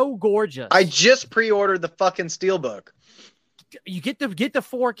so gorgeous. I just pre-ordered the fucking Steelbook. You get the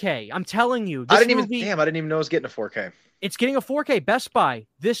 4K. I'm telling you. I didn't even know it was getting a 4K. It's getting a 4K. Best Buy.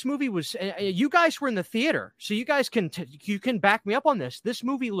 This movie was. You guys were in the theater, so you guys can back me up on this. This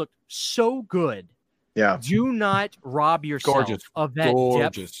movie looked so good. Yeah. Do not rob yourself of that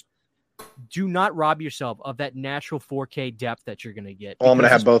depth. Do not rob yourself of that natural 4K depth that you're going to get. Oh, I'm going to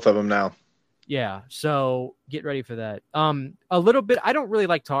have both of them now. Yeah, so get ready for that. A little bit. I don't really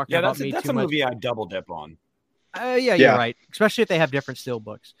like talking about Me Too much. That's a movie I double dip on. Yeah, you're right. Especially if they have different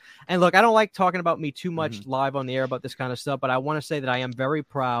steelbooks. And look, I don't like talking about me too much live on the air about this kind of stuff, but I want to say that I am very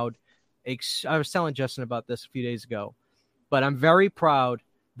proud. I was telling Justin about this a few days ago, but I'm very proud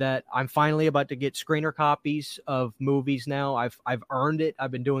that I'm finally about to get screener copies of movies now. I've earned it.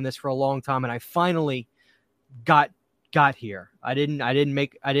 I've been doing this for a long time, and I finally got here. And I'm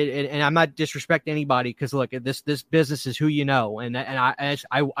not disrespecting anybody, because look, this business is who you know, and I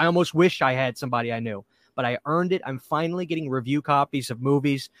almost wish I had somebody I knew, but I earned it. I'm finally getting review copies of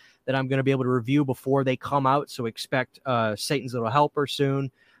movies that I'm going to be able to review before they come out. So expect Satan's Little Helper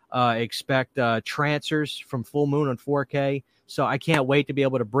soon. Expect Trancers from Full Moon on 4K. So I can't wait to be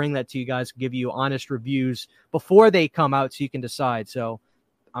able to bring that to you guys, give you honest reviews before they come out, so you can decide. So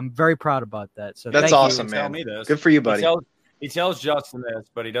I'm very proud about that. So that's awesome, man. Tell me this. Good for you, buddy. He tells Justin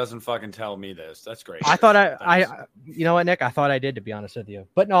this, but he doesn't fucking tell me this. That's great. I thought I you know what, Nick? I thought I did, to be honest with you.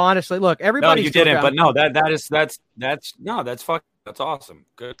 But no, honestly, look, everybody's. No, you didn't. But no, that's awesome.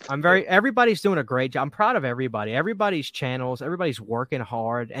 Good. Everybody's doing a great job. I'm proud of everybody. Everybody's channels. Everybody's working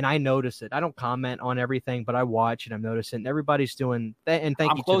hard, and I notice it. I don't comment on everything, but I watch and I'm noticing everybody's doing. And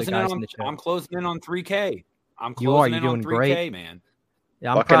thank you to the guys in the chat. I'm closing in on 3K. You're doing great, man.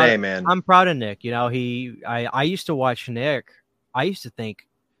 Yeah, I'm proud of Nick. You know, I used to watch Nick. I used to think,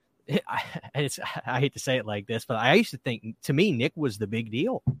 I hate to say it like this, but I used to think, to me, Nick was the big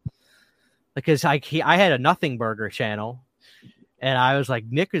deal, because I had a Nothing Burger channel, and I was like,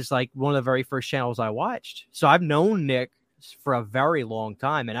 Nick is like one of the very first channels I watched. So I've known Nick for a very long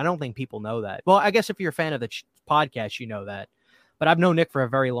time, and I don't think people know that. Well, I guess if you're a fan of the podcast, you know that, but I've known Nick for a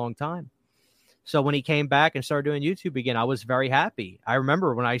very long time. So when he came back and started doing YouTube again, I was very happy. I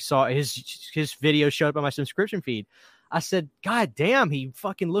remember when I saw his video showed up on my subscription feed, I said, God damn, he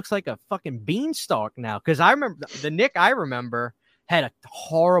fucking looks like a fucking beanstalk now. Because I remember the Nick I remember had a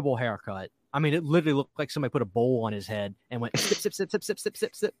horrible haircut. I mean, it literally looked like somebody put a bowl on his head and went sip, sip, sip, sip, sip, sip,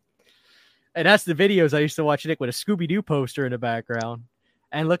 sip, sip. And that's the videos I used to watch Nick with a Scooby-Doo poster in the background.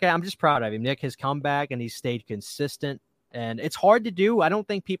 And look, I'm just proud of him. Nick has come back and he's stayed consistent. And it's hard to do. I don't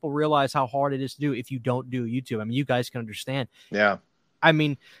think people realize how hard it is to do if you don't do YouTube. I mean, you guys can understand. Yeah. I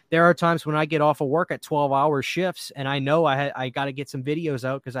mean, there are times when I get off of work at 12-hour shifts, and I know I got to get some videos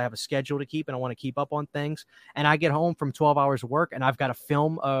out because I have a schedule to keep and I want to keep up on things. And I get home from 12 hours of work, and I've got to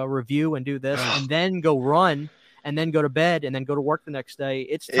film a review and do this, and then go run, and then go to bed, and then go to work the next day.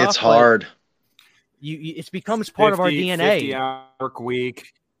 It's tough, it's hard. It becomes part of our DNA. 50-hour work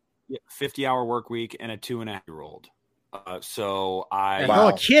week, 50-hour work week, and a 2.5-year-old. So I throw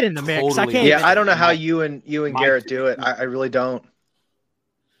a kid in the mix. Totally, I can't. Yeah, I don't know how you and Garrett do it. I really don't.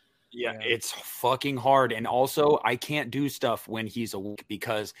 Yeah, it's fucking hard. And also, I can't do stuff when he's awake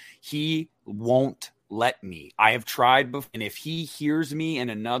because he won't let me. I have tried before, and if he hears me in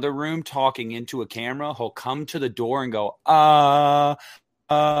another room talking into a camera, he'll come to the door and go,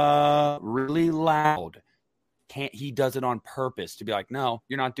 really loud. He does it on purpose to be like, no,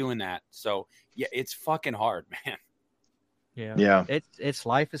 you're not doing that. So, yeah, it's fucking hard, man. Yeah. It's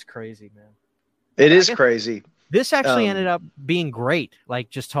life is crazy, man. It is crazy. This actually ended up being great. Like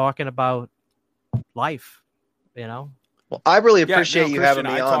just talking about life, you know? Well, I really appreciate you having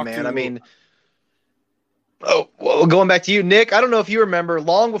me on, man. I mean, going back to you, Nick, I don't know if you remember,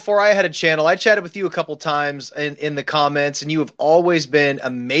 long before I had a channel, I chatted with you a couple times in the comments, and you have always been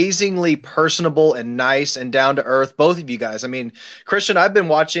amazingly personable and nice and down to earth, both of you guys. I mean, Christian, I've been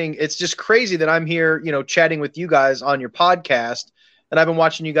watching. It's just crazy that I'm here, chatting with you guys on your podcast, and I've been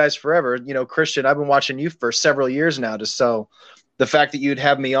watching you guys forever. Christian, I've been watching you for several years now. So the fact that you'd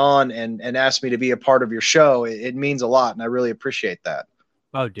have me on and ask me to be a part of your show, it means a lot, and I really appreciate that.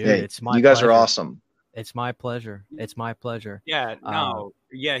 Oh, dude, it's my you guys pleasure. Are awesome. It's my pleasure. It's my pleasure. Yeah, no.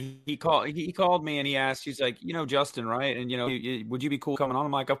 Yeah, he called me and he asked, he's like, Justin, right? And, would you be cool coming on?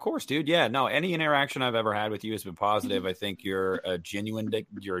 I'm like, of course, dude. Yeah, no, any interaction I've ever had with you has been positive. I think you're a genuine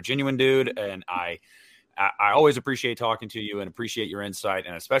dude. And I always appreciate talking to you and appreciate your insight,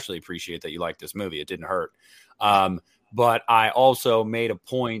 and especially appreciate that you like this movie. It didn't hurt. But I also made a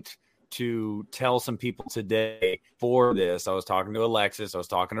point to tell some people today for this. I was talking to Alexis, I was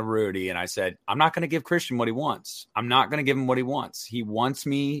talking to Rudy, and I said, I'm not going to give Christian what he wants. I'm not going to give him what he wants. He wants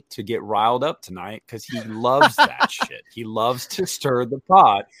me to get riled up tonight because he loves that shit. He loves to stir the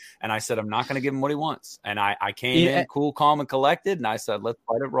pot. And I said, I'm not going to give him what he wants. And I came in cool, calm, and collected, and I said, let's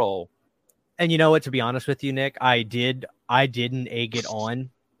let it roll. And you know what, to be honest with you, Nick, I didn't egg it on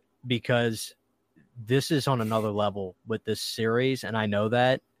because this is on another level with this series, and I know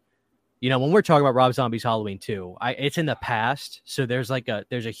that. When we're talking about Rob Zombie's Halloween 2, it's in the past, so there's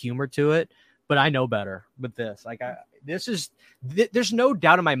a humor to it, but I know better with this. There's no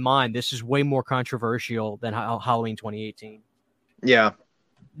doubt in my mind this is way more controversial than Halloween 2018. Yeah.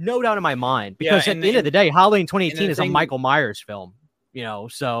 No doubt in my mind, because at the end of the day, Halloween 2018 is a Michael Myers film,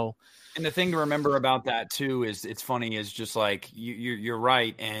 so And the thing to remember about that too is it's funny is just like you're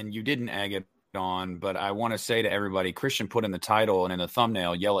right, and you didn't egg it on, but I want to say to everybody, Christian put in the title and in the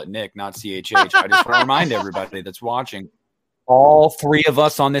thumbnail, yell at Nick, not CHH. I just want to remind everybody that's watching, all three of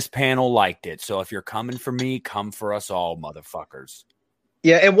us on this panel liked it. So if you're coming for me, come for us all, motherfuckers.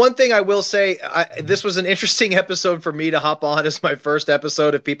 Yeah, and one thing I will say, this was an interesting episode for me to hop on as my first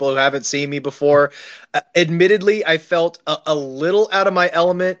episode of people who haven't seen me before. Admittedly, I felt a little out of my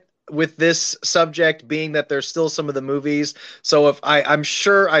element with this subject, being that there's still some of the movies. So if I'm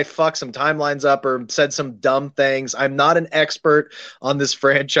sure I fucked some timelines up or said some dumb things. I'm not an expert on this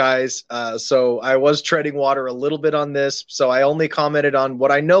franchise. So I was treading water a little bit on this. So I only commented on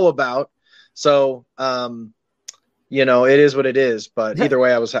what I know about. So, you know, it is what it is, but either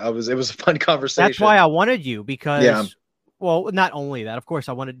way, it was a fun conversation. That's why I wanted you, because well, not only that, of course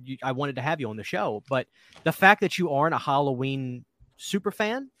I wanted to have you on the show, but the fact that you aren't a Halloween super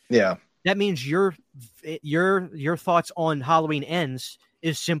fan, that means your thoughts on Halloween Ends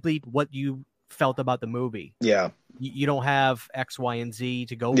is simply what you felt about the movie. You don't have X, Y, and Z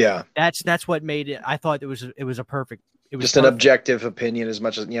to go. That's what made it. I thought it was a perfect. It was just an objective opinion as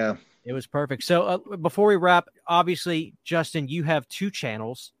much as It was perfect. So before we wrap, obviously, Justin, you have two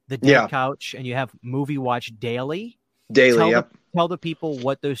channels, the Dead Couch, and you have Movie Watch Daily. Tell the people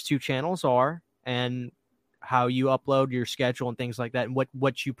what those two channels are and how you upload your schedule and things like that, and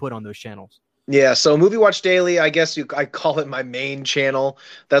what you put on those channels. Yeah, so Movie Watch Daily, I guess I call it my main channel.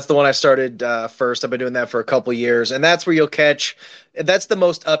 That's the one I started first. I've been doing that for a couple years, and that's where you'll catch. That's the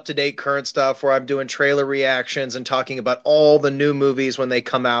most up-to-date current stuff, where I'm doing trailer reactions and talking about all the new movies when they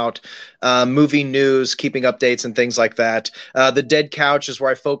come out, movie news, keeping updates and things like that. The Dead Couch is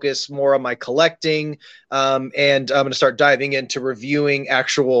where I focus more on my collecting, and I'm going to start diving into reviewing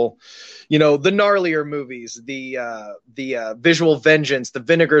actual, you know, the gnarlier movies, the Visual Vengeance, the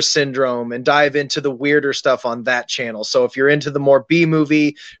Vinegar Syndrome, and dive into the weirder stuff on that channel. So if you're into the more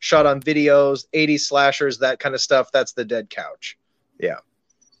B-movie, shot on videos, 80s slashers, that kind of stuff, that's the Dead Couch. Yeah.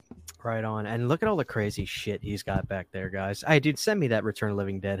 Right on. And look at all the crazy shit he's got back there, guys. Hey, dude, send me that Return of the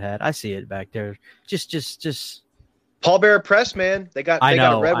Living Dead hat. I see it back there. Just. Paul Bearer Press, man. They got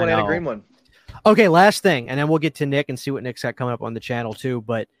a red one and a green one. Okay, last thing, and then we'll get to Nick and see what Nick's got coming up on the channel too.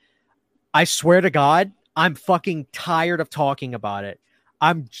 But I swear to God, I'm fucking tired of talking about it.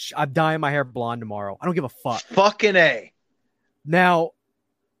 I'm dyeing my hair blonde tomorrow. I don't give a fuck. Fucking A. Now,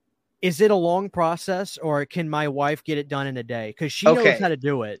 is it a long process, or can my wife get it done in a day? Because she knows how to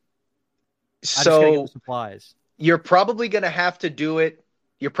do it. So supplies. You're probably going to have to do it.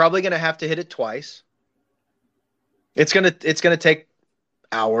 You're probably going to have to hit it twice. It's going to take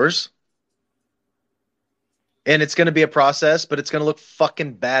hours. And it's going to be a process, but it's going to look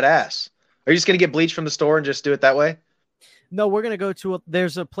fucking badass. Are you just going to get bleach from the store and just do it that way? No, we're going to go to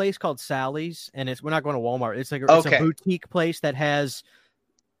there's a place called Sally's, and we're not going to Walmart. It's like it's a boutique place that has,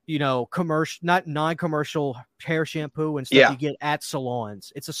 you know, not non-commercial hair shampoo and stuff you get at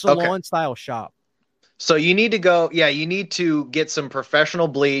salons. It's a salon style shop. So you need to go, you need to get some professional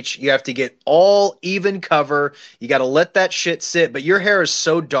bleach. You have to get all even cover. You got to let that shit sit. But your hair is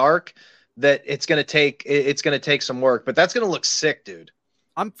so dark that it's going to take some work, but that's going to look sick, dude.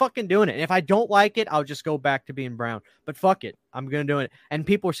 I'm fucking doing it. And if I don't like it, I'll just go back to being brown. But fuck it. I'm going to do it. And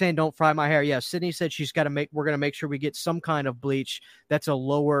people are saying don't fry my hair. Yeah, Sydney said we're going to make sure we get some kind of bleach that's a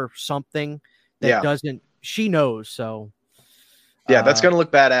lower something that doesn't, she knows. So yeah, that's going to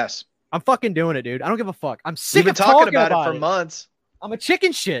look badass. I'm fucking doing it, dude. I don't give a fuck. I'm sick of talking about it for months. I'm a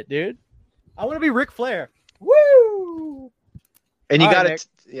chicken shit, dude. I want to be Ric Flair. Woo! And you got it.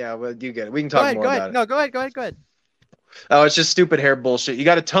 Yeah, well, you get it. We can talk more about it. No, go ahead. Oh, it's just stupid hair bullshit. You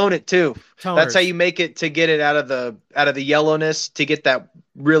got to tone it too. Toners. That's how you make it, to get it out of the yellowness, to get that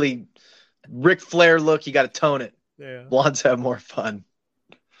really Ric Flair look. You got to tone it. Yeah. Blondes have more fun.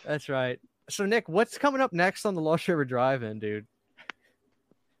 That's right. So Nick, what's coming up next on the Lost River Drive-In, dude?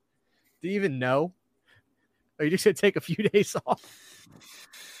 Do you even know? Are you just gonna take a few days off?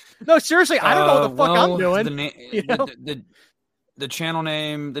 No, seriously, I don't know what the fuck I'm doing. The channel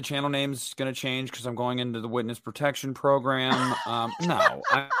name's gonna change because I'm going into the witness protection program.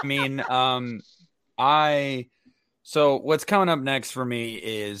 So what's coming up next for me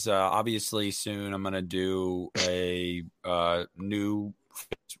is obviously soon I'm gonna do a new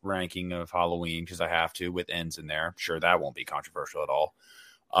ranking of Halloween, because I have to, with ends in there. Sure, that won't be controversial at all.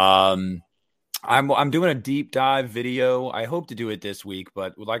 I'm doing a deep dive video. I hope to do it this week,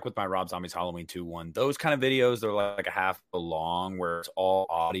 but like with my Rob Zombie's Halloween 2 one, those kind of videos, they're like a half long, where it's all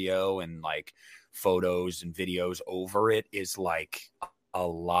audio and like photos and videos over it, is like a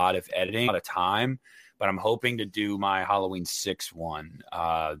lot of editing, a lot of time. but I'm hoping to do my Halloween 6 one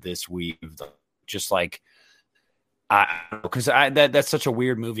this week. Just like, because that's such a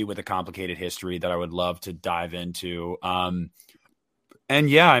weird movie with a complicated history that I would love to dive into. And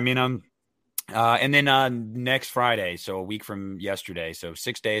yeah, I mean, and then next Friday, so a week from yesterday, so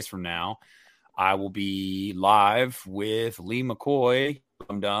 6 days from now, I will be live with Lee McCoy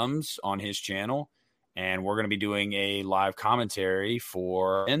Dum Dums on his channel, and we're going to be doing a live commentary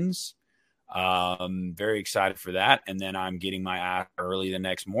for Ends. Very excited for that. And then I'm getting my ass early the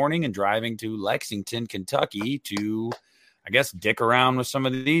next morning and driving to Lexington, Kentucky to, I guess, dick around with some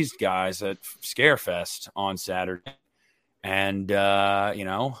of these guys at Scarefest on Saturday. And,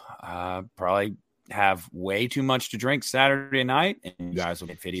 probably have way too much to drink Saturday night. And you guys will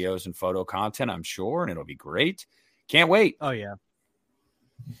get videos and photo content, I'm sure, and it'll be great. Can't wait. Oh, yeah.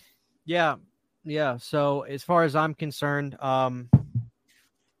 Yeah. So as far as I'm concerned, I've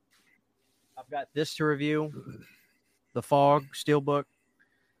got this to review, The Fog Steelbook.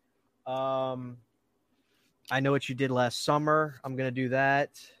 I Know What You Did Last Summer. I'm going to do that.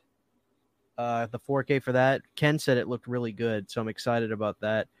 The 4K for that. Ken said it looked really good, so I'm excited about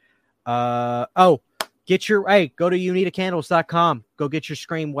that. Go to unitacandles.com. Go get your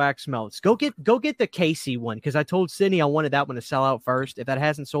Scream wax melts. Go get the Casey one, because I told Sydney I wanted that one to sell out first. If that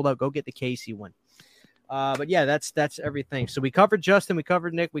hasn't sold out, go get the Casey one. But yeah, that's everything. So we covered Justin, we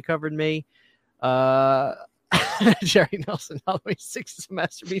covered Nick, we covered me. Jerry Nelson, Halloween 6 is a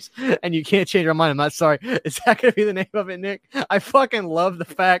masterpiece, and you can't change our mind. I'm not sorry. Is that going to be the name of it, Nick? I fucking love the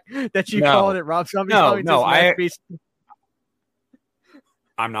fact that you called it Rob Zombie's Halloween 6 masterpiece.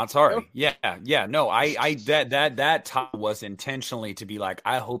 I'm not sorry. Yeah. No, that title was intentionally to be like,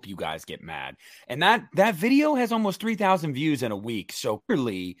 I hope you guys get mad. And that video has almost 3,000 views in a week. So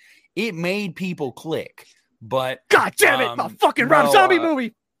clearly it made people click. But God damn it, a fucking Rob Zombie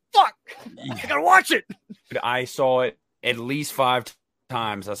movie. Fuck. I gotta watch it. I saw it at least 5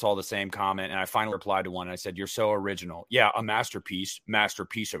 times. I saw the same comment, and I finally replied to one. And I said, "You're so original." Yeah, a masterpiece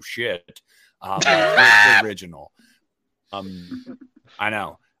of shit. Original. I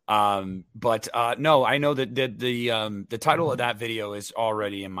know. But no, I know that the title of that video is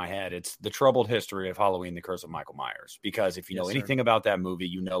already in my head. It's The Troubled History of Halloween, The Curse of Michael Myers. Because if you know anything about that movie,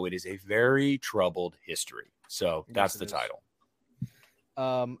 you know it is a very troubled history. So that's the title.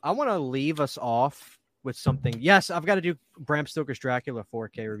 I want to leave us off with something. Yes, I've got to do Bram Stoker's Dracula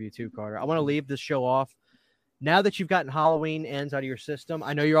 4K review too, Carter. I want to leave this show off. Now that you've gotten Halloween Ends out of your system,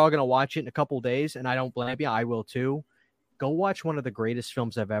 I know you're all going to watch it in a couple of days, and I don't blame you. I will too. Go watch one of the greatest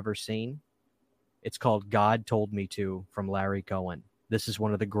films I've ever seen. It's called God Told Me To from Larry Cohen. This is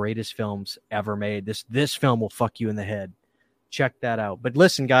one of the greatest films ever made. This film will fuck you in the head. Check that out. But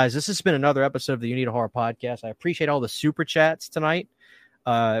listen, guys, this has been another episode of the You Need a Horror podcast. I appreciate all the super chats tonight.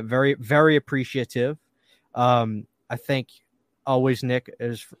 Very, very appreciative. I thank always Nick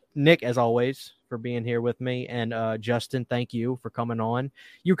as always for being here with me, and Justin, thank you for coming on.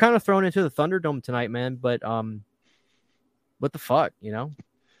 You were kind of thrown into the Thunderdome tonight, man, but what the fuck,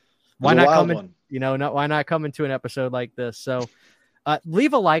 why not come in, why not come into an episode like this? So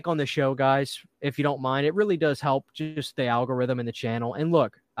leave a like on the show, guys, if you don't mind. It really does help just the algorithm in the channel. And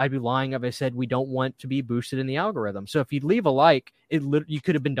look, I'd be lying if I said we don't want to be boosted in the algorithm. So if you leave a like, you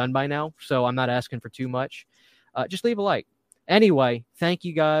could have been done by now. So I'm not asking for too much. Just leave a like. Anyway, thank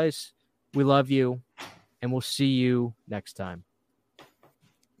you guys. We love you, and we'll see you next time.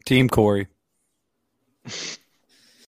 Team Corey.